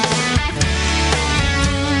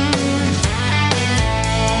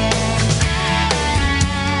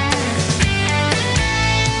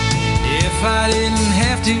 If I didn't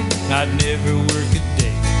have to, I'd never work a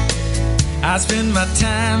day. I spend my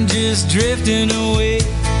time just drifting away.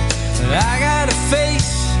 But I gotta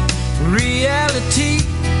face reality,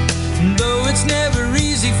 though it's never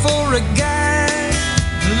easy for a guy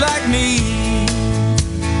like me.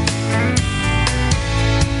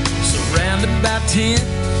 Surrounded by tents,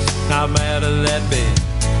 I'm out of that bed.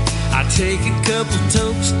 I take a couple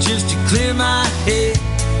toasts just to clear my head,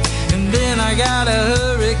 and then I gotta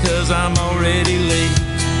hurry 'cause I'm already late.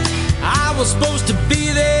 I was supposed to be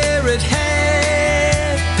there at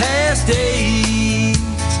 8:30,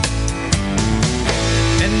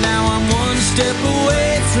 and now I'm one step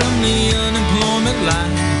away from the unemployment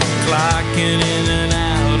line, clocking in and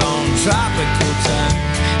out on tropical time.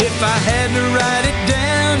 If I had to write it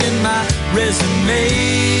down in my resume,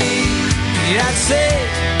 I'd say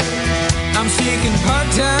I'm seeking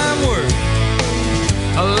part-time work,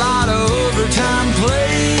 a lot of overtime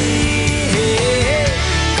play.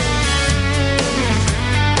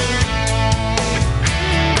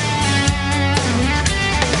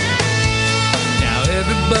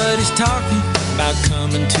 talking about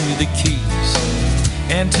coming to the Keys,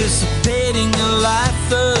 anticipating a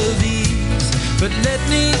life of ease. But let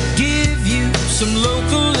me give you some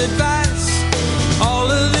local advice. All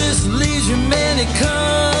of this leisure, man, it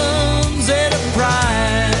comes at a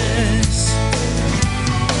price.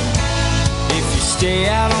 If you stay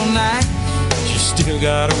out all night, you still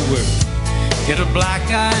gotta work. Get a black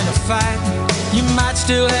eye in a fight, you might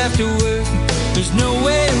still have to work. There's no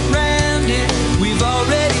way around it, we've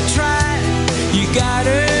already tried. You gotta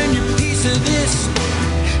earn your piece of this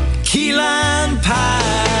key lime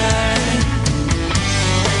pie.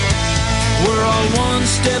 We're all one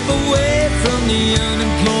step away from the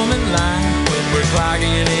unemployment line, but we're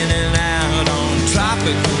clocking in and out on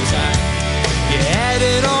tropical time. You add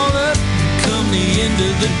it all up, come the end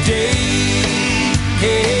of the day,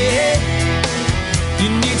 hey, you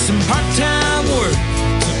need some part-time work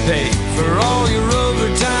to pay for all your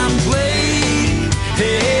overtime play,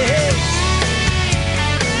 hey.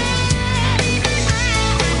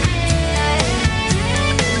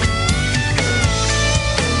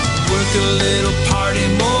 Work a little party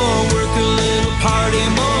more, work a little party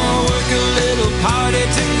more, work a little party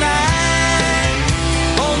tonight,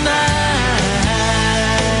 all night.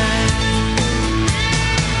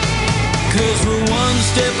 'Cause we're one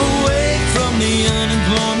step away from the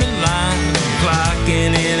unemployment line,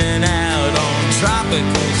 clocking in and out on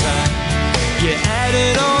tropical time. You add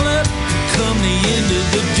it all up, come the end of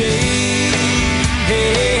the day,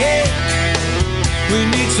 hey, we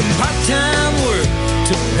need some part-time work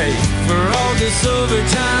to pay for all this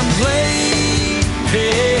overtime play,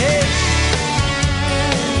 hey,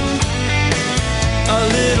 a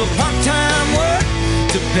little part-time work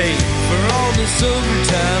to pay for all this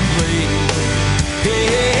overtime play,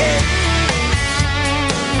 hey,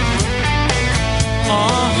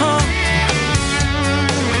 uh-huh.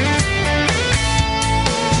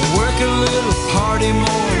 Work a little party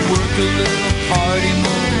more, work a little party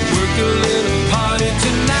more, work a little party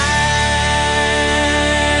tonight.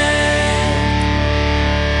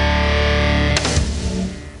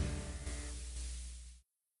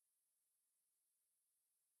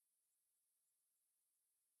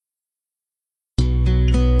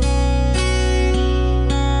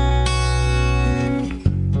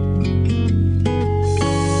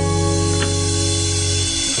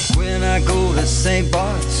 St.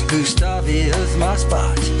 Bart's, Gustavia's my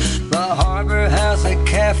spot. The harbor has a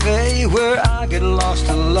cafe where I get lost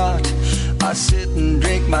a lot. I sit and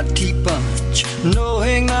drink my tea punch,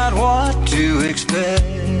 knowing not what to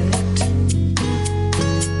expect.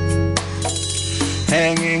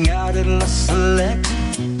 Hanging out at La Salette,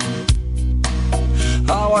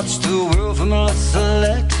 I watch the world from La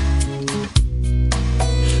Salette.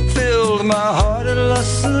 Filled my heart at La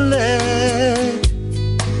Salette.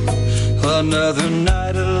 Another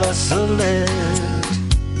night at La Salette.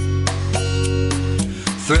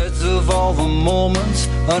 Threads of all the moments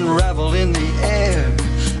unravel in the air.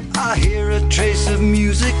 I hear a trace of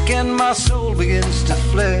music and my soul begins to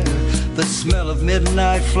flare. The smell of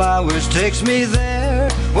midnight flowers takes me there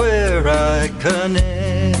where I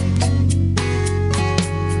connect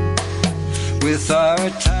with our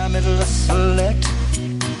time at La Salette.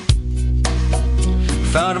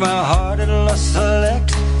 Found my heart at La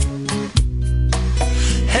Salette.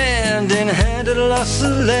 Hand in hand at La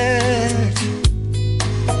Salette.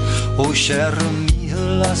 Oh, chère amie,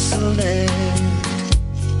 La Salette.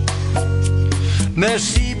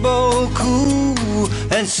 Merci beaucoup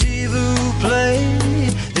and s'il vous plaît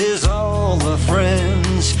is all the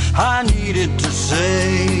friends I needed to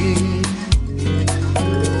say.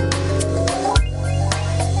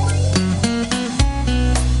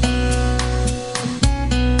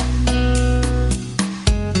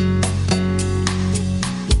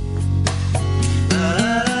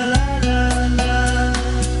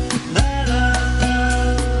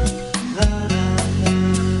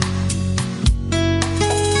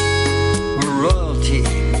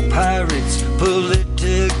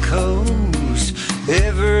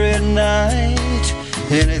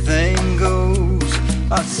 Anything goes.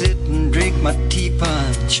 I sit and drink my tea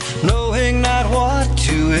punch, knowing not what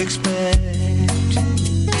to expect.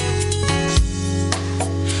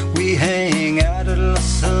 We hang out at La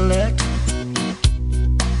Salette,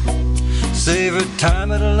 savor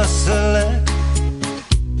time at La Salette.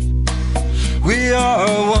 We are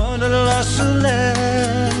one at La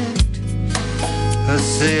Salette.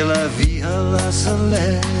 C'est la vie à La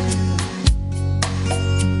Salette.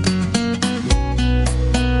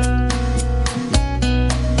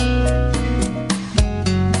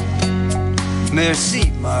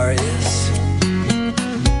 Merci, Marius.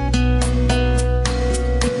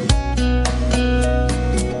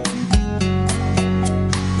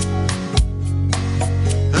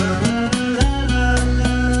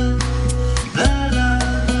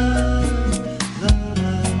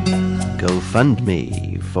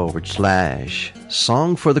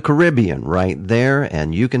 GoFundMe/Song for the Caribbean right there,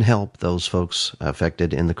 and you can help those folks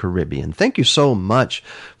affected in the Caribbean. Thank you so much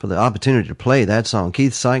for the opportunity to play that song.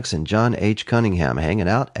 Keith Sykes and John H. Cunningham hanging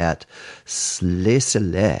out at Slay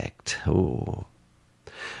Select. Oh.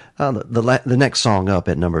 The next song up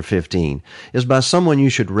at number 15 is by someone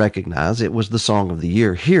you should recognize. It was the Song of the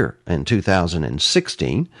Year here in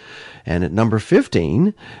 2016. And at number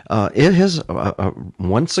 15, it has,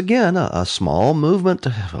 once again, a small movement.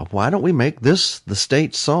 Why don't we make this the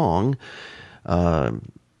state song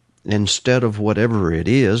instead of whatever it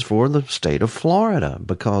is for the state of Florida?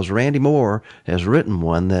 Because Randy Moore has written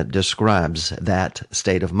one that describes that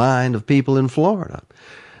state of mind of people in Florida.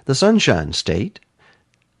 The Sunshine State.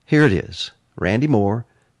 Here it is. Randy Moore,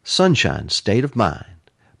 Sunshine State of Mind.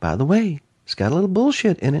 By the way, it's got a little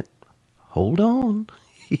bullshit in it. Hold on.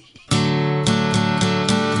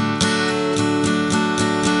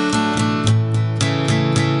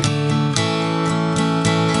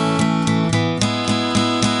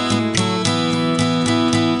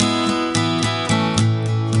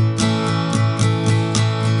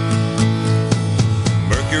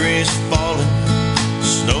 Mercury's falling,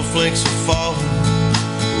 snowflakes are falling,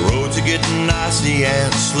 roads are getting icy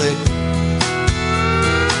and slick.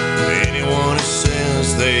 Anyone who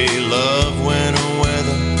says they love winter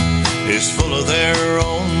weather is full of their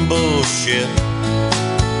own bullshit.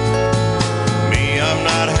 Me, I'm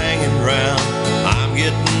not hanging around, I'm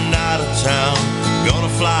getting out of town, gonna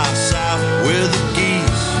fly south with the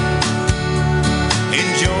geese.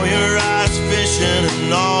 Enjoy your ice fishing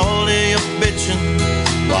and all of your bitching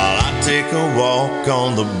while I take a walk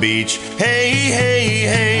on the beach. Hey, hey,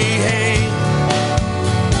 hey, hey.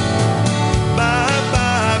 Bye,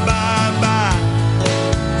 bye, bye, bye.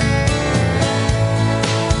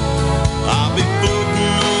 I'll be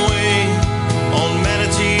floating away on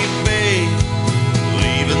Manatee Bay,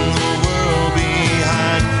 leaving the world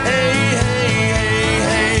behind. Hey, hey, hey,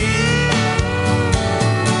 hey.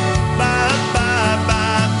 Bye, bye,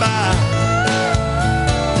 bye, bye.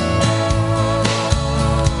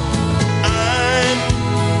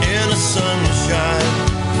 Sunshine,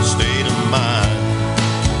 state of mind.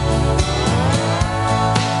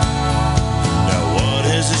 Now what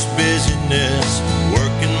is this busyness,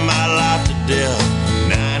 working my life to death,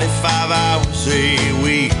 95 hours a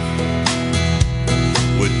week,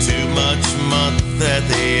 with too much month at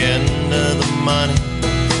the end of the money,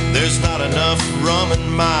 there's not enough rum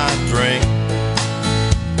in my drink.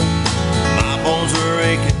 My bones are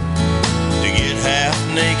aching to get half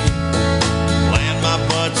naked, my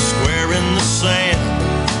butt square in the sand,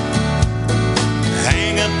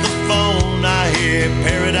 hang up the phone, I hear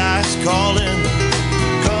paradise calling,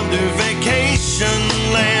 come to vacation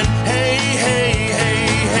land. Hey, hey, hey,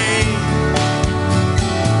 hey.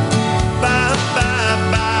 Bye, bye,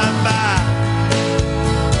 bye, bye.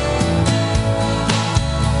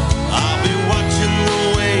 I'll be watching the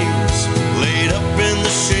waves laid up in the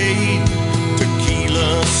shade,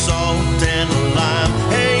 tequila, salt, and lime.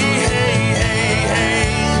 Hey, hey, hey.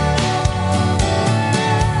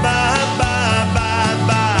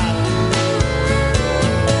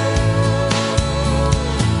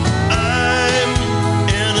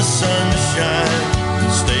 Sunshine,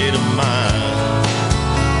 state of mind.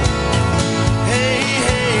 Hey,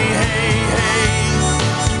 hey, hey, hey.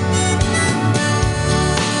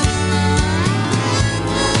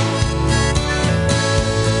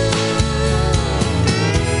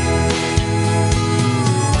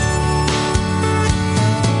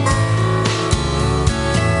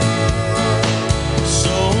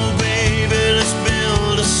 So, baby, let's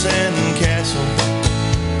build a sandcastle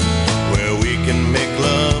where we can make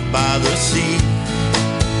love by the sea.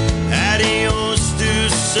 Adios to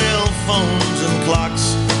cell phones and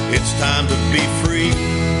clocks, it's time to be free.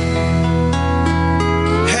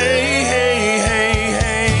 Hey, hey, hey,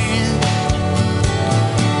 hey.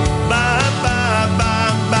 Bye, bye,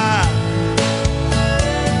 bye, bye.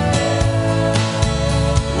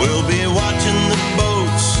 We'll be watching the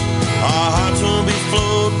boats, our hearts will be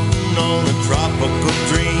floating on a tropical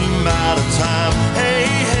dream out of time. Hey,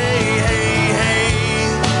 hey, hey.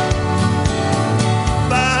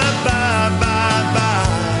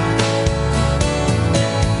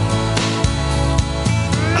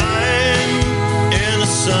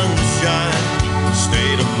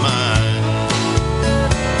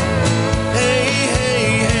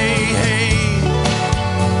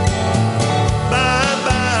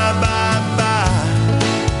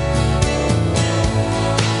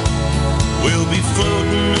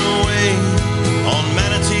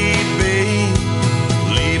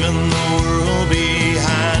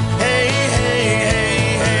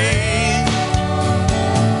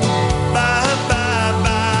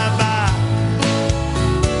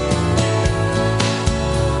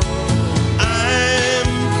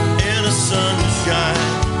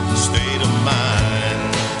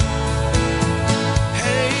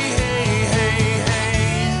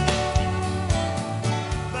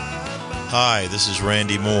 Hi, this is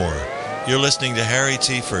Randy Moore. You're listening to Harry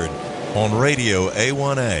Tiford on Radio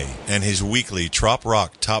A1A and his weekly Trop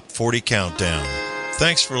Rock Top 40 Countdown.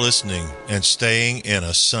 Thanks for listening and staying in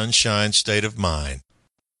a sunshine state of mind.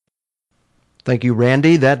 Thank you,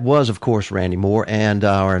 Randy. That was, of course, Randy Moore, and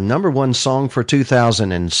our number one song for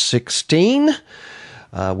 2016.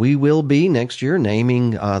 We will be next year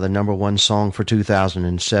naming the number one song for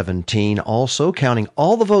 2017, also counting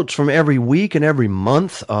all the votes from every week and every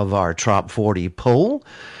month of our Trop 40 poll.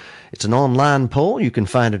 It's an online poll. You can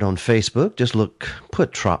find it on Facebook. Just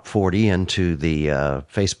put Trop 40 into the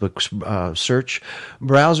Facebook search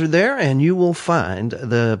browser there, and you will find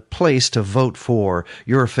the place to vote for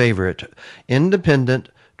your favorite independent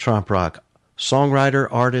Trop Rock songwriter,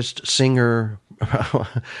 artist, singer,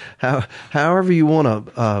 however you want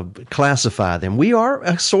to classify them. We are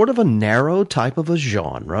a sort of a narrow type of a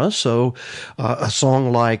genre, so a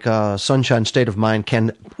song like Sunshine State of Mind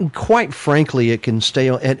can, quite frankly, it can stay,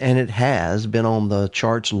 and it has been on the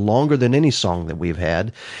charts longer than any song that we've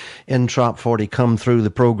had in Trop 40 come through the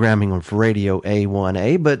programming of Radio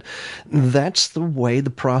A1A, but that's the way the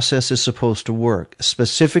process is supposed to work,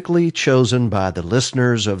 specifically chosen by the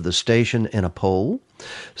listeners of the station in a poll,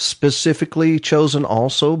 specifically chosen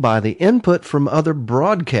also by the input from other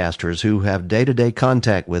broadcasters who have day-to-day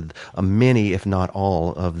contact with many, if not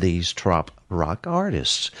all, of these Trop Rock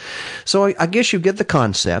artists. So I guess you get the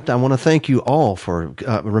concept. I want to thank you all for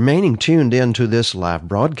remaining tuned in to this live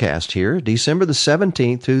broadcast here, December the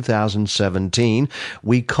 17th, 2017.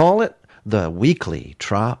 We call it the weekly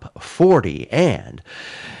Trop 40. And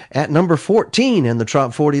at number 14 in the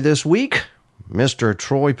Trop 40 this week, Mr.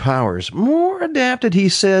 Troy Powers, more adapted, he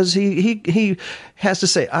says. He has to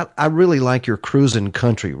say, I really like your cruisin'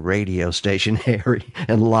 country radio station, Harry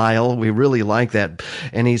and Lyle. We really like that.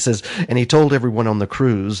 And he says, and he told everyone on the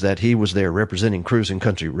cruise that he was there representing cruisin'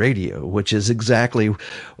 country radio, which is exactly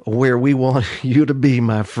where we want you to be,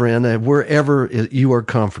 my friend, wherever you are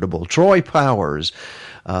comfortable. Troy Powers,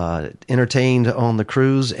 entertained on the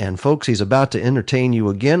cruise, and folks, he's about to entertain you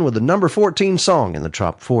again with the number 14 song in the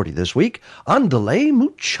Trop 40 this week, Andale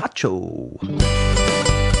Muchacho.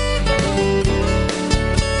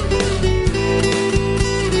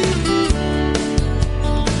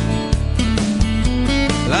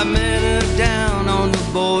 I met her down on the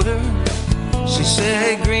border. She said,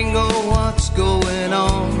 hey gringo, what's going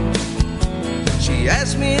on? She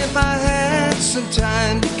asked me if I had some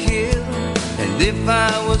time to kill, and if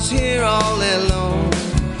I was here all alone.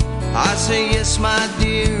 I say, yes, my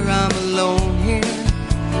dear, I'm alone here,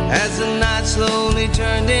 as the night slowly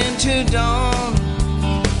turned into dawn.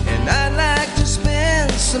 And I'd like to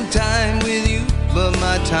spend some time with you, but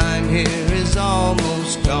my time here is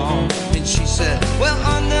almost gone. And she said, well,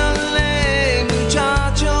 andale,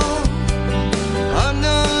 muchacho,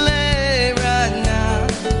 andale right now.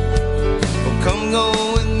 Oh, come go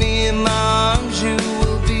with me in my arms, you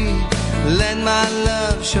will be. Let my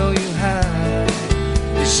love show you how.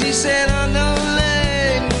 She said,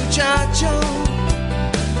 andale, muchacho,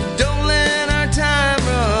 don't let our time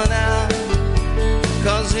run out.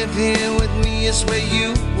 Cause if here with me is where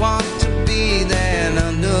you want to be, then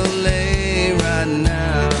andale right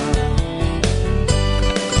now.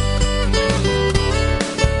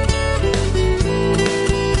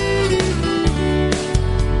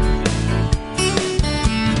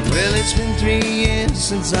 Well, it's been 3 years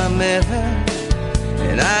since I met her,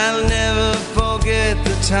 and I'll never forget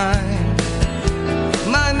the time.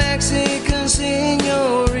 My Mexican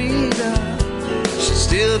señorita, she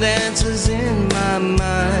still dances in my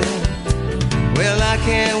mind. Well, I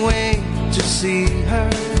can't wait to see her.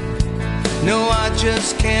 No, I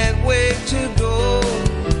just can't wait to go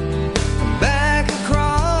back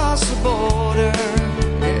across the border,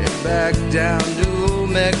 get back down to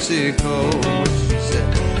Mexico. She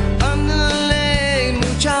said, andale,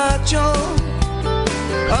 muchacho,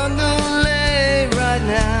 andale right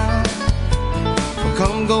now.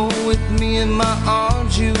 Come go with me in my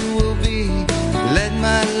arms, you will be. Let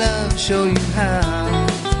my love show you how.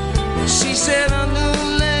 She said,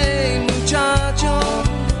 andale, muchacho,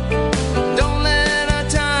 don't let our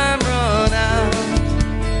time run out.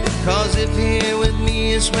 Cause if here with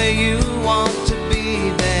me is where you want to be,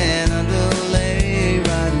 then andale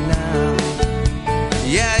right now.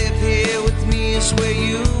 Yeah, if here with me is where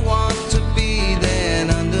you want to be, then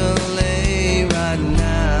andale right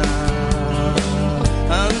now.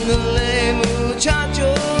 Andale,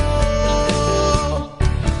 muchacho.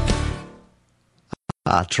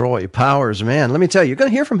 Troy Powers, man, let me tell you, you're going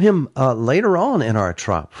to hear from him later on in our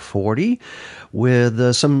Trop 40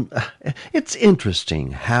 with some. It's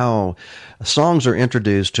interesting how songs are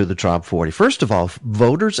introduced to the Top 40. First of all,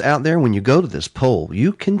 voters out there, when you go to this poll,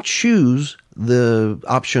 you can choose the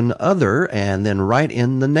option other and then write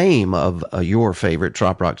in the name of your favorite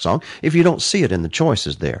trop rock song if you don't see it in the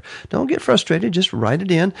choices there. Don't get frustrated, just write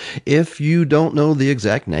it in. If you don't know the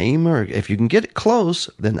exact name, or if you can get it close,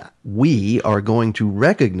 then we are going to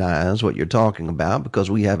recognize what you're talking about,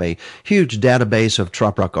 because we have a huge database of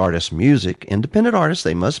trop rock artists' music, independent artists.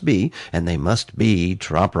 They must be, and they must be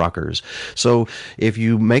trop rockers. So if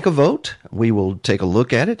you make a vote, we will take a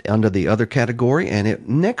look at it under the other category, and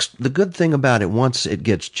the good thing about it, once it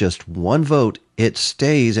gets just one vote, it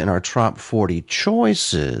stays in our Top 40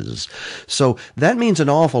 choices. So that means an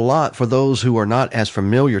awful lot for those who are not as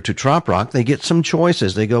familiar to trop rock. They get some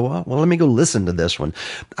choices. They go, well, let me go listen to this one.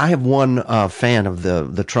 I have one fan of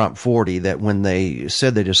the Top 40 that when they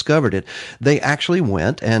said they discovered it, they actually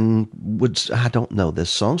went and I don't know this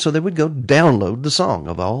song, so they would go download the song,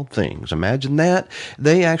 of all things. Imagine that.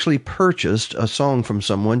 They actually purchased a song from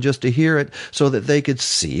someone just to hear it so that they could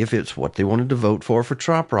see if it's what they wanted to vote for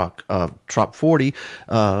trop rock, Top 40,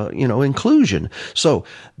 inclusion. So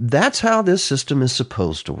that's how this system is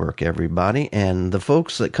supposed to work, everybody. And the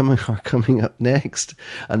folks that are coming up next,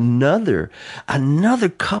 another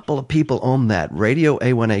couple of people on that Radio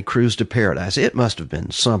A1A Cruise to Paradise. It must have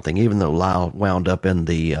been something, even though Lyle wound up in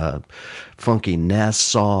the funky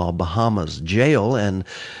Nassau, Bahamas jail, and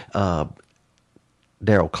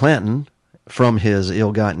Daryl Clanton, from his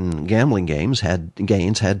ill-gotten gambling gains, had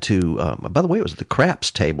to, by the way, it was the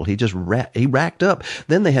craps table. He just racked up.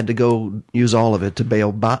 Then they had to go use all of it to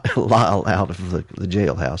bail Lyle out of the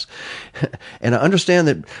jailhouse. And I understand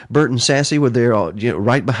that Bert and Sassy were there,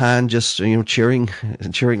 right behind, just cheering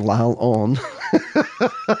Lyle on,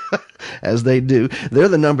 as they do. They're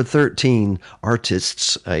the number 13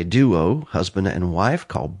 artists, a duo, husband and wife,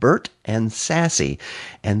 called Bert and Sassy.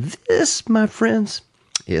 And this, my friends,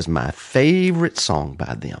 is my favorite song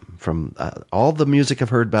by them. From all the music I've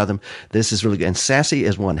heard by them, this is really good. And Sassy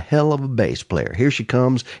is one hell of a bass player. Here she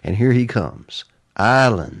comes, and here he comes.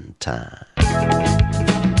 Island Time.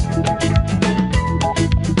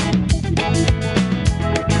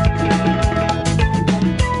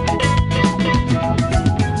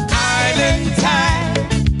 Island time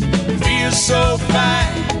feels so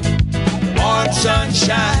fine. Warm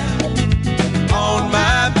sunshine on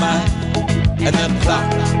my mind. And the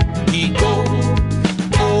clock, he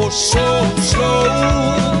goes so slow.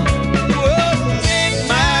 In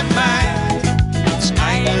my mind, it's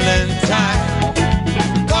island time.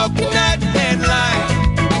 Coconut and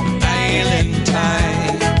lime, island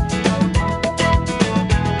time.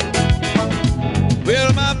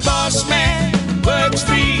 Well, my boss man works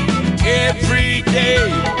free every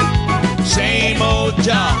day. Same old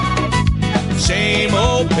job, same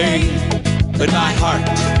old pay. But my heart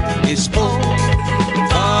is full,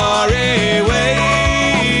 far away,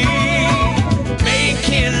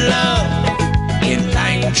 making love in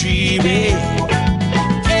Pine Tree Bay,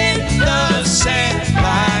 in the sand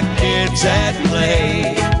like kids at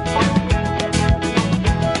play,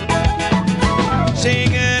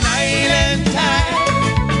 singing island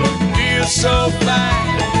time, feels so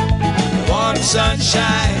fine, warm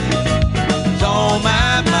sunshine is on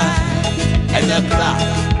my mind, and the clock,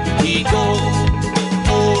 he goes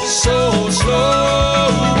so slow.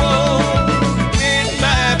 In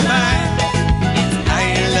my mind, it's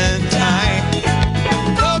island time.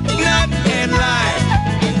 Coconut and lime,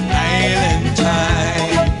 island time.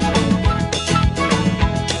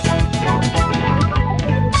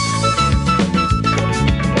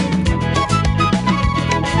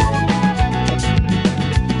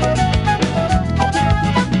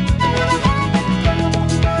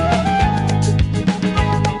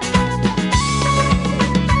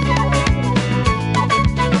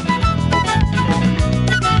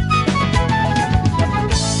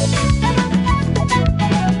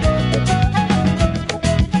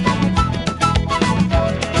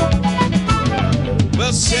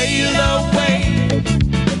 Sail away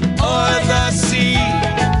o'er the sea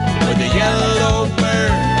with a yellow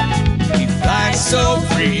bird. He flies so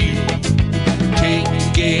free. Take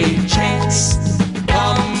a chance,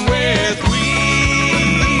 come with me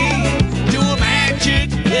to a magic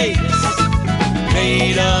place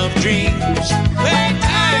made of dreams, where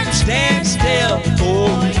time stands still for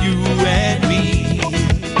you and me.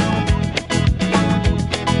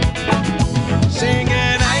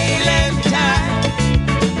 Singing island time,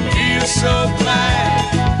 so fine,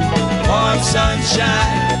 warm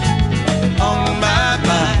sunshine on my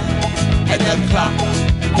mind, and the clock,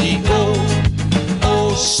 he goes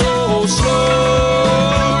so slow.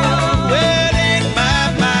 Well,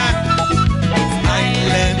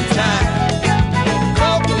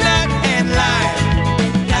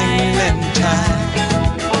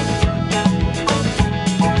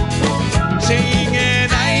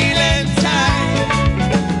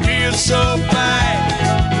 feels so fine.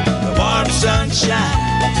 The warm sunshine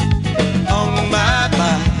on my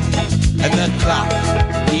mind, and the clock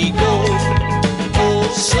he goes oh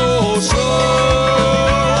so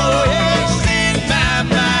slow. It's in my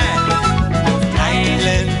mind,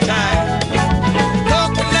 island time,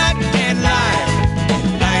 coconut and lime,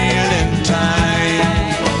 island time.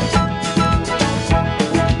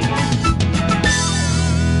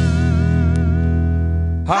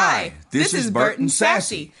 Hi, this is Bert and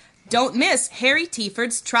Sassy. Don't miss Harry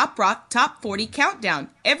Tieford's Trop Rock Top 40 Countdown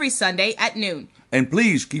every Sunday at noon. And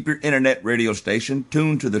please keep your internet radio station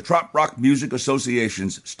tuned to the Trop Rock Music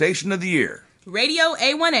Association's Station of the Year. Radio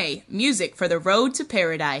A1A, music for the road to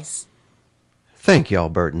paradise. Thank y'all,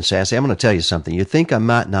 Bert and Sassy. I'm going to tell you something. You think I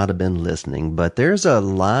might not have been listening, but there's a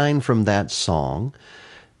line from that song,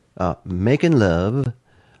 Making Love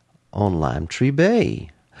on Lime Tree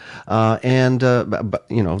Bay. But,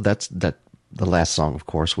 you know, that's the last song, of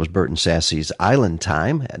course, was Bert and Sassy's Island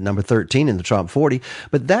Time at number 13 in the Top 40.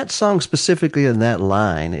 But that song specifically in that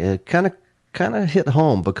line, it kind of hit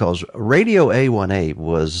home because Radio A1A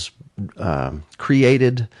was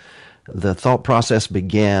created. The thought process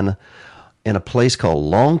began in a place called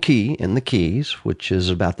Long Key in the Keys, which is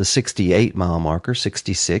about the 68 mile marker,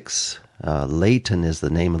 66. Layton is the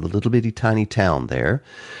name of the little bitty tiny town there.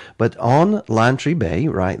 But on Lime Tree Bay,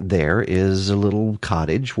 right there, is a little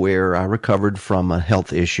cottage where I recovered from a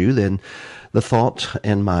health issue. Then the thought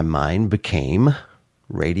in my mind became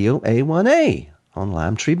Radio A1A on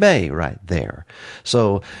Lime Tree Bay right there.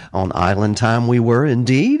 So on Island Time we were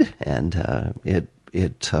indeed, and it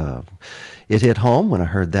hit home when I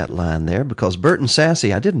heard that line there, because Bert and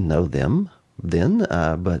Sassy, I didn't know them then,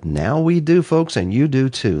 but now we do, folks, and you do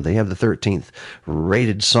too. They have the 13th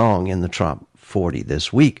rated song in the Trop 40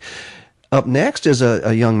 this week. Up next is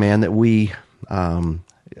a young man that we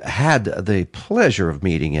had the pleasure of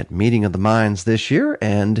meeting at Meeting of the Minds this year,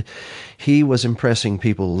 and he was impressing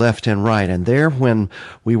people left and right. And there, when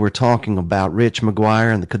we were talking about Rich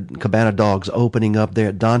McGuire and the Cabana Dogs opening up there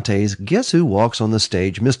at Dante's, guess who walks on the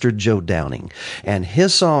stage? Mr. Joe Downing. And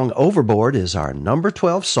his song, Overboard, is our number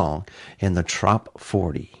 12 song in the Trop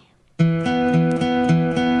 40.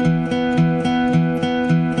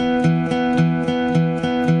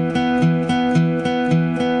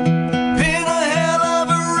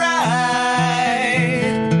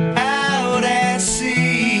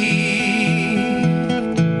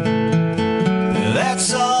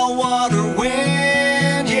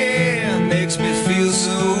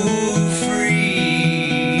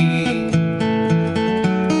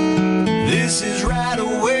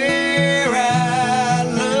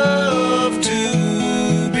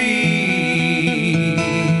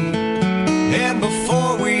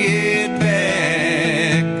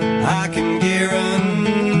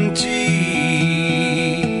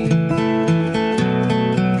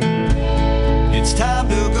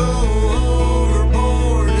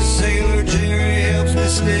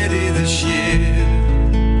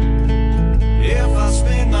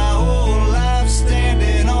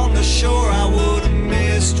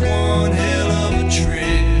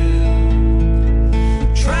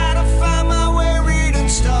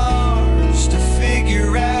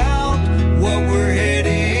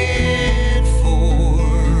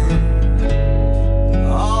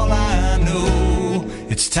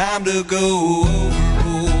 Time to go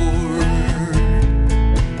overboard.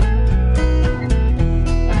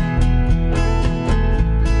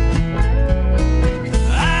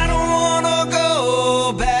 I don't wanna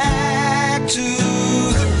go back to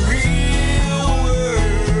the real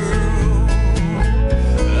world.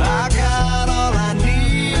 I got all I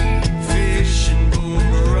need, fish and bone,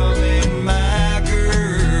 rum and my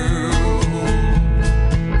girl.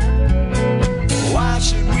 Why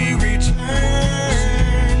should we return?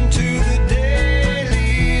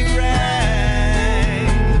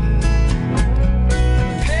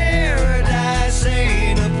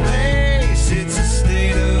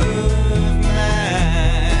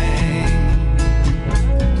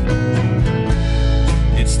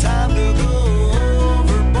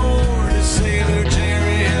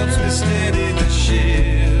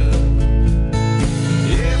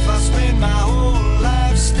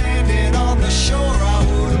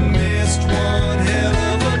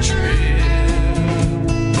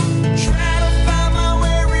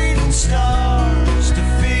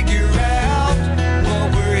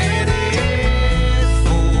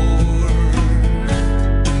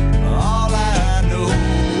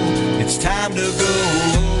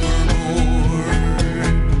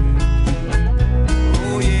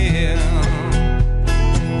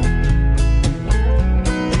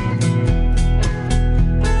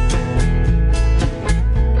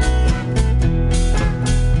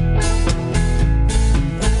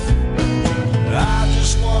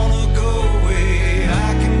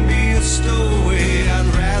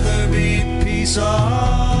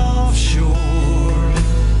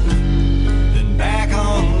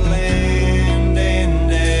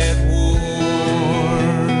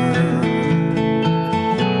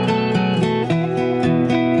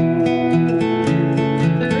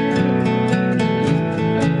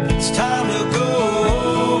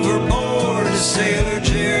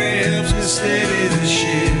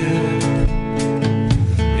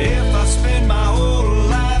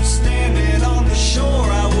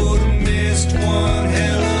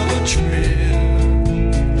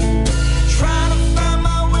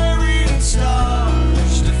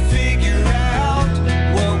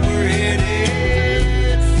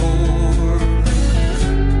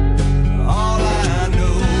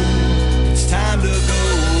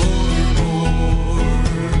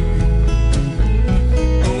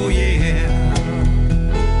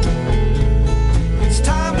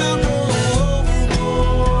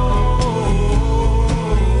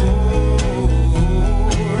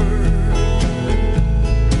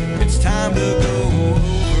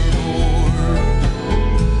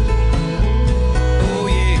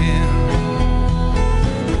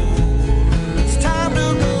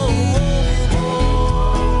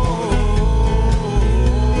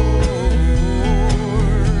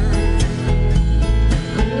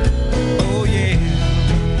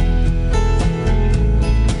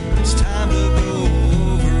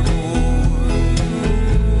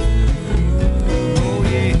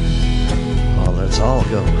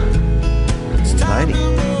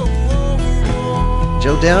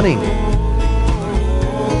 Joe Downing.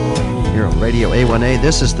 Here on Radio A1A,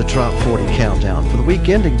 this is the Trop 40 Countdown for the week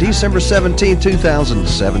ending December 17,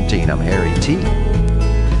 2017. I'm Harry T.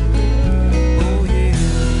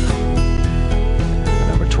 The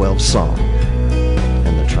number 12 song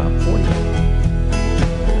in the Trop 40.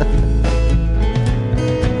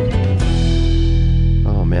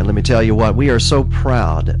 Oh man, let me tell you what, we are so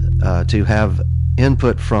proud to have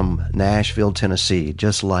input from Nashville, Tennessee,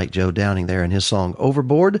 just like Joe Downing there in his song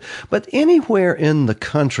Overboard. But anywhere in the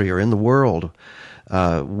country or in the world,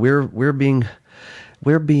 we're being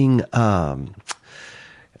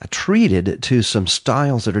treated to some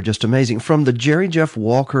styles that are just amazing. From the Jerry Jeff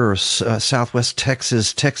Walker, Southwest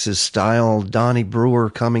Texas style, Donnie Brewer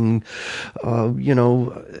coming,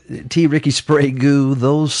 T. Ricky Sprague,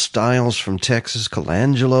 those styles from Texas,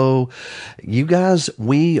 Colangelo. You guys,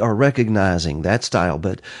 we are recognizing that style,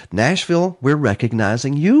 but Nashville, we're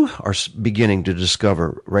recognizing you are beginning to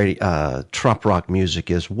discover trop rock music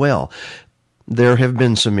as well. There have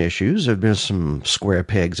been some issues. There have been some square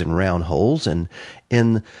pegs and round holes. And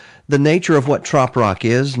in the nature of what trop rock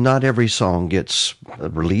is, not every song gets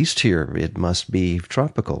released here. It must be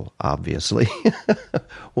tropical, obviously,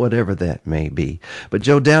 whatever that may be. But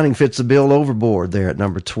Joe Downing fits the bill. Overboard there at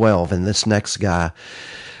number 12. And this next guy,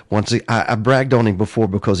 I bragged on him before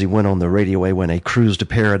because he went on the Radio A1A Cruise to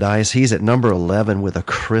Paradise. He's at number 11 with a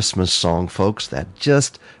Christmas song, folks, that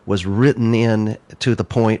just was written in to the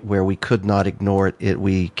point where we could not ignore it.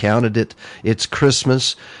 We counted it. It's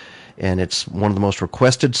Christmas, and it's one of the most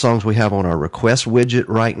requested songs we have on our request widget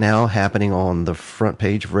right now, happening on the front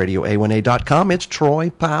page of RadioA1A.com. It's Troy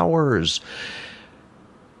Powers.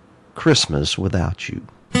 Christmas Without You.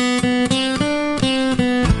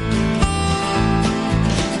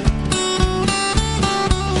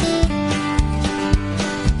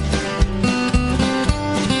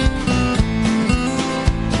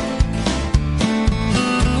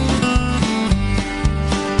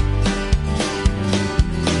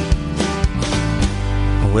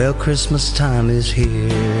 Well, Christmas time is here,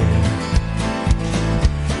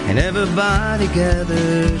 and everybody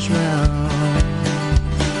gathers round,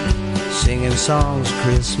 singing songs of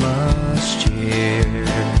Christmas cheer,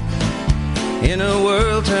 in a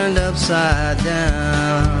world turned upside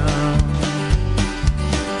down.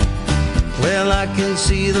 Well, I can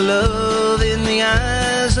see the love in the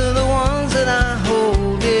eyes of the ones that I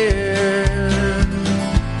hold dear,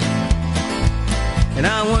 and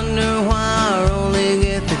I wonder why our only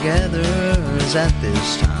get-togethers at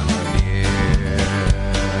this time of year.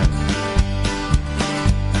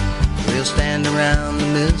 We'll stand around the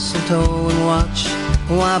mistletoe and watch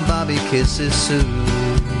while Bobby kisses Sue.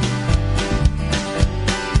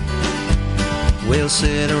 We'll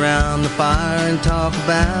sit around the fire and talk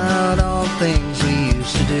about all things we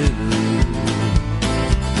used to do.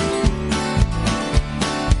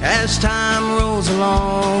 As time rolls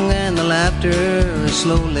along and the laughter is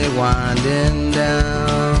slowly winding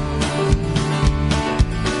down,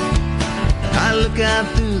 I look out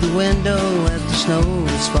through the window at the snow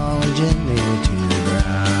that's falling gently to the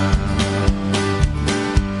ground.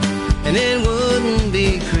 And it wouldn't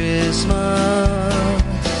be Christmas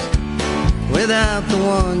without the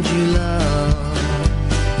ones you love.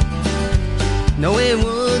 No, it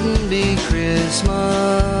wouldn't be Christmas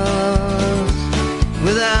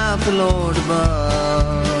without the Lord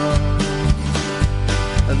above.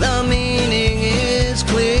 The meaning is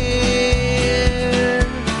clear.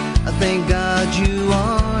 I thank God you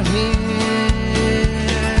are here.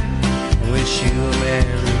 Wish you a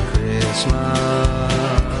Merry Christmas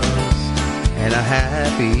and a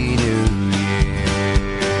Happy New Year.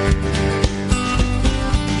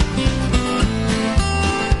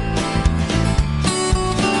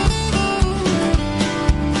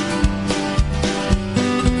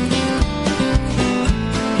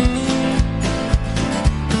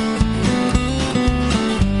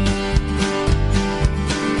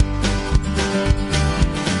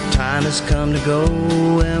 Has come to go,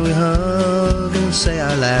 and we hug and say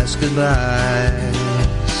our last goodbyes.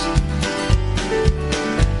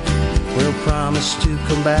 We'll promise to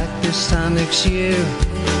come back this time next year,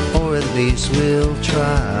 or at least we'll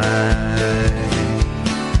try.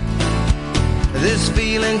 This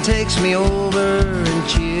feeling takes me over and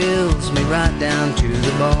chills me right down to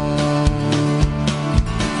the bone.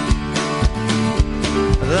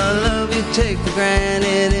 The love you take for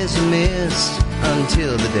granted is a mist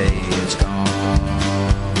until the day is gone.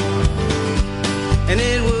 And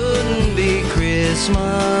it wouldn't be Christmas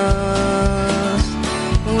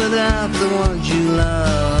without the ones you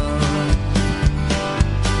love.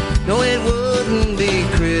 No, it wouldn't be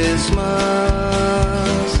Christmas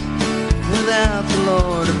without the Lord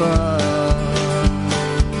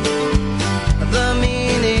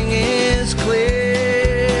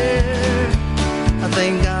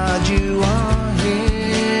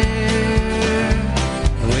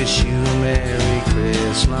wish you a Merry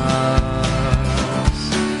Christmas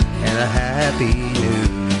and a Happy New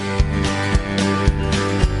Year.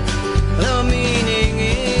 The meaning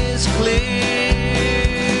is clear.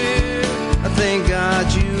 I thank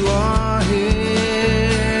God you are here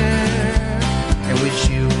and wish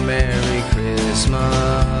you a Merry Christmas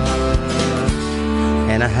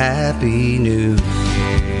and a Happy New Year.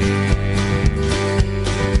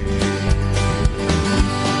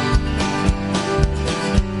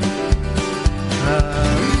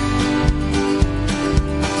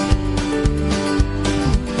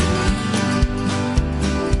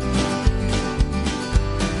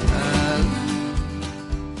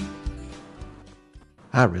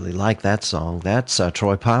 I really like that song. That's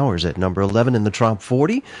Troy Powers at number 11 in the Trop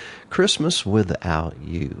 40, Christmas Without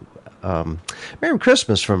You. Merry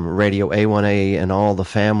Christmas from Radio A1A and all the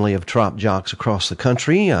family of Trop Jocks across the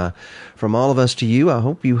country. From all of us to you, I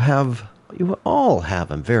hope you all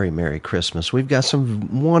have a very Merry Christmas. We've got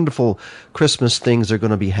some wonderful Christmas things that are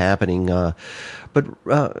going to be happening. But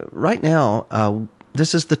right now,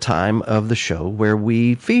 this is the time of the show where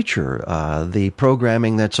we feature the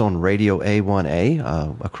programming that's on Radio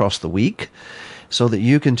A1A across the week, so that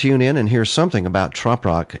you can tune in and hear something about trop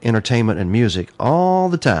rock, entertainment, and music all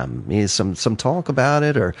the time. Some talk about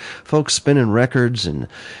it, or folks spinning records,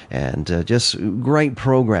 and just great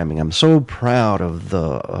programming. I'm so proud of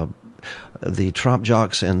the Trop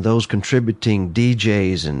Jocks and those contributing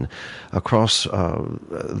DJs and across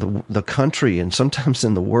the country and sometimes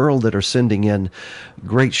in the world that are sending in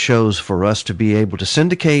great shows for us to be able to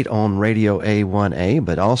syndicate on Radio A1A,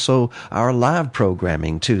 but also our live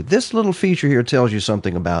programming too. This little feature here tells you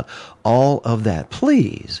something about all of that.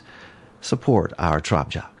 Please support our Trop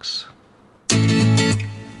Jocks.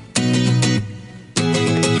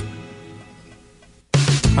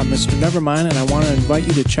 I'm Mr. Nevermind, and I want to invite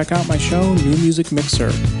you to check out my show, New Music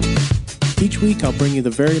Mixer. Each week, I'll bring you the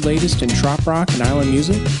very latest in trop rock and island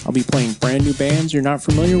music. I'll be playing brand new bands you're not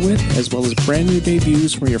familiar with, as well as brand new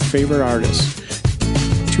debuts from your favorite artists.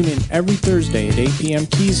 Tune in every Thursday at 8 p.m.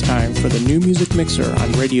 Keys time for the New Music Mixer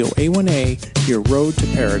on Radio A1A, your road to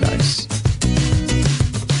paradise.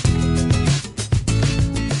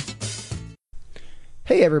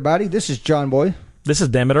 Hey everybody, this is John Boy. This is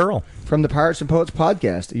Dammit Earl. From the Pirates and Poets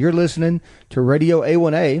podcast. You're listening to Radio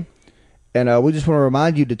A1A, and we just want to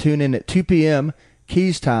remind you to tune in at 2 p.m.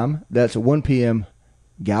 Keys time. That's 1 p.m.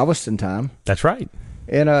 Galveston time. That's right.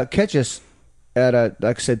 And catch us at,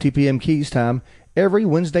 like I said, 2 p.m. Keys time every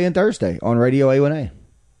Wednesday and Thursday on Radio A1A.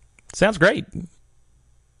 Sounds great.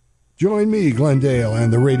 Join me, Glendale,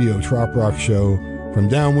 and the Radio Trop Rock Show from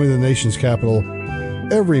down in the nation's capital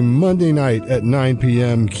every Monday night at 9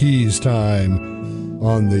 p.m. Keys time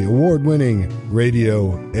on the award-winning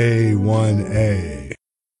Radio A1A.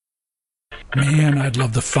 Man, I'd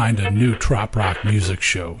love to find a new trop rock music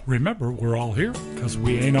show. Remember, we're all here because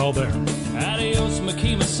we ain't all there. Adios,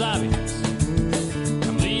 Makimasabi.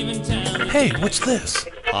 I'm leaving town. Hey, what's this?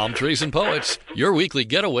 Palm Trees and Poets, your weekly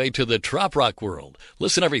getaway to the trop rock world.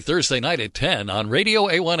 Listen every Thursday night at 10 on Radio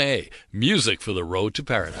A1A. Music for the road to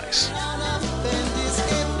paradise.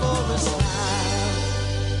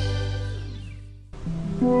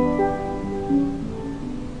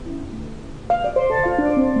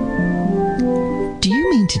 Do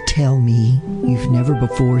you mean to tell me you've never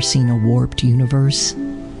before seen a warped universe?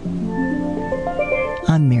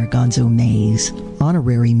 I'm Mayor Gonzo Mays,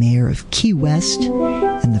 honorary mayor of Key West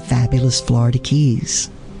and the fabulous Florida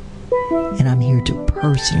Keys. And I'm here to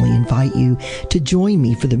personally invite you to join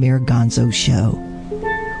me for the Mayor Gonzo Show,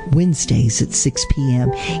 Wednesdays at 6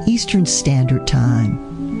 p.m. Eastern Standard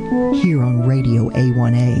Time, here on Radio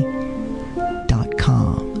A1A.com.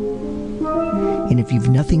 And if you've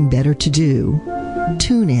nothing better to do,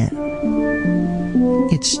 tune in.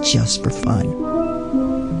 It's just for fun.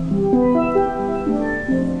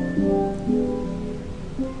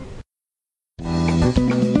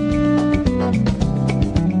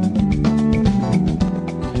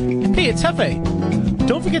 Hey, it's Hefe.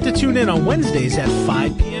 Don't forget to tune in on Wednesdays at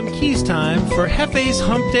 5 p.m. Keys time for Hefe's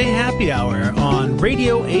Hump Day Happy Hour on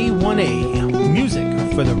Radio A1A. Music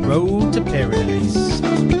for the road to paradise.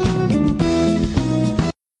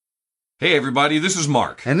 Hey everybody, this is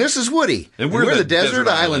Mark. And this is Woody. And we're the Desert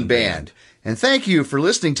Island Band. And thank you for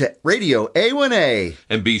listening to Radio A1A.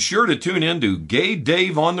 And be sure to tune in to Gay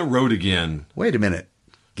Dave on the Road Again. Wait a minute.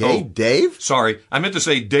 Gay Dave? Sorry, I meant to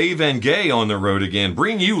say Dave and Gay on the Road Again.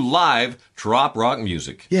 Bring you live trop rock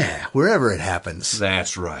music. Yeah, wherever it happens.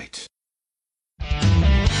 That's right.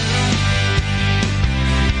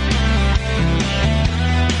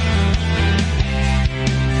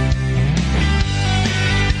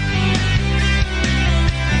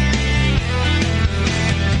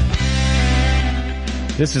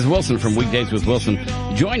 This is Wilson from Weekdays with Wilson.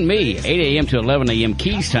 Join me 8 a.m. to 11 a.m.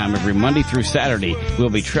 Keys time every Monday through Saturday.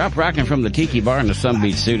 We'll be trop rocking from the Tiki Bar in the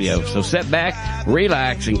Sunbeach studio. So sit back,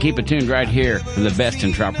 relax, and keep it tuned right here for the best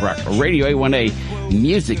in trop rock. Radio A1A,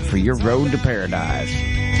 music for your road to paradise.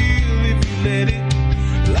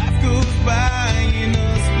 Life goes by in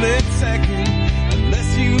a split second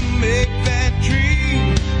unless you make that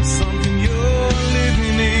dream something you're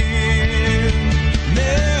living in.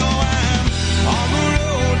 Now I'm on the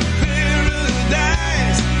road to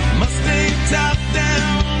paradise, Mustang top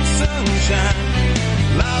down, sunshine.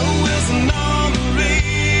 Laura Wilson on the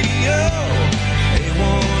radio,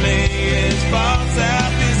 A1A as far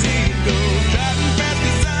south as it goes. Driving fast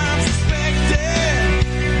 'cause I'm suspected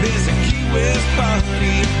there's a Key West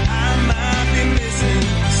party I might be missing.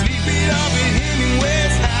 Sleep it off at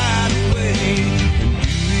Hemingway's hideaway and do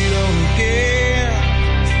it all again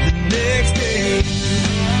the next day.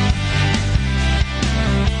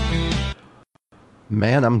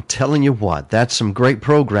 Man, I'm telling you what, that's some great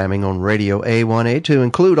programming on Radio A1A, to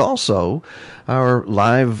include also our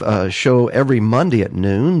live show every Monday at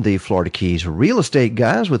noon, the Florida Keys Real Estate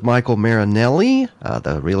Guys with Michael Marinelli,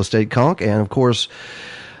 the real estate conch, and of course,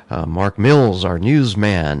 Mark Mills, our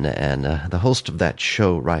newsman, and the host of that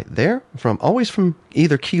show right there, always from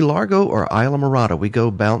either Key Largo or Isla Morada. We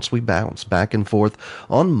bounce back and forth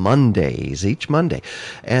on Mondays, each Monday.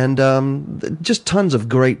 And just tons of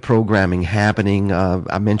great programming happening.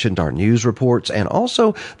 I mentioned our news reports, and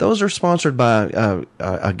also those are sponsored by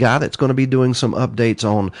a guy that's going to be doing some updates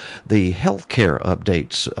on the healthcare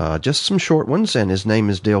updates, just some short ones, and his name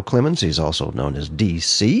is Dale Clemens. He's also known as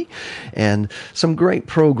DC, and some great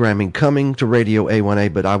programming coming to Radio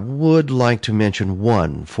A1A, but I would like to mention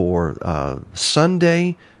one for Sunday,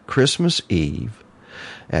 Christmas Eve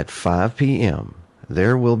at 5 p.m.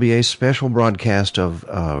 There will be a special broadcast of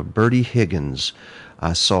Bertie Higgins'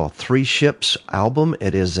 I Saw Three Ships album.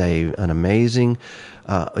 It is an amazing,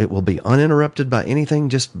 it will be uninterrupted by anything,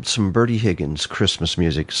 just some Bertie Higgins Christmas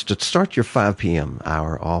music to start your 5 p.m.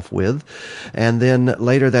 hour off with. And then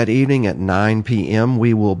later that evening at 9 p.m.,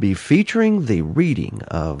 we will be featuring the reading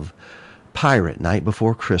of Pirate Night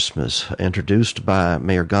Before Christmas, introduced by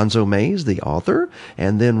Mayor Gonzo Mays, the author,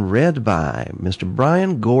 and then read by Mr.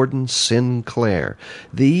 Brian Gordon Sinclair,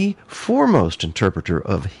 the foremost interpreter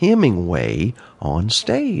of Hemingway on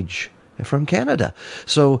stage from Canada.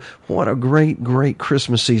 So what a great, great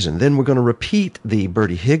Christmas season. Then we're going to repeat the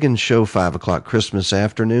Bertie Higgins show 5 o'clock Christmas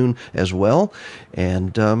afternoon as well.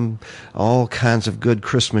 And all kinds of good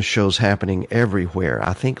Christmas shows happening everywhere.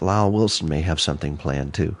 I think Lyle Wilson may have something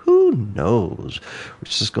planned too. Who knows?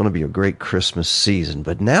 It's just going to be a great Christmas season.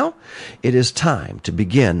 But now it is time to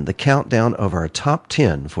begin the countdown of our top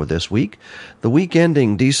 10 for this week. The week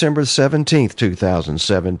ending December 17th,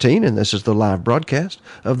 2017. And this is the live broadcast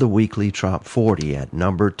of the weekly Trop 40 at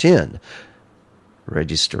number 10.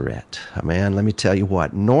 Reggie Starrett. Man, let me tell you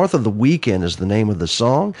what, North of the Weekend is the name of the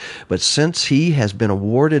song, but since he has been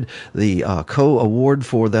awarded the co-award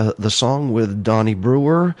for the song with Donnie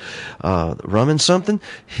Brewer, Rum and Something,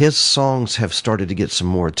 his songs have started to get some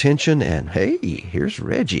more attention, and hey, here's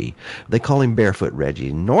Reggie. They call him Barefoot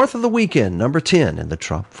Reggie. North of the Weekend, number 10 in the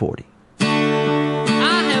Trop 40.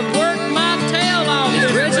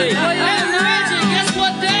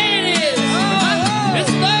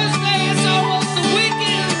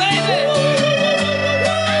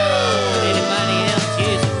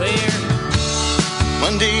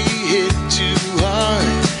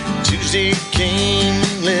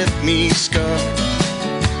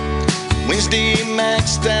 Wednesday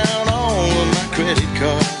maxed out all of my credit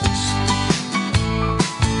cards.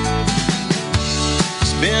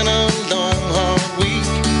 It's been a long, hard week.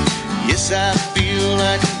 Yes, I feel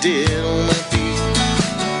like I'm dead on my feet.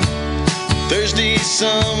 Thursday,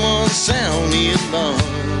 someone sound the alarm.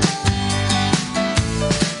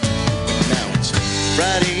 Now it's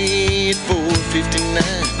Friday at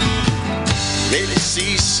 4:59. Ready to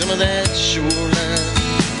see some of that shoreline.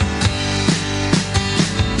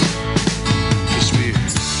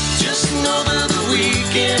 Over the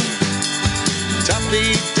weekend, top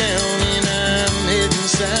laid down and I'm heading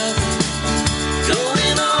south.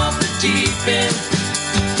 Going off the deep end,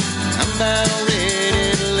 I'm about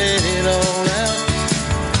ready to let it all out.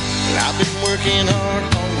 Well, I've been working hard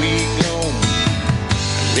all week long,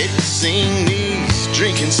 ready to sing these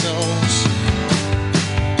drinking songs.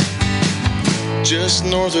 Just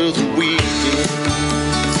north of the weekend.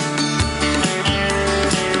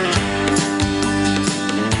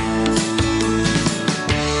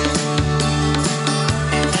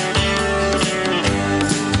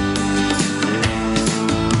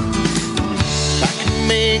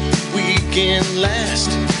 can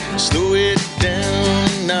last. Slow it down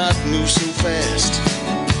and not move so fast.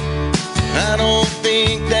 I don't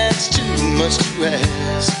think that's too much to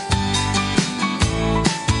ask.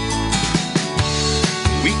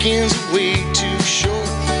 Weekends are way too short,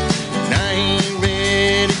 and I ain't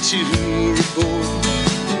ready to report.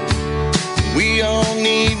 We all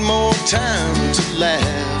need more time to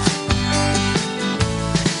laugh.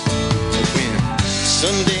 When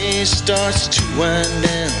Sunday starts to wind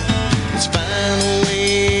down, let's find a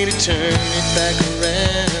way to turn it back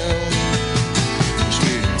around.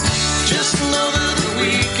 Just another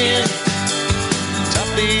weekend, top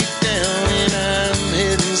laid down and I'm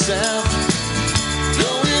heading south.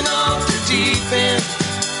 Going off the deep end,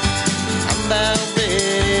 I'm about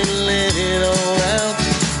ready to let it all out.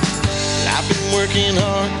 I've been working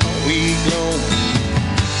hard all week long.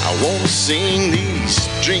 I wanna sing these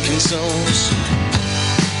drinking songs.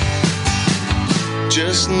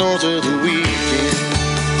 Just north of the weekend.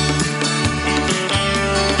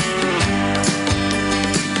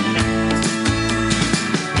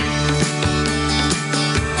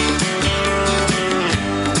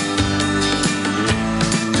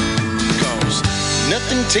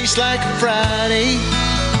 Nothing tastes like a Friday,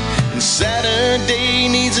 and Saturday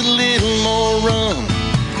needs a little more rum.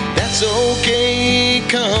 That's okay,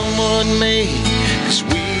 come what may, 'cause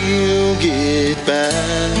we'll get by.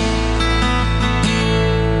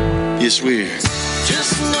 Yes, we're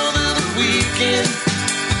just another weekend,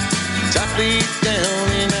 top laid down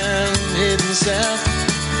and I'm heading south.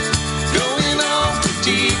 Going off the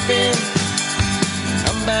deep end,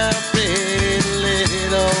 I'm about ready to let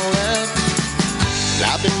it all out.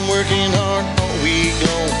 I've been working hard all week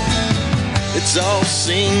long. Let's all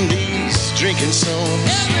sing these drinking songs.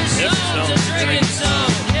 Every song's a drinking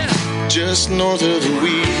song. Yeah. Just north of the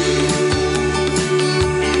weekend.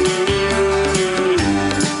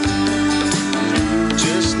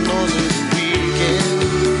 Just north of the weekend.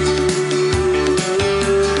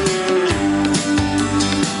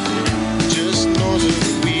 Just north of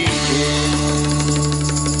the weekend.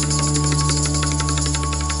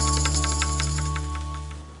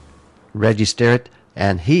 Reggie Sterrett,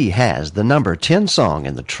 and he has the number 10 song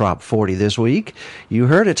in the Trop 40 this week. You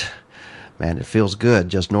heard it. Man, it feels good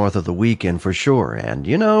just north of the weekend for sure. And,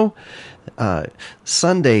 you know,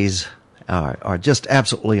 Sundays are just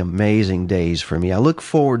absolutely amazing days for me. I look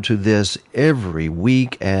forward to this every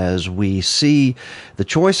week as we see the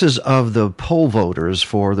choices of the poll voters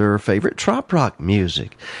for their favorite trop rock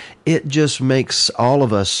music. It just makes all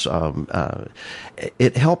of us,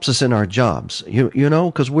 it helps us in our jobs, you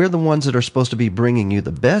know, because we're the ones that are supposed to be bringing you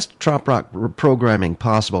the best trop rock programming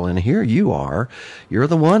possible. And here you are. You're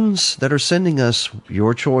the ones that are sending us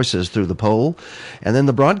your choices through the poll. And then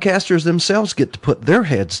the broadcasters themselves get to put their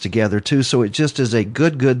heads together, too. So it just is a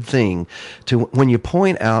good thing to when you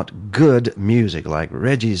point out good music like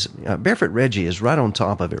Reggie's. Barefoot Reggie is right on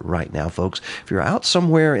top of it right now, folks. If you're out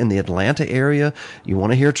somewhere in the Atlanta area, you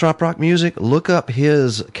want to hear trop rock music, look up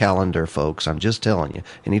his calendar, folks. I'm just telling you.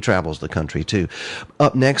 And he travels the country, too.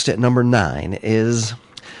 Up next at number 9 is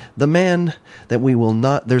the man that we will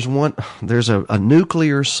not... There's a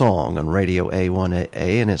nuclear song on Radio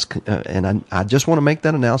A1A, and it's and I just want to make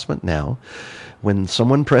that announcement now. When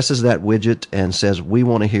someone presses that widget and says, we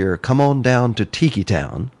want to hear Come On Down to Tiki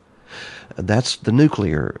Town, that's the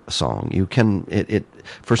nuclear song. You can,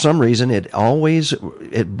 for some reason, it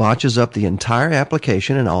botches up the entire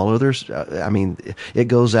application and all others. It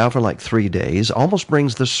goes out for like 3 days, almost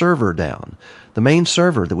brings the server down, the main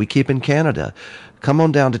server that we keep in Canada. Come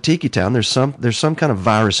On Down to Tiki Town. There's some kind of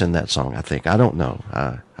virus in that song, I think. I don't know.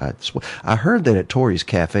 I heard that at Tori's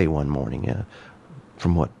Cafe one morning, yeah,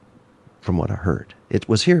 from what I heard. It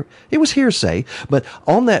was hearsay, but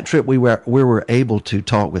on that trip we were able to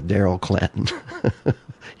talk with Daryl Clanton.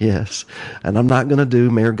 Yes, and I'm not going to do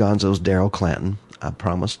Mayor Gonzo's Daryl Clanton. I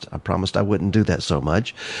promised I wouldn't do that so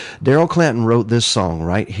much. Daryl Clanton wrote this song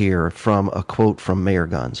right here from a quote from Mayor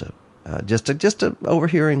Gonzo. Just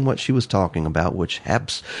overhearing what she was talking about, which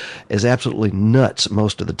is absolutely nuts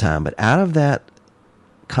most of the time. But out of that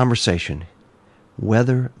conversation,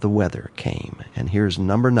 Weather the Weather came. And here's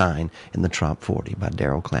number 9 in the Trop 40 by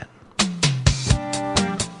Daryl Clanton.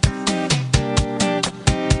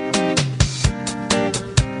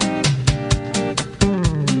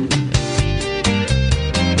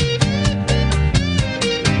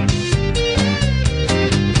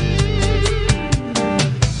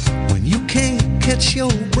 When you can't catch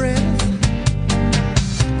your breath,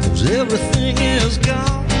 'cause everything is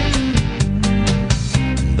gone,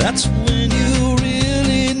 that's when you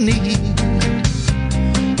really need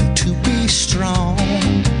to be strong.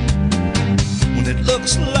 When it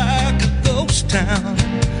looks like town.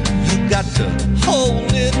 You got to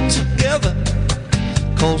hold it together,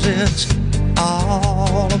 'cause it's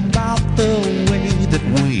all about the way that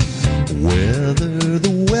we weather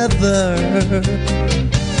the weather.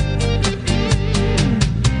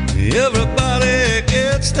 Everybody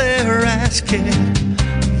gets their ass kicked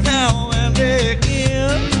now and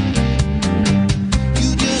again.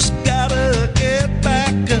 You just gotta get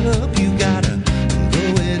back up, you gotta go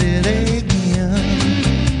at it again.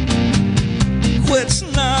 Quit's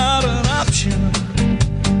not an option,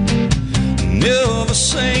 never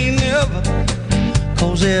say never,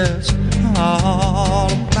 'cause it's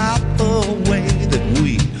all about the way that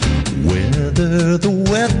we weather the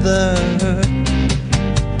weather.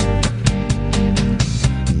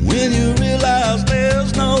 When you realize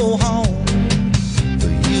there's no home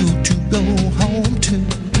for you to go home to,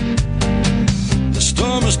 the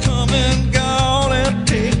storm is coming, gone and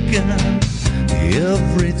taken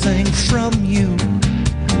everything from you.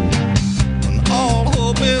 When all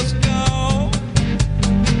hope is gone,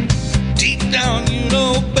 deep down you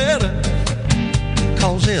know better,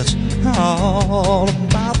 'cause it's all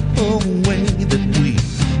about the way that we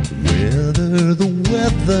weather the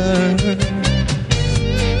weather.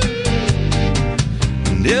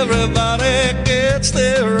 And everybody gets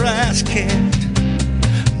their ass kicked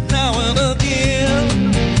now and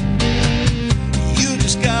again. You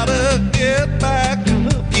just gotta get back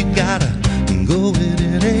up, you gotta go at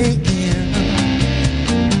it again.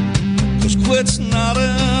 'Cause quit's not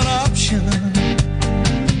an option,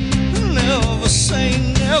 never say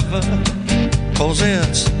never, 'cause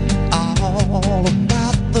it's all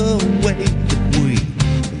about the way that we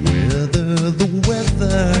weather the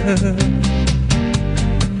weather.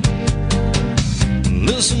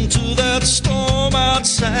 Listen to that storm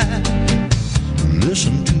outside,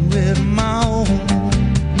 listen to it moan.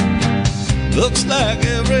 Looks like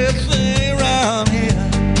everything around here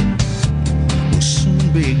will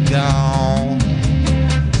soon be gone.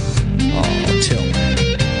 Oh, tell me.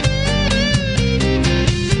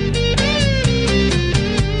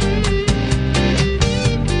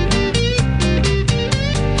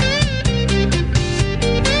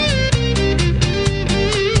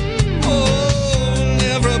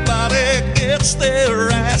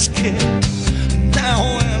 Their ass kicked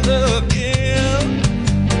now and again.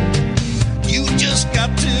 You just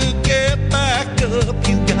got to get back up,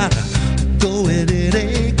 you gotta go at it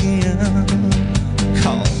again.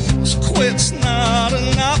 'Cause quit's not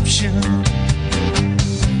an option,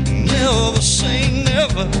 never say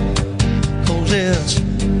never, 'cause it's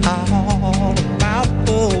all about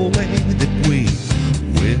the way that we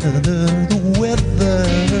weather the weather.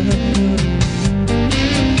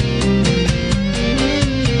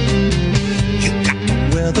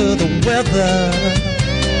 Weather the weather.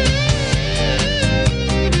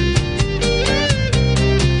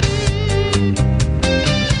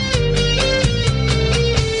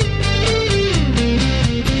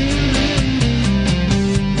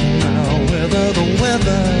 Now weather the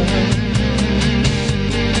weather.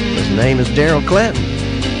 His name is Daryl Clanton.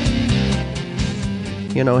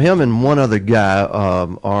 You know, him and one other guy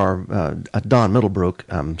are Don Middlebrook,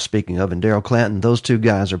 I'm speaking of, and Daryl Clanton. Those two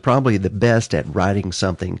guys are probably the best at writing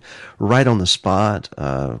something right on the spot,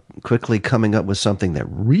 quickly coming up with something that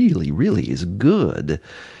really, really is good.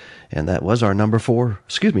 And that was our number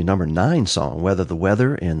 9 song, Weather the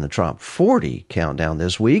Weather, in the Trop 40 countdown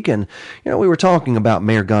this week. And, you know, we were talking about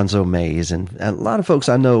Mayor Gonzo Mays, and a lot of folks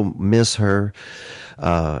I know miss her.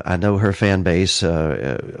 I know her fan base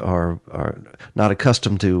are not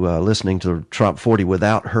accustomed to listening to Trop 40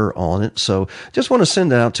 without her on it. So just want to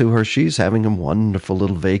send it out to her. She's having a wonderful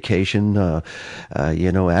little vacation,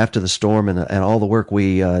 you know, after the storm and all the work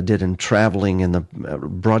we did in traveling and the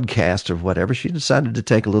broadcast or whatever. She decided to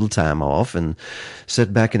take a little time off and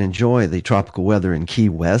sit back and enjoy the tropical weather in Key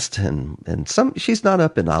West. And she's not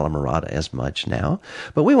up in Islamorada as much now,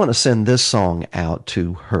 but we want to send this song out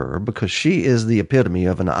to her because she is the epitome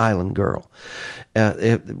of an island girl.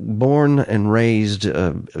 Born and raised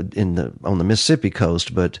on the Mississippi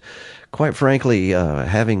coast, but quite frankly,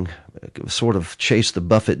 having sort of chased the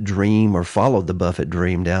Buffett dream or followed the Buffett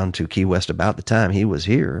dream down to Key West about the time he was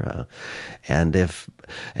here.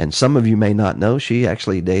 And some of you may not know, she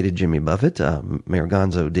actually dated Jimmy Buffett. Mayor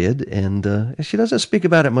Gonzo did, and she doesn't speak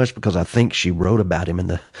about it much because I think she wrote about him in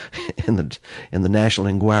the National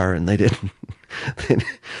Enquirer, and they didn't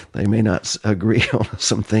they may not agree on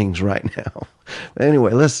some things right now. But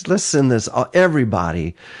anyway, let's send this,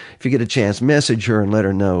 everybody, if you get a chance, message her and let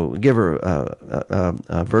her know. Give her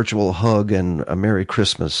a virtual hug and a Merry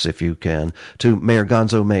Christmas, if you can, to Mayor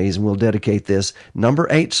Gonzo Mays, and we'll dedicate this number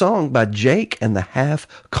 8 song by Jake and the Half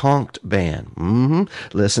Conked Band.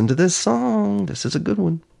 Listen to this song. This is a good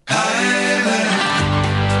one.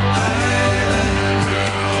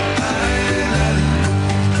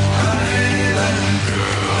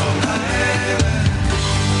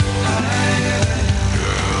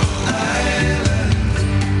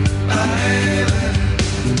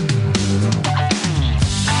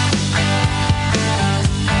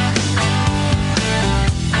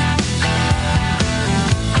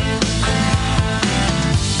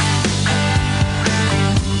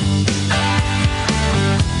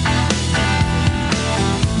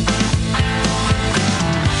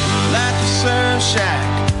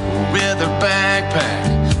 Shack with her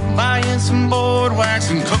backpack, buying some board wax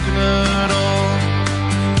and coconut oil.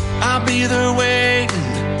 I'll be there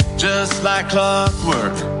waiting, just like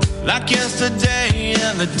clockwork, like yesterday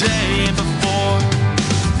and the day before.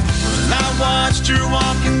 Well, I watched her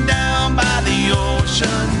walking down by the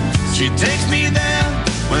ocean. She takes me there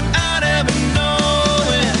without ever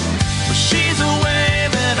knowing. But she's a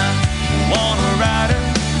wave and I wanna ride her.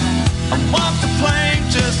 I walk the plank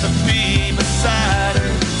just to be beside her.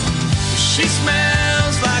 She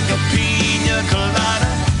smells like a pina colada.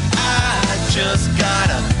 I just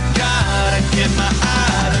gotta get my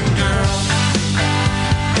island girl.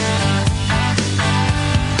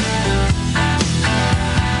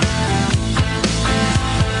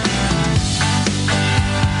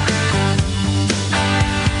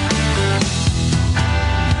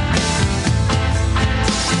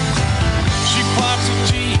 She parks a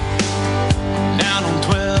Jeep down on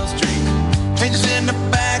 12th Street, changes in the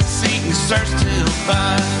back seat and starts till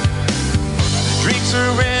 5. Drinks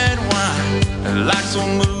her red wine and likes old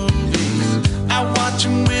movies. I watch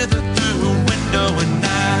him with her through a window at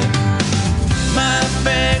night. My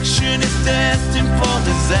affection is destined for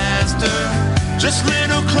disaster. Just a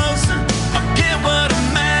little closer, I'll get what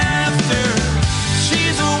I'm after.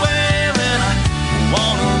 She's a whale and I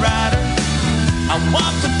wanna ride her. I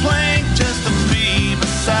walk the plank just to be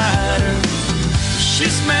beside her. She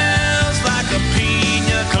smells like a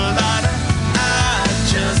pina colada. I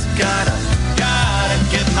just gotta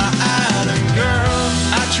get my island girl.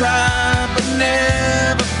 I try but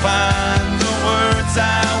never find the words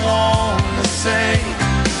I wanna say.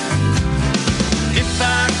 If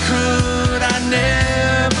I could, I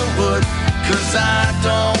never would, 'cause I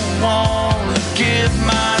don't wanna give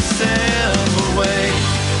myself away.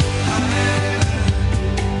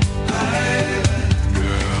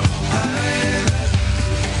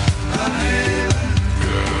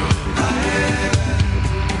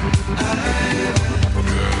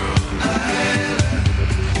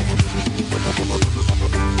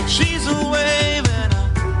 She's a wave and I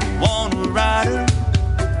wanna ride her.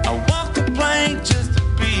 I walk the plank just to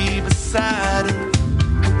be beside her.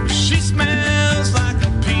 She smells like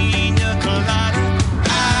a pina colada.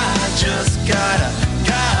 I just gotta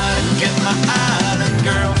get my island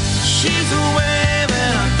girl. She's a wave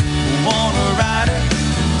and I wanna ride her.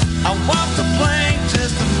 I walk the plank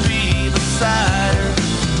just to be beside her.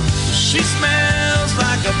 She smells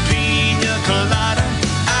like a pina colada.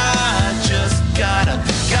 I just gotta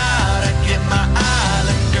get my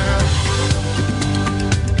island girl.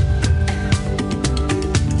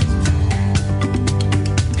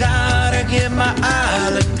 Gotta get my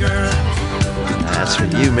island girl. That's for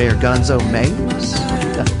you, Mayor Gonzo Mays.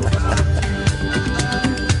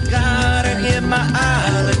 Gotta get my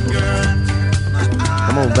island girl.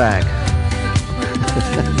 Come on back.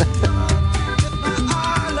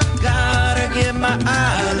 Gotta get my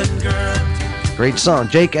island girl. Great song.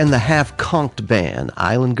 Jake and the Half Conked Band,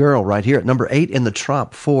 Island Girl, right here at number 8 in the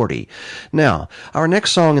Trop 40. Now, our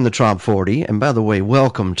next song in the Trop 40, and by the way,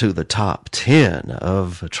 welcome to the top 10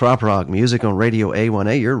 of Trop Rock music on Radio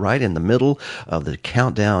A1A. You're right in the middle of the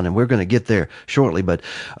countdown, and we're going to get there shortly, but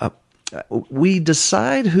we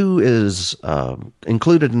decide who is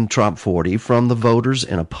included in Trop 40 from the voters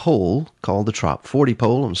in a poll called the Trop 40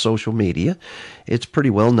 poll on social media. It's pretty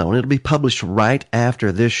well known. It'll be published right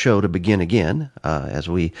after this show to begin again, as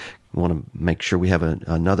we want to make sure we have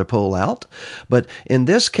another poll out. But in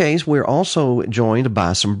this case, we're also joined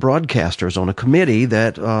by some broadcasters on a committee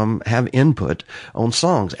that have input on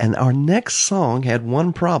songs. And our next song had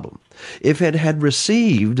one problem. If it had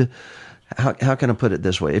received... How can I put it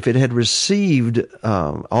this way? If it had received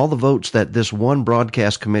all the votes that this one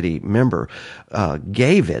broadcast committee member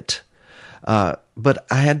gave it, But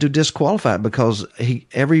I had to disqualify it because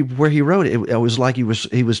everywhere he wrote it, it was like he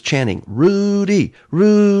was chanting, Rudy,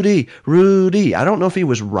 Rudy, Rudy. I don't know if he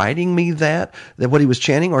was writing me that what he was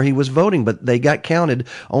chanting, or he was voting, but they got counted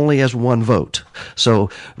only as one vote.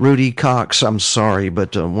 So Rudy Cox, I'm sorry,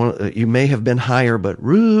 but you may have been higher, but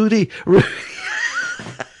Rudy.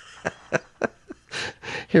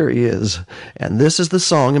 Here he is. And this is the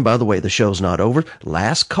song, and by the way, the show's not over.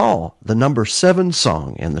 Last Call, the number 7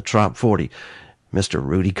 song in the Top 40. Mr.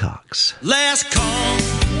 Rudy Cox. Last call.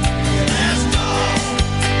 Last call.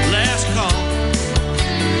 Last call.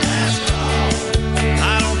 Last call.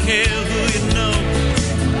 I don't care who you know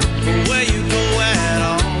or where you go at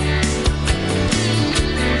all.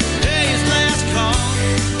 Hey, it's last call.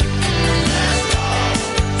 Last call.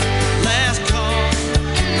 Last call.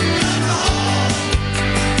 Last call.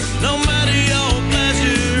 No matter your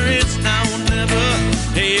pleasure, it's now or never.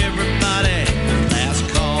 Hey, everybody, last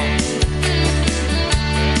call.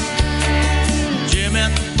 Jim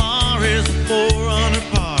at the bar is a 4 under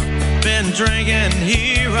par. Been drinking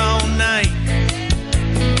here all night.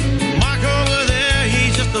 Mark over there,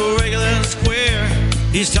 he's just a regular square.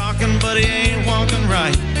 He's talking, but he ain't walking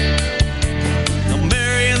right. Now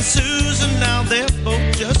Mary and Susan, now they're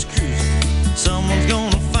both just cruising. Someone's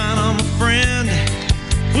gonna find them a friend.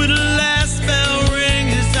 When the last bell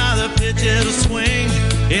rings, it's either pitch it or swing.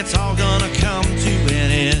 It's all gonna come to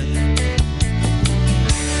an end.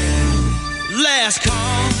 Last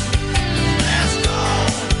call. Last call.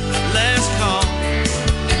 Last call.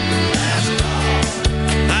 Last call.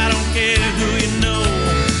 I don't care who you know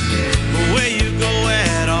or where you go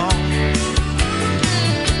at all.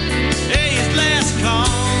 Hey, it's last call.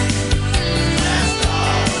 Last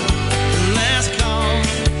call. Last call.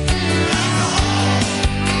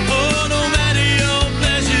 Oh, no matter your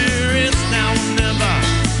pleasure, it's now or never.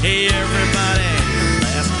 Hey, everybody,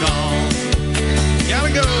 last call.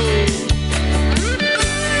 Gotta go.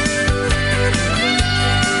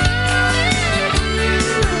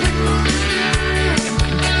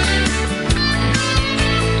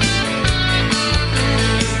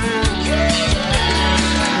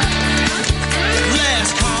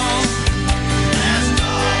 Last call. Last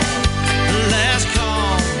call. Last call. Last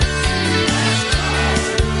call.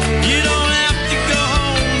 You don't have to go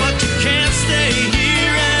home, but you can't stay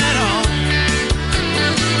here at all.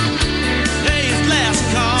 Hey, it's last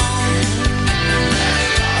call.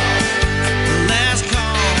 Last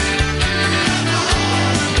call.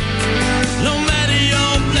 No matter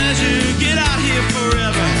your pleasure, get out here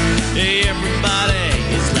forever. Hey, everybody,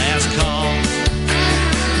 it's last call.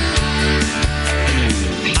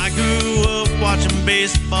 I grew up watching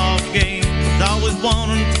baseball games, always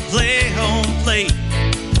wanting to play home plate.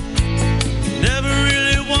 Never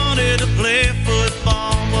really wanted to play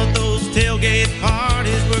football, but those tailgate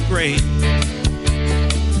parties were great.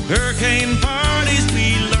 Hurricane parties,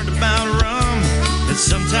 we learned about rum, and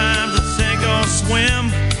sometimes a sink or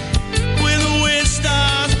swim. When the wind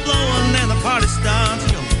starts blowing and the party starts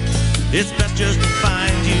going, it's best just to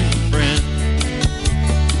find you a friend.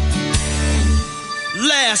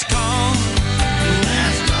 Last call.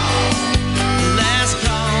 Last call. Last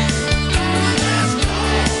call. Last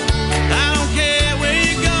call. I don't care where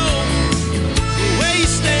you go, where you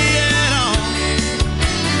stay at all.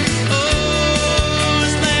 Oh,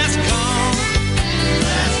 it's last call.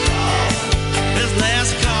 Last call. It's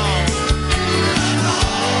last call.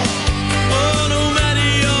 Oh, no matter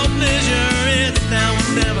your pleasure, it's now or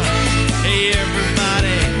never. Hey,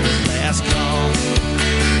 everybody, it's last call.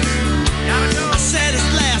 I said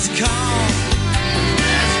it's last call.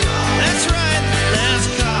 Last call. That's right, last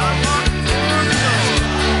call.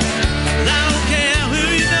 And I don't care who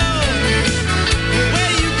you know,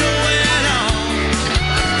 where you go at all.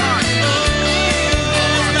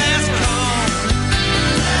 Oh, it's last call.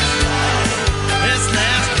 It's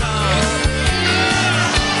last call.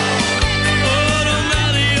 Oh, no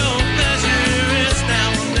matter your pleasure, it's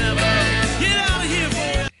now or never. Get out of here,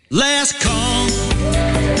 boy. Last call.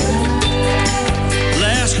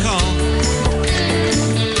 Last call.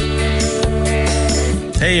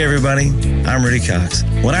 Hey everybody, I'm Rudy Cox.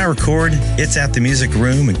 When I record, it's at the Music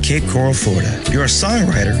Room in Cape Coral, Florida. You're a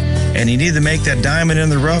songwriter and you need to make that diamond in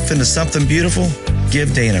the rough into something beautiful?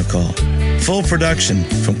 Give Dana a call. Full production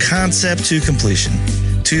from concept to completion.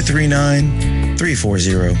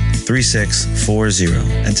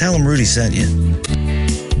 239-340-3640 and tell him Rudy sent you.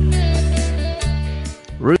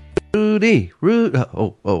 Rudy.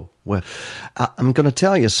 Well, I'm going to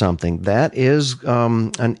tell you something. That is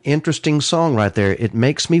an interesting song right there. It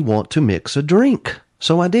makes me want to mix a drink.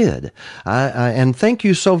 So I did. And thank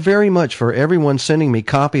you so very much for everyone sending me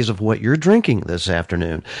copies of what you're drinking this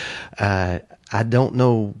afternoon. I don't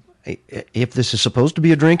know if this is supposed to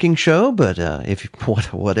be a drinking show, but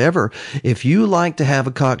whatever. If you like to have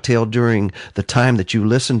a cocktail during the time that you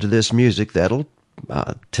listen to this music, that'll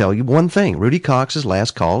tell you one thing. Rudy Cox's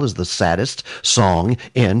Last Call is the saddest song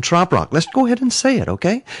in trop rock. Let's go ahead and say it,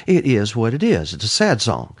 okay? It is what it is. It's a sad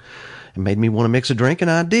song. It made me want to mix a drink,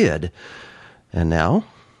 and I did. And now,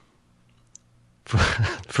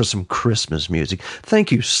 for some Christmas music.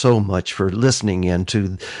 Thank you so much for listening in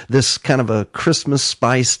to this kind of a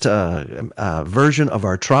Christmas-spiced version of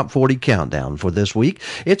our Trop 40 Countdown for this week.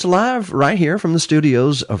 It's live right here from the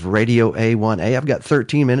studios of Radio A1A. I've got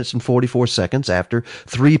 13 minutes and 44 seconds after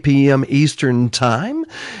 3 p.m. Eastern Time.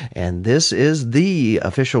 And this is the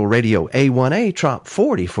official Radio A1A Trop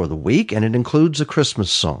 40 for the week, and it includes a Christmas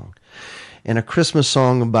song. And a Christmas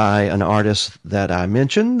song by an artist that I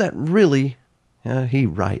mentioned that really, he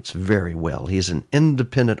writes very well. He's an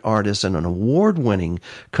independent artist and an award-winning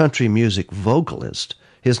country music vocalist.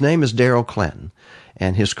 His name is Daryl Clanton,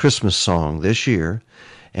 and his Christmas song this year,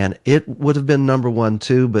 and it would have been number one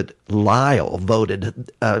too, but Lyle voted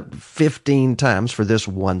 15 times for this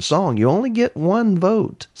one song. You only get one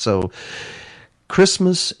vote. So,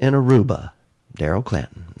 Christmas in Aruba, Daryl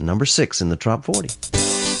Clanton, number 6 in the Trop 40.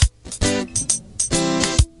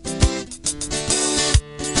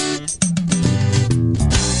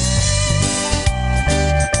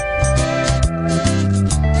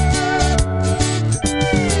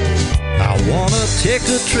 Take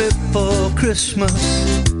a trip for Christmas,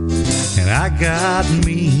 and I got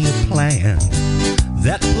me a plan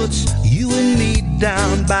that puts you and me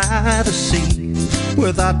down by the sea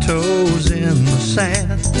with our toes in the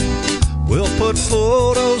sand. We'll put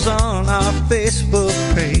photos on our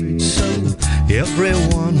Facebook page so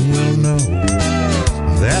everyone will know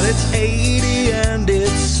that it's 80 and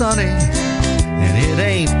it's sunny and it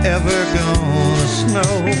ain't ever gonna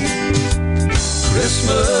snow.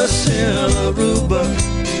 Christmas in Aruba,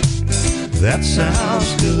 that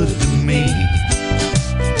sounds good to me.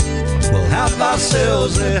 We'll have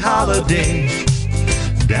ourselves a holiday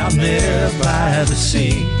down there by the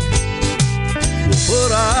sea. We'll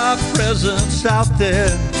put our presents out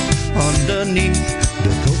there underneath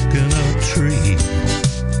the coconut tree.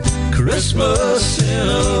 Christmas in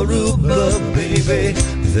Aruba, baby,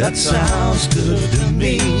 that sounds good to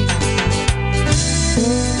me.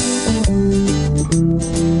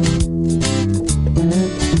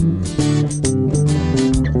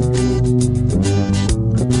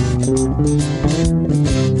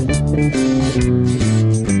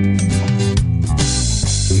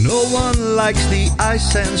 No one likes the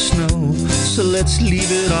ice and snow, so let's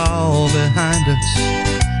leave it all behind us.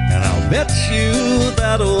 And I'll bet you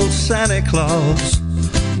that old Santa Claus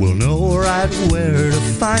will know right where to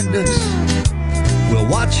find us. We'll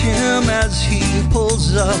watch him as he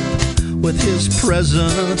pulls up with his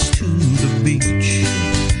presents to the beach.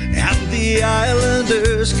 And the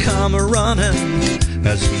islanders come running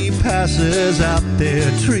as he passes out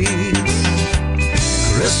their trees.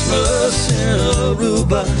 Christmas in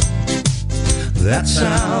Aruba, that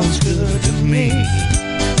sounds good to me.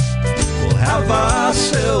 We'll have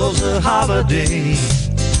ourselves a holiday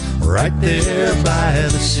right there by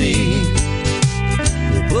the sea.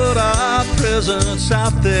 We'll put our presents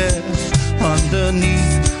out there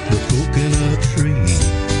underneath the coconut tree.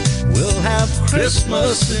 We'll have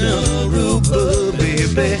Christmas in Aruba,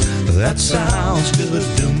 baby, that sounds good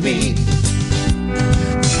to me.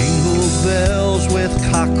 Jingle bells with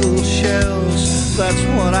cockle shells, that's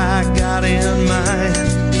what I got in mind.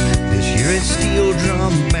 This year it's steel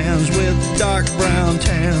drum bands with dark brown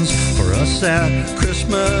tans for us at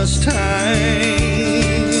Christmas time.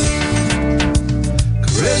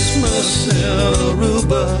 Christmas in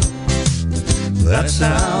Aruba, that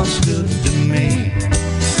sounds good to me.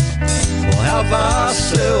 We'll have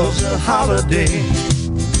ourselves a holiday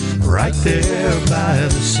right there by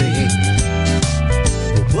the sea.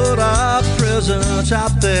 We'll put our presents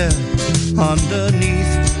out there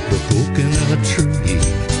underneath the coconut tree.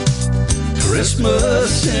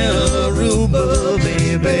 Christmas in Aruba,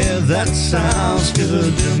 baby, that sounds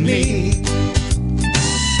good to me.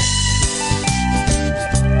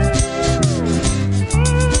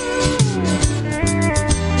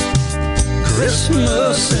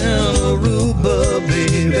 Christmas in Aruba,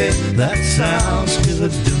 baby, that sounds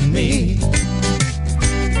good to me.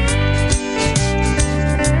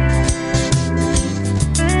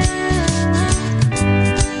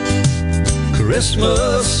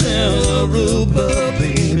 Christmas in Aruba,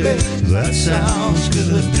 baby, that sounds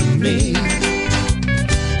good to me.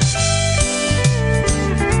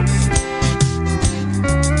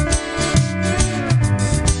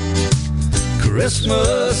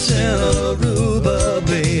 Christmas in Aruba,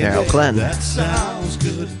 baby. Daryl Glenn. That sounds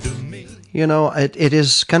good to me. You know, it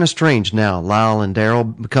is kind of strange now. Lyle and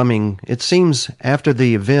Daryl becoming, it seems after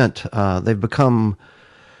the event, they've become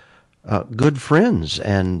good friends.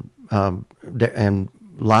 And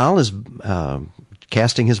Lyle is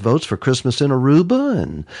casting his votes for Christmas in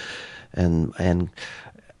Aruba. And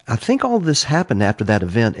I think all this happened after that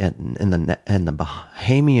event in the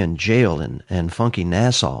Bahamian jail in funky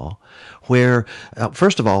Nassau, where,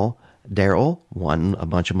 first of all, Daryl won a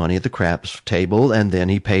bunch of money at the craps table, and then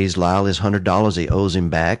he pays Lyle his $100 he owes him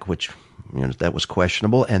back, which, you know, that was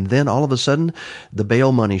questionable. And then all of a sudden, the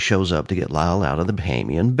bail money shows up to get Lyle out of the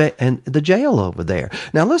Bahamian and the jail over there.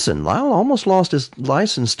 Now, listen, Lyle almost lost his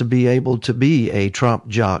license to be able to be a Trop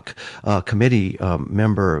Jock committee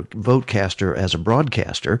member, vote caster as a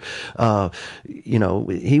broadcaster. You know,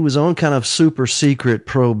 he was on kind of super secret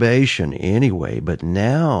probation anyway, but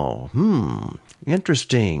now,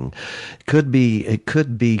 interesting. It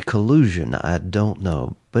could be collusion. I don't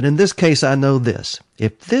know. But in this case, I know this.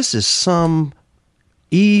 If this is some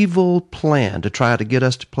evil plan to try to get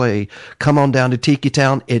us to play Come On Down to Tiki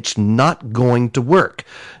Town, it's not going to work.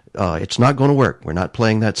 It's not going to work. We're not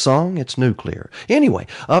playing that song. It's nuclear. Anyway,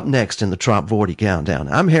 up next in the Trop 40 Countdown,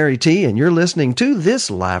 I'm Harry T., and you're listening to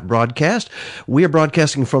this live broadcast. We are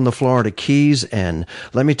broadcasting from the Florida Keys, and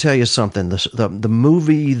let me tell you something. The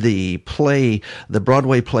movie, the play, the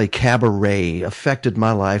Broadway play Cabaret affected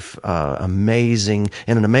my life in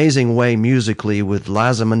an amazing way musically with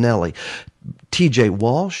Liza Minnelli. T.J.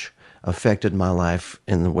 Walsh affected my life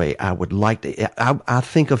in the way I would like to. I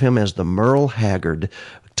think of him as the Merle Haggard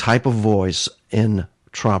type of voice in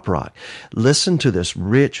trop rock. Listen to this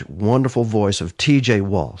rich, wonderful voice of T.J.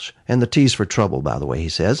 Walsh. And the T's for trouble, by the way, he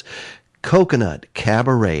says. Coconut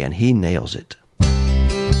Cabaret, and he nails it.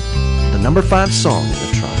 The number 5 song in the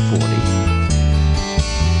Trop 40.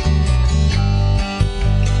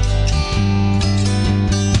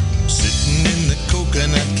 Sitting in the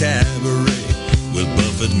Coconut Cabaret with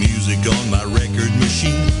Buffett music on my record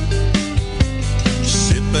machine,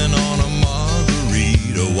 sipping on a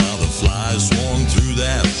margarita while the flies swarm through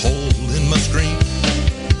that hole in my screen.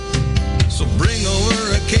 So bring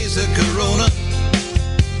over a case of Corona.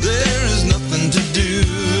 There is nothing to do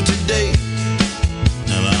today,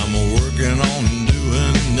 and I'm working on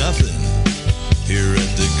doing nothing here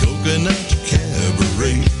at the Coconut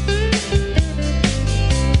Cabaret.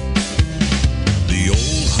 The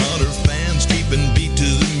old Hunter fans keeping beat to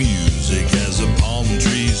the music as the palm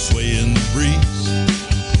trees sway in the breeze.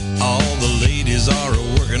 All the ladies are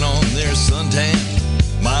working on their suntan.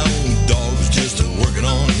 My old dog's just working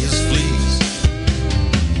on his fleas.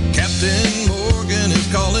 Captain Morgan is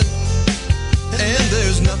calling, and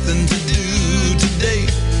there's nothing to do today.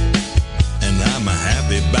 And I'm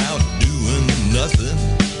happy about doing nothing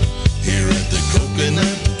here at the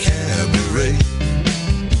Coconut Cabaret.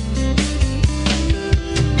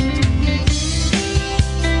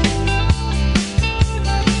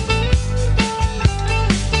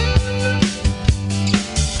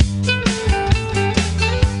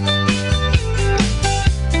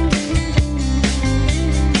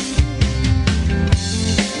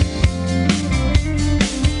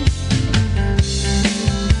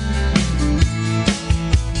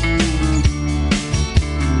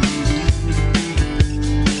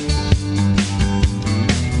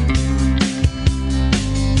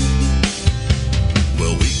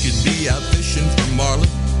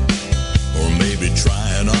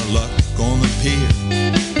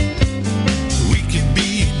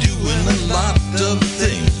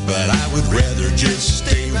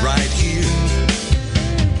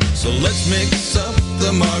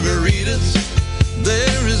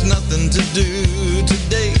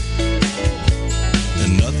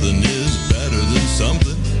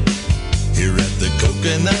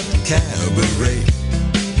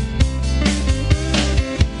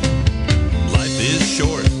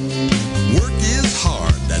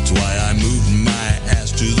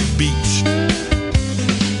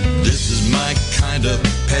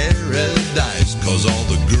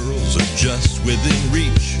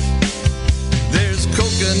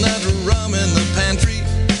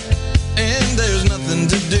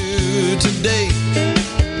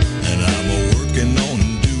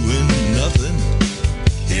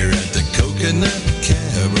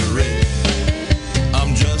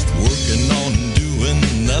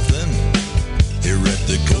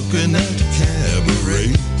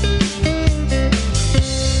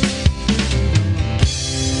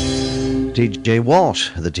 T.J. Walsh,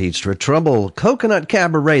 the Teats for Trouble, Coconut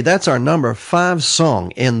Cabaret. That's our number 5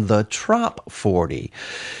 song in the Trop 40.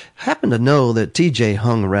 happen to know that TJ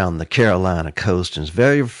hung around the Carolina coast and is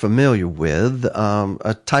very familiar with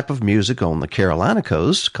a type of music on the Carolina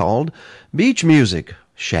coast called beach music,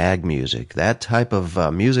 shag music, that type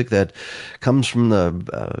of music that comes from the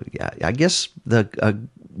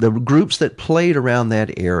groups that played around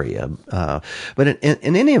that area. But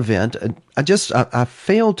in any event, I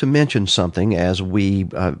failed to mention something as we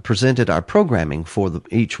presented our programming for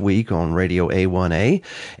each week on Radio A1A.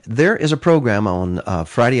 There is a program on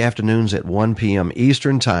Friday afternoons at 1 p.m.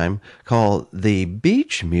 Eastern Time called the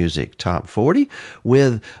Beach Music Top 40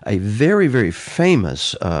 with a very, very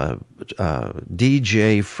famous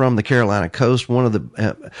DJ from the Carolina coast, one of the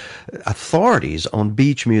authorities on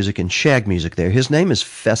beach music and shag music there. His name is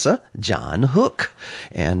Fessa John Hook.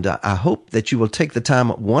 And I hope that you will take the time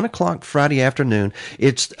at 1 o'clock Friday afternoon.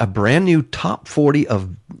 It's a brand new top 40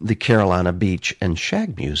 of the Carolina beach and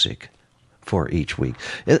shag music for each week.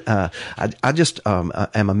 I just am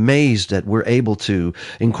amazed that we're able to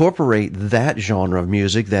incorporate that genre of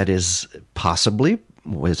music that is possibly,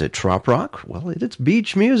 is it trop rock? Well, it's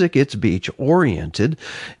beach music. It's beach oriented.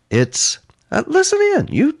 It's listen in.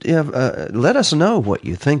 You let us know what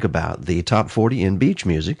you think about the top 40 in beach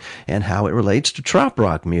music and how it relates to trop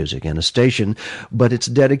rock music and a station, but it's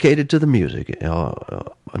dedicated to the music.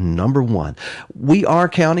 Number one. We are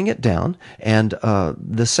counting it down, and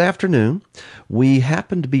this afternoon we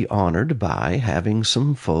happen to be honored by having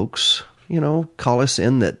some folks, call us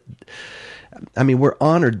in that. I mean, we're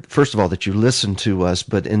honored, first of all, that you listen to us,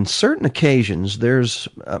 but in certain occasions, there's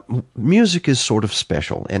music is sort of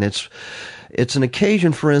special, and it's an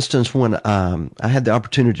occasion, for instance, when I had the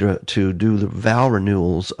opportunity to do the vow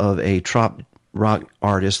renewals of a trop rock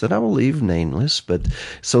artist that I will leave nameless, but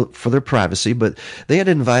so for their privacy, but they had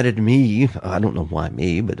invited me, I don't know why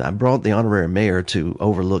me, but I brought the honorary mayor to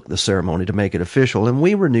overlook the ceremony to make it official, and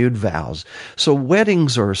we renewed vows. So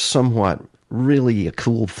weddings are somewhat really a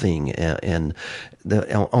cool thing on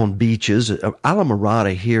beaches.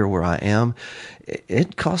 Islamorada here where I am,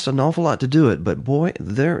 it costs an awful lot to do it, but boy,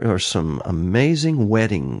 there are some amazing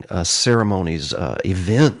wedding ceremonies,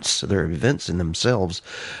 events. There are events in themselves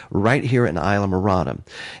right here in Islamorada.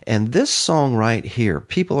 And this song right here,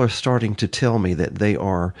 people are starting to tell me that they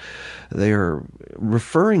are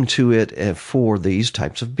referring to it for these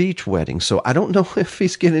types of beach weddings. So I don't know if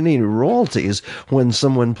he's getting any royalties when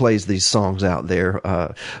someone plays these songs out there,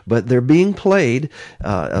 but they're being played,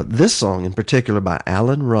 this song in particular by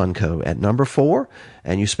Alan Runco at number 4,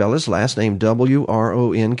 and you spell his last name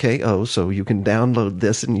Wronko, so you can download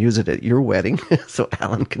this and use it at your wedding so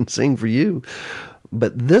Alan can sing for you.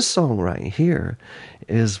 But this song right here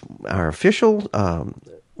is our official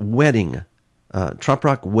wedding trop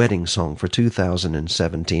rock wedding song for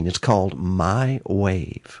 2017. It's called My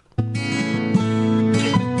Wave.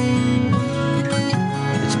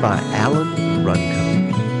 It's by Alan Runco.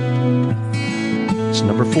 It's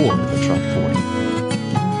number 4 in the Trop 40.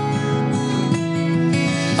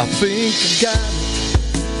 I think I got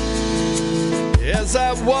it. As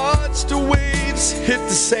I watch the waves hit the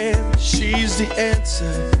sand, she's the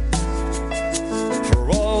answer for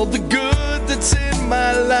all the good that's in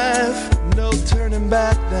my life. No turning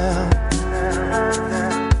back now.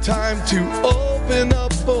 Time to open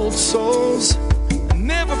up old souls.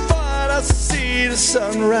 Never thought I'd see the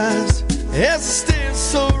sunrise as it stares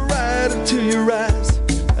so right into your eyes.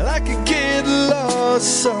 And I could get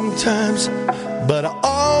lost sometimes, but I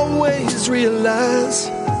always realize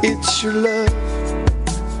it's your love,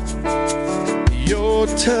 your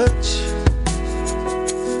touch,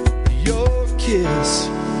 your kiss,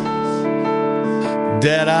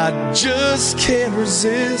 that I just can't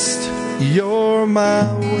resist. You're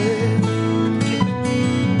my way,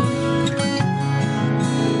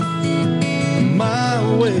 my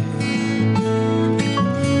way.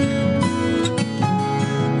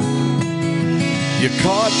 You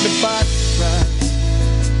caught me by surprise.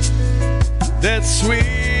 That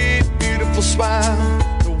sweet, beautiful smile,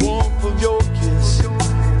 the warmth of your kiss,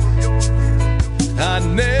 I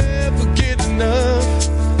never get enough.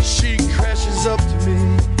 She crashes up to me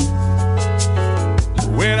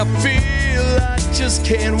when I feel I just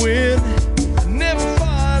can't win. I never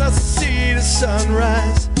thought I'd see the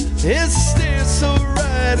sunrise. It stares so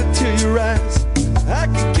right into your eyes. I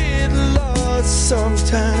could get lost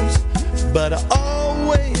sometimes, but I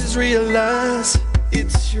always realize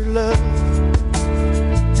it's your love,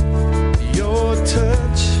 your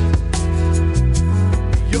touch,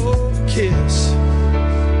 your kiss,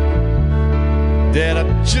 that I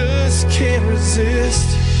just can't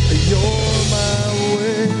resist. You're my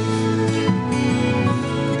way.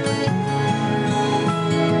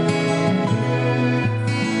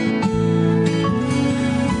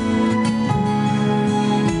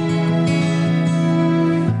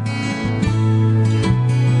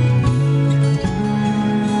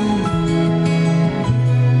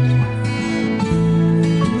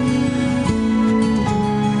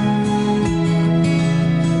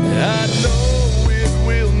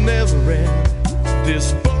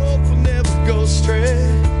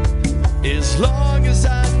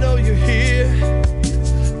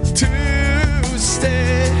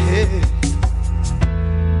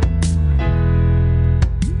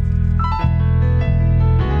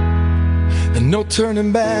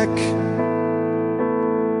 turning back.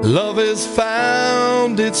 Love has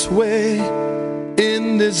found its way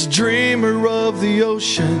in this dreamer of the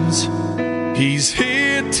oceans. He's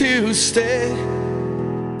here to stay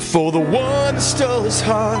for the one that stole his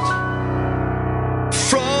heart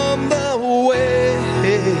from the way.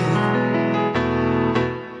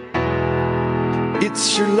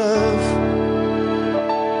 It's your love,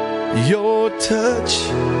 your touch,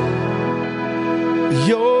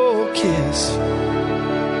 your kiss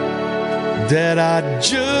that I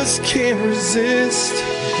just can't resist.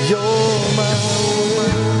 You're my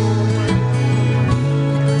way,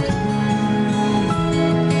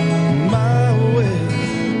 my way.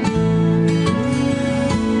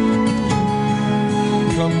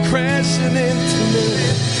 Come crashing into me.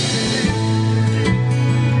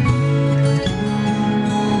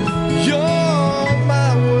 You're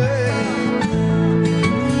my way.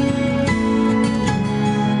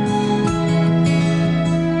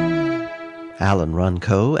 Alan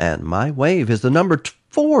Runco and My Wave is the number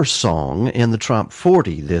 4 song in the Trop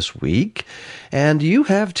 40 this week. And you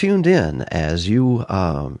have tuned in, as you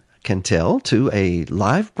can tell, to a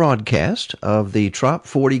live broadcast of the Trop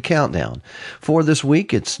 40 Countdown. For this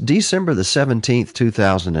week, it's December the 17th,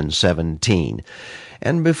 2017.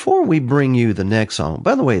 And before we bring you the next song,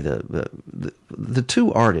 by the way, the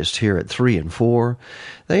two artists here at 3 and 4,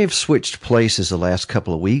 they've switched places the last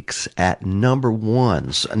couple of weeks at number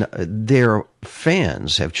ones. Their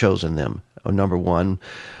fans have chosen them number 1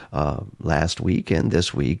 last week, and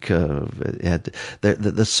this week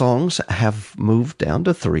the songs have moved down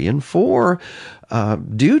to 3 and 4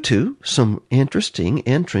 due to some interesting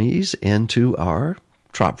entries into our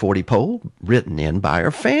Trop 40 poll written in by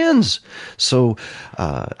our fans. So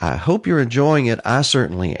I hope you're enjoying it. I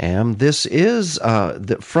certainly am. This is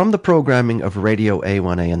from the programming of Radio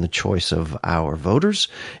A1A and the choice of our voters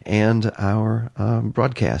and our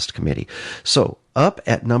broadcast committee. So up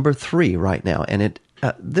at number 3 right now, and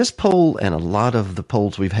this poll and a lot of the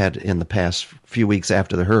polls we've had in the past few weeks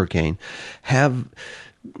after the hurricane have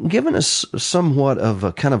given us somewhat of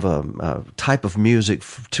a kind of a type of music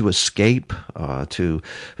to escape, to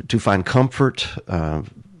find comfort,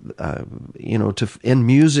 in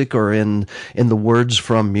music or in the words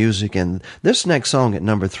from music. And this next song at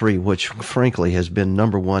number 3, which frankly has been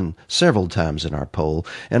number 1 several times in our poll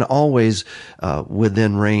and always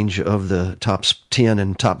within range of the top 10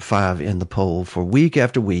 and top 5 in the poll for week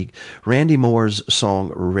after week, Randy Moore's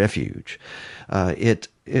song Refuge.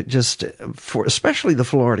 It just, for especially the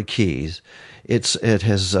Florida Keys, it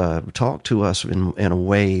has talked to us in a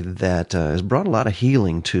way that has brought a lot of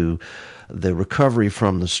healing to the recovery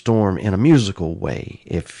from the storm in a musical way,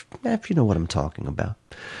 if you know what I'm talking about.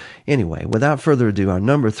 Anyway, without further ado, our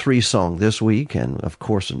number 3 song this week, and of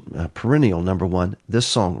course a perennial number 1, this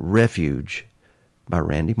song Refuge by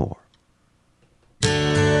Randy Moore.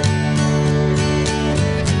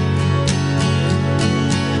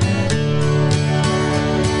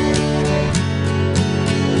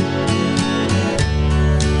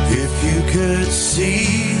 Could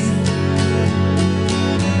see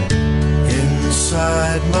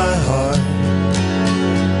inside my heart,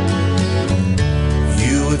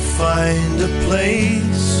 you would find a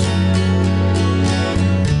place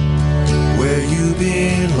where you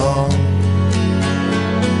belong,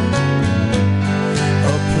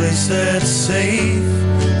 a place that's safe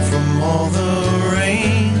from all the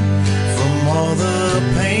rain, from all the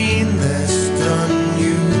pain that's done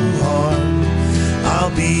you harm.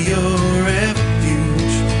 I'll be your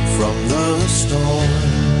refuge from the storm.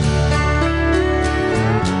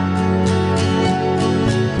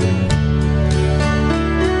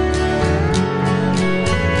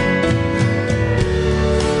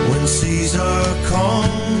 When seas are calm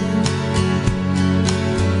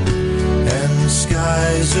and the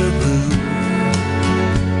skies are blue,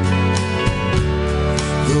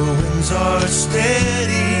 the winds are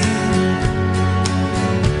steady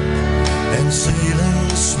and sailing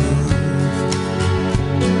smooth.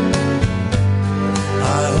 I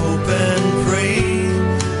hope and pray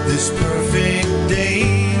this perfect day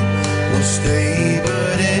will stay,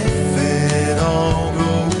 but if it all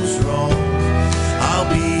goes wrong, I'll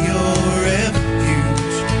be your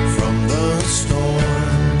refuge from the storm.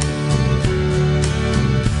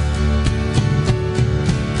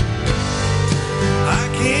 I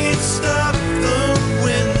can't stop the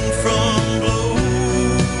wind from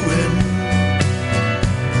blowing,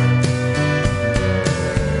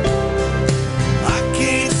 I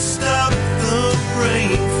can't stop the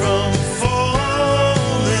rain from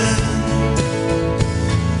falling.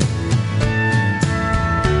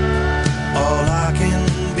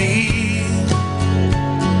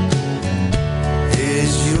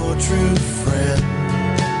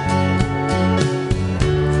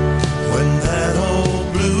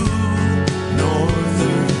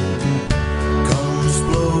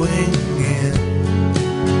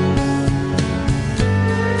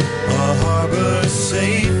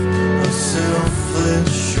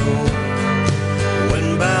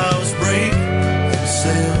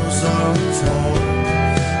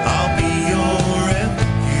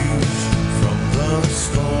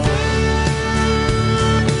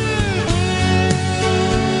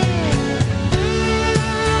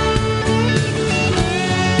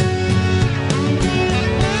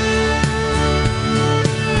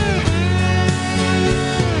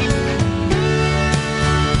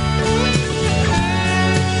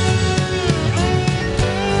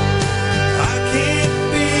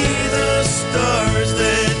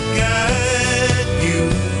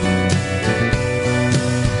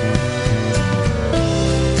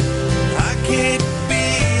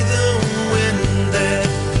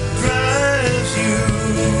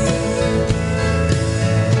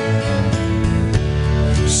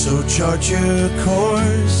 chart your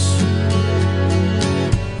course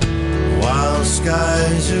while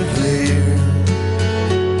skies are clear.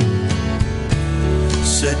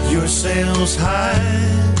 Set your sails high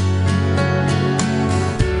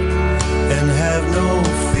and have no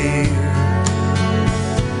fear.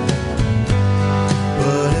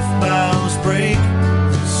 But if bows break,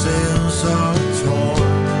 sails are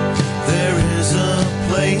torn, there is a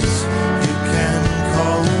place you can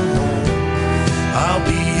call home. I'll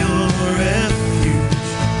be your refuge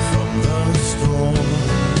from the storm.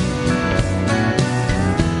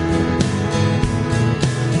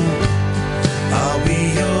 I'll be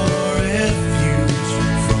your refuge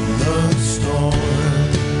from the storm.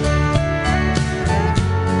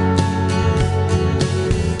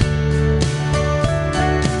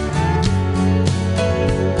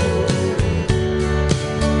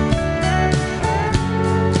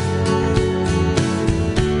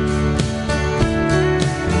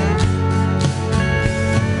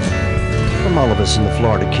 From all of us in the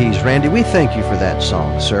Florida Keys, Randy, we thank you for that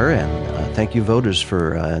song, sir, and thank you, voters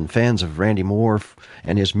for and fans of Randy Moore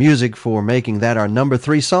and his music for making that our number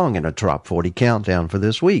 3 song in a Top 40 countdown for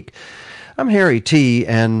this week. I'm Harry T.,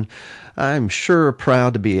 and I'm sure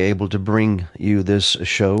proud to be able to bring you this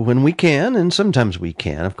show when we can, and sometimes we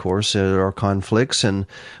can, of course. There are conflicts, and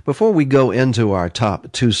before we go into our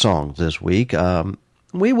top 2 songs this week,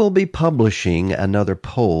 we will be publishing another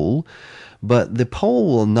poll. But the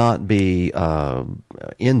poll will not be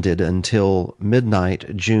ended until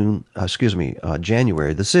midnight, January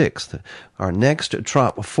the 6th. Our next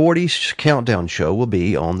Trop 40 countdown show will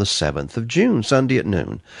be on the 7th of June, Sunday at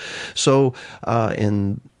noon. So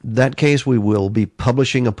in that case, we will be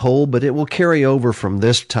publishing a poll, but it will carry over from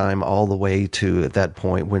this time all the way to at that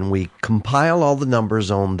point when we compile all the numbers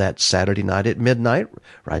on that Saturday night at midnight,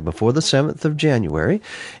 right before the 7th of January,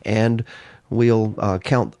 and we'll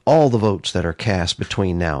count all the votes that are cast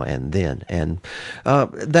between now and then. And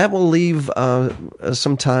that will leave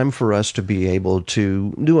some time for us to be able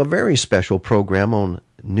to do a very special program on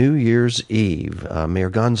New Year's Eve.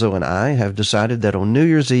 Mayor Gonzo and I have decided that on New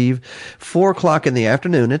Year's Eve, 4 o'clock in the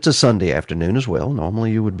afternoon, it's a Sunday afternoon as well.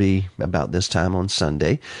 Normally you would be about this time on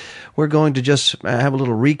Sunday. We're going to just have a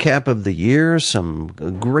little recap of the year, some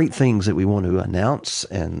great things that we want to announce.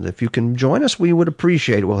 And if you can join us, we would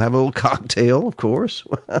appreciate it. We'll have a little cocktail, of course.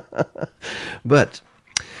 But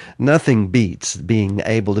nothing beats being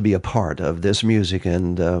able to be a part of this music,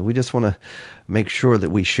 and we just want to make sure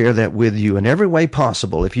that we share that with you in every way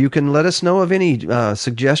possible. If you can let us know of any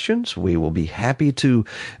suggestions, we will be happy to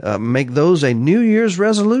make those a New Year's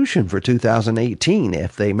resolution for 2018,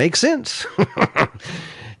 if they make sense.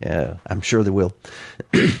 I'm sure they will.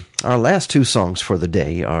 Our last 2 songs for the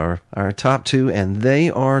day are our top 2, and they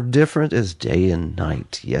are different as day and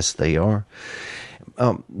night. Yes, they are.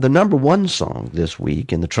 The number 1 song this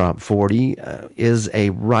week in the Top 40 is a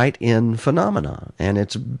write-in phenomenon, and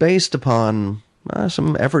it's based upon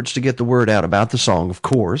some efforts to get the word out about the song. Of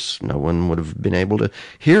course, no one would have been able to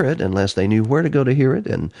hear it unless they knew where to go to hear it,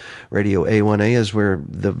 and Radio A1A is where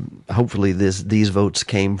hopefully these votes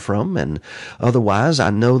came from. And otherwise, I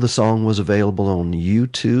know the song was available on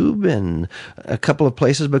YouTube and a couple of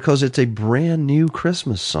places because it's a brand new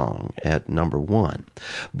Christmas song at number 1.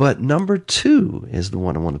 But number 2 is the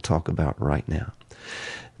one I want to talk about right now.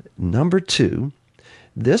 Number 2,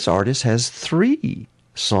 this artist has 3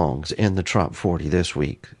 songs in the Top 40 this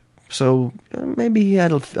week. So maybe he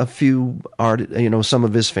had a few some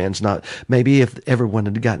of his fans not. Maybe if everyone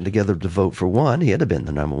had gotten together to vote for one, he'd have been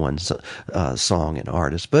the number 1 song and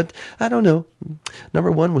artist. But I don't know.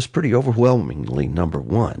 Number 1 was pretty overwhelmingly number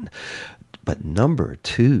 1. But number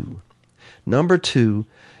 2,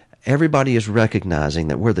 everybody is recognizing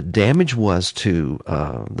that where the damage was to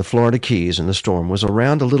the Florida Keys in the storm was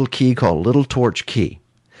around a little key called Little Torch Key.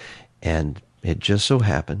 And it just so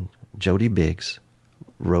happened Jody Biggs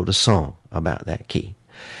wrote a song about that key.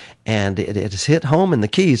 And it has hit home in the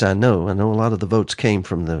Keys, I know. I know a lot of the votes came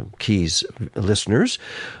from the Keys listeners.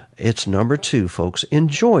 It's number 2, folks.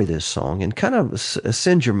 Enjoy this song and kind of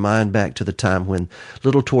send your mind back to the time when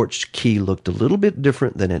Little Torch Key looked a little bit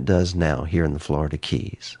different than it does now here in the Florida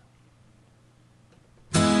Keys.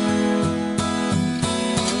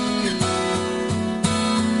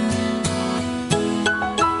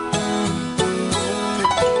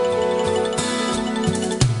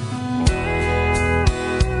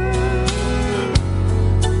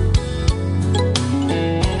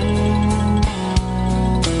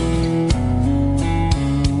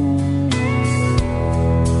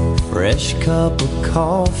 Fresh cup of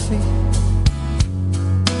coffee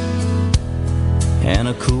and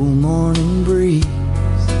a cool morning breeze.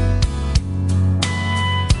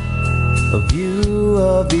 a view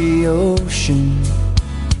of the ocean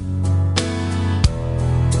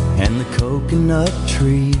and the coconut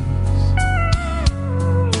trees.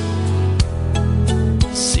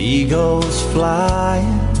 Seagulls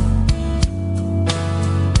flying,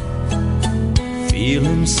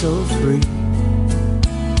 feeling so free,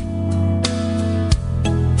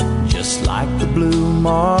 just like the blue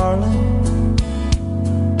marlin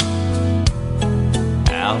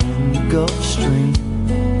out in the Gulf Stream.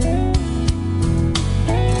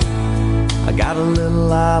 I got a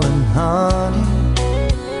little island honey,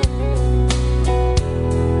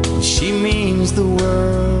 and she means the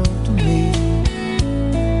world to me,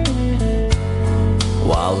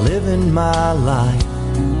 while living my life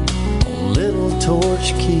on Little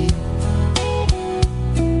Torch Key.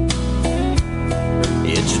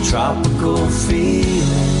 It's a tropical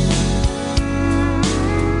feeling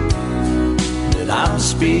that I'm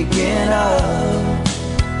speaking of.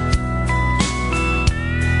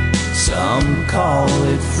 Some call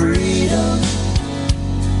it freedom,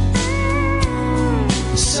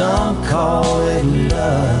 some call it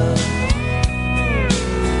love,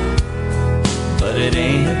 but it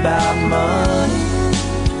ain't about money,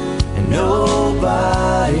 and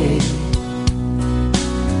nobody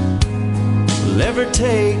will ever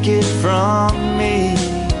take it from me,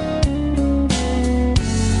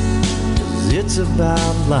 'cause it's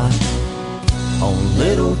about life on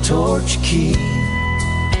Little Torch Key.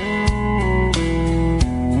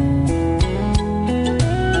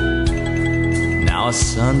 Now a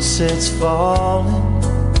sunset's falling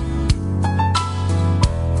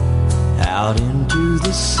out into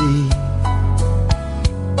the sea.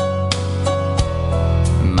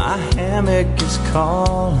 My hammock is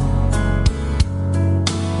calling,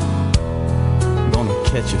 gonna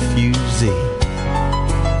catch a few Z.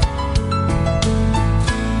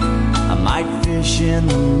 I might fish in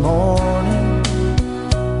the morning,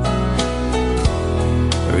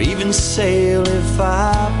 or even sail if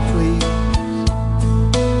I please,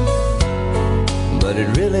 but it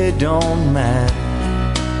really don't matter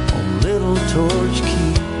on Little Torch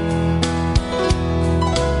Key.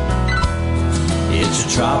 It's a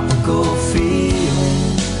tropical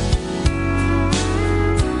feeling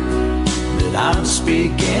that I'm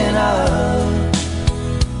speaking of.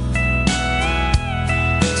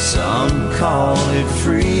 Some call it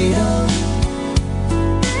freedom,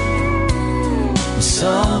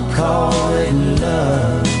 some call it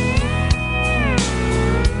love,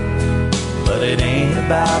 but it ain't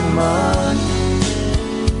about money,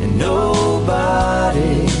 and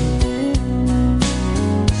nobody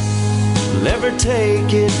will ever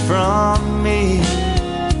take it from me,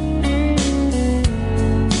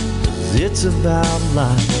 'cause it's about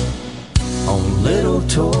life on Little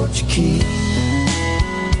Torch Key.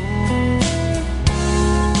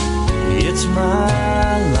 It's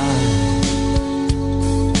my life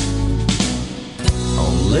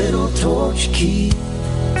on Little Torch Key.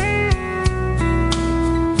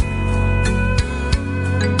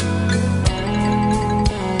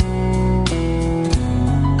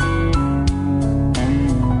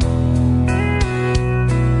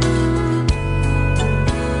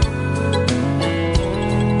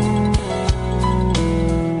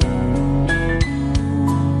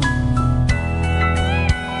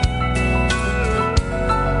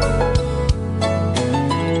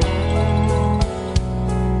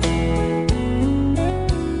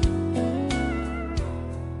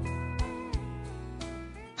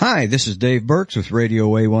 Hi, this is Dave Burks with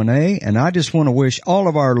Radio A1A, and I just want to wish all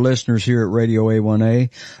of our listeners here at Radio A1A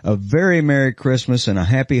a very Merry Christmas and a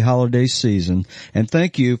happy holiday season, and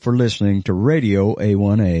thank you for listening to Radio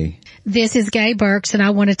A1A. This is Gay Burks, and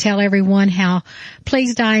I want to tell everyone how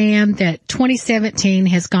pleased I am that 2017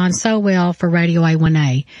 has gone so well for Radio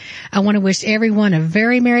A1A. I want to wish everyone a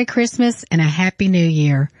very Merry Christmas and a Happy New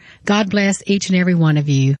Year. God bless each and every one of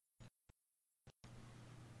you.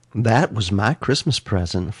 That was my Christmas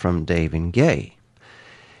present from Dave and Gay.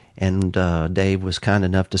 And Dave was kind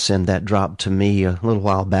enough to send that drop to me a little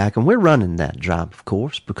while back. And we're running that drop, of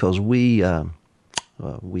course, because we have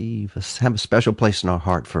a special place in our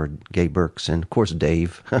heart for Gay Burks and, of course,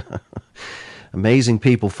 Dave. Amazing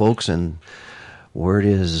people, folks. And word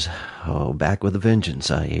is, back with a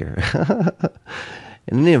vengeance, I hear.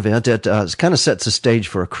 In any event, it kind of sets the stage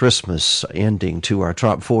for a Christmas ending to our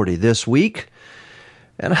Top 40 this week.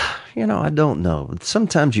 And, I don't know.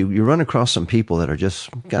 Sometimes you run across some people that are just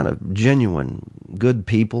kind of genuine, good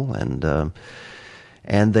people,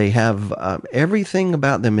 and they have everything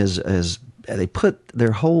about them is they put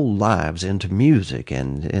their whole lives into music,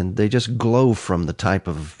 and they just glow from the type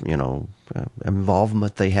of,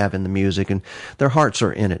 involvement they have in the music, and their hearts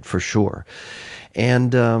are in it for sure.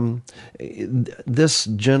 And this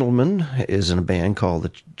gentleman is in a band called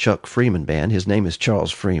the Chuck Freeman Band. His name is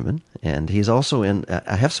Charles Freeman, and he's also in,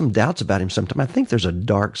 I have some doubts about him sometimes. I think there's a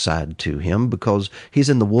dark side to him because he's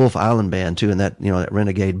in the Wolf Island Band too, and that, that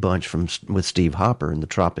renegade bunch with Steve Hopper in the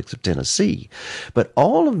Tropics of Tennessee. But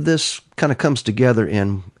all of this kind of comes together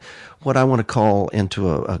in what I want to call into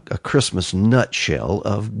a Christmas nutshell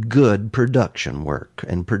of good production work.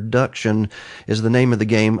 And production is the name of the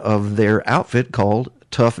game of their outfit called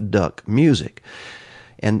Tough Duck Music.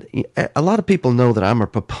 And a lot of people know that I'm a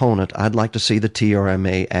proponent. I'd like to see the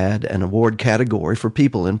TRMA add an award category for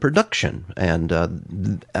people in production. And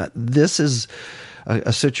this is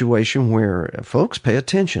a situation where folks pay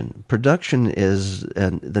attention. Production is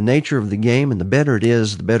the nature of the game, and the better it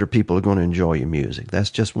is, the better people are going to enjoy your music.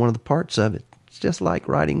 That's just one of the parts of it. It's just like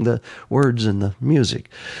writing the words and the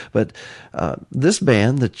music. But this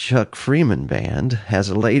band, the Chuck Freeman Band, has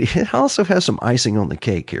a lady. It also has some icing on the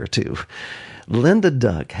cake here, too. Linda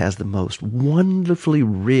Duck has the most wonderfully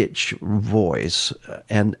rich voice,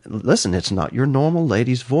 and listen, it's not your normal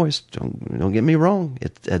lady's voice. Don't get me wrong.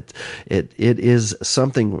 It is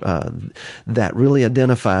something that really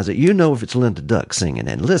identifies it. You know if it's Linda Duck singing.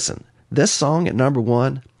 And listen, this song at number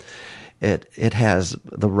one, it has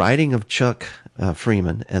the writing of Chuck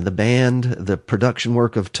Freeman and the band, the production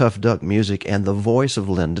work of Tough Duck Music, and the voice of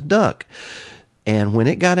Linda Duck. And when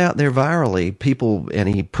it got out there virally, and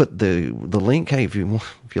he put the link, hey, if you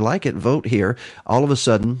like it, vote here. All of a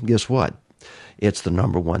sudden, guess what? It's the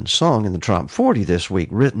number one song in the Top 40 this week,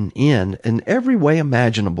 written in every way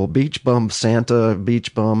imaginable. Beach Bum Santa,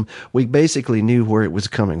 Beach Bum. We basically knew where it was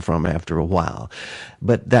coming from after a while.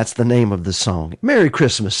 But that's the name of the song. Merry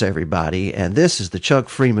Christmas, everybody. And this is the Chuck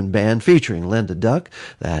Freeman Band featuring Linda Duck,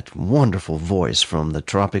 that wonderful voice from the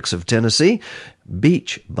tropics of Tennessee,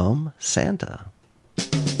 Beach Bum Santa.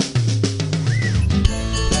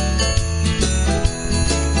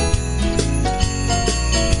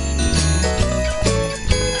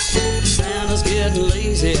 Santa's getting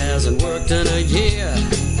lazy, hasn't worked in a year.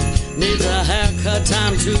 Needs a haircut,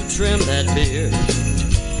 time to trim that beard.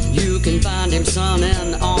 You can find him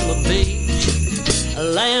sunning on the beach,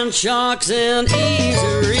 land sharks in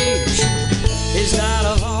easy reach. He's tired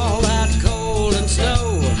of all that cold and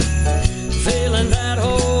snow, feeling that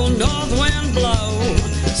old north wind blow.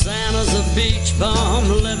 Santa's a beach bum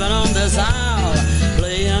living on this isle,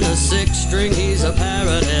 playing a six-string, he's a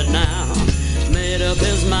parrot now. Made up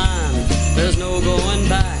his mind, there's no going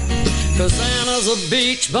back, 'cause Santa's a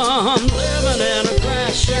beach bum living in a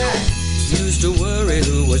grass shack. Used to worry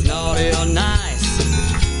who was naughty or nice,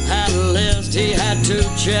 had a list, he had to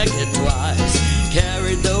check it twice.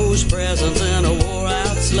 Carried those presents in a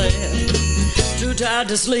wore-out sled, too tired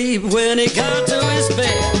to sleep when he got to his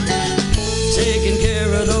bed. Taking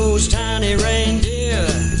care of those tiny reindeer,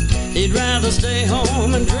 he'd rather stay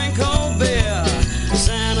home and drink cold beer.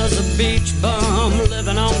 Santa's a beach bum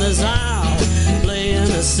living on this isle, playing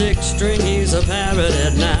a six-string, he's a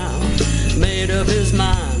parrot now. Made up his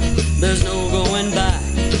mind, there's no going back,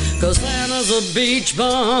 'cause Santa's a beach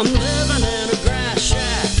bum living in a grass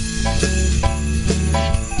shack.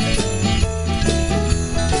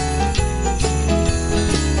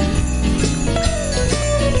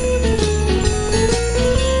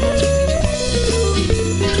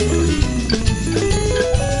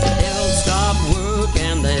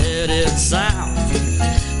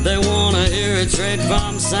 They wanna hear it straight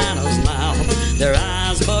from Santa's mouth. Their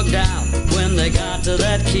eyes bugged out when they got to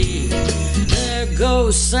that key. There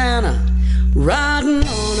goes Santa, riding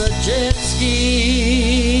on a jet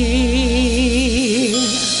ski.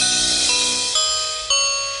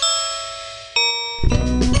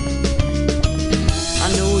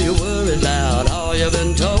 I know you're worried about all you've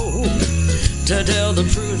been told. To tell the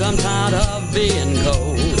truth, I'm tired of being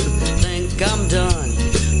cold. Think I'm done,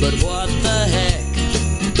 but what the heck?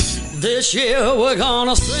 This year we're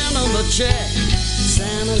gonna send him a check.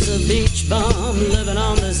 Santa's a beach bum living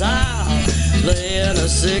on this isle, playing a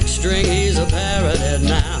six-string, he's a parrot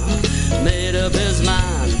now. Made up his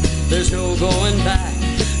mind, there's no going back,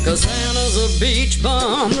 'cause Santa's a beach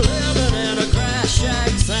bum living in a grass shack.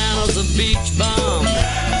 Santa's a beach bum.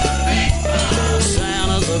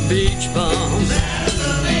 Santa's a beach bum.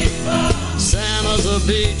 Santa's a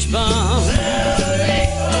beach bum.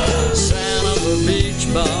 Santa's a beach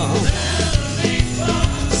bum.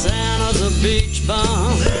 Santa's a beach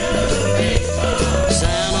bum.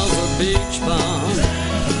 Santa's a beach bum.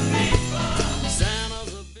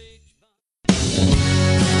 Santa's a beach bum.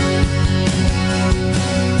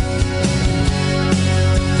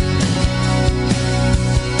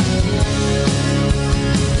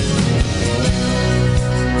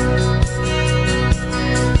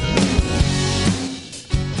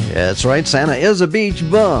 That's right, Santa is a beach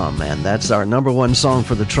bum, and that's our number one song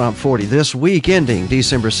for the Trop 40 this week, ending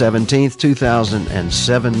December 17th,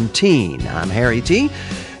 2017. I'm Harry T.,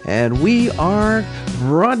 and we are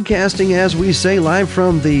broadcasting, as we say, live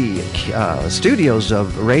from the studios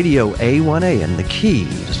of Radio A1A in the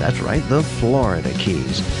Keys. That's right, the Florida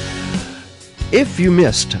Keys. If you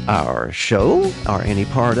missed our show or any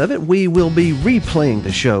part of it, we will be replaying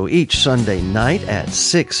the show each Sunday night at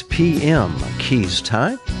 6 p.m. Keys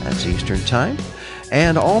time. That's Eastern time.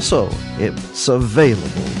 And also, it's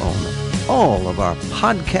available on all of our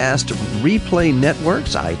podcast replay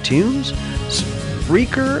networks, iTunes,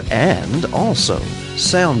 Spreaker, and also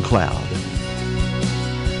SoundCloud.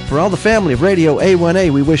 For all the family of Radio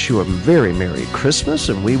A1A, we wish you a very Merry Christmas,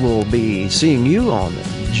 and we will be seeing you on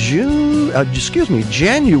January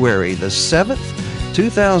the 7th,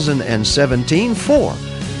 2017 for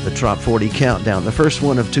the Trop 40 Countdown, the first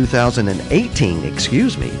one of 2018,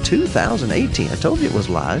 2018. I told you it was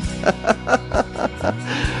live.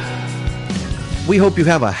 We hope you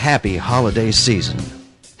have a happy holiday season.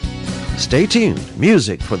 Stay tuned.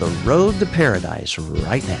 Music for the road to paradise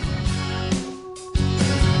right now.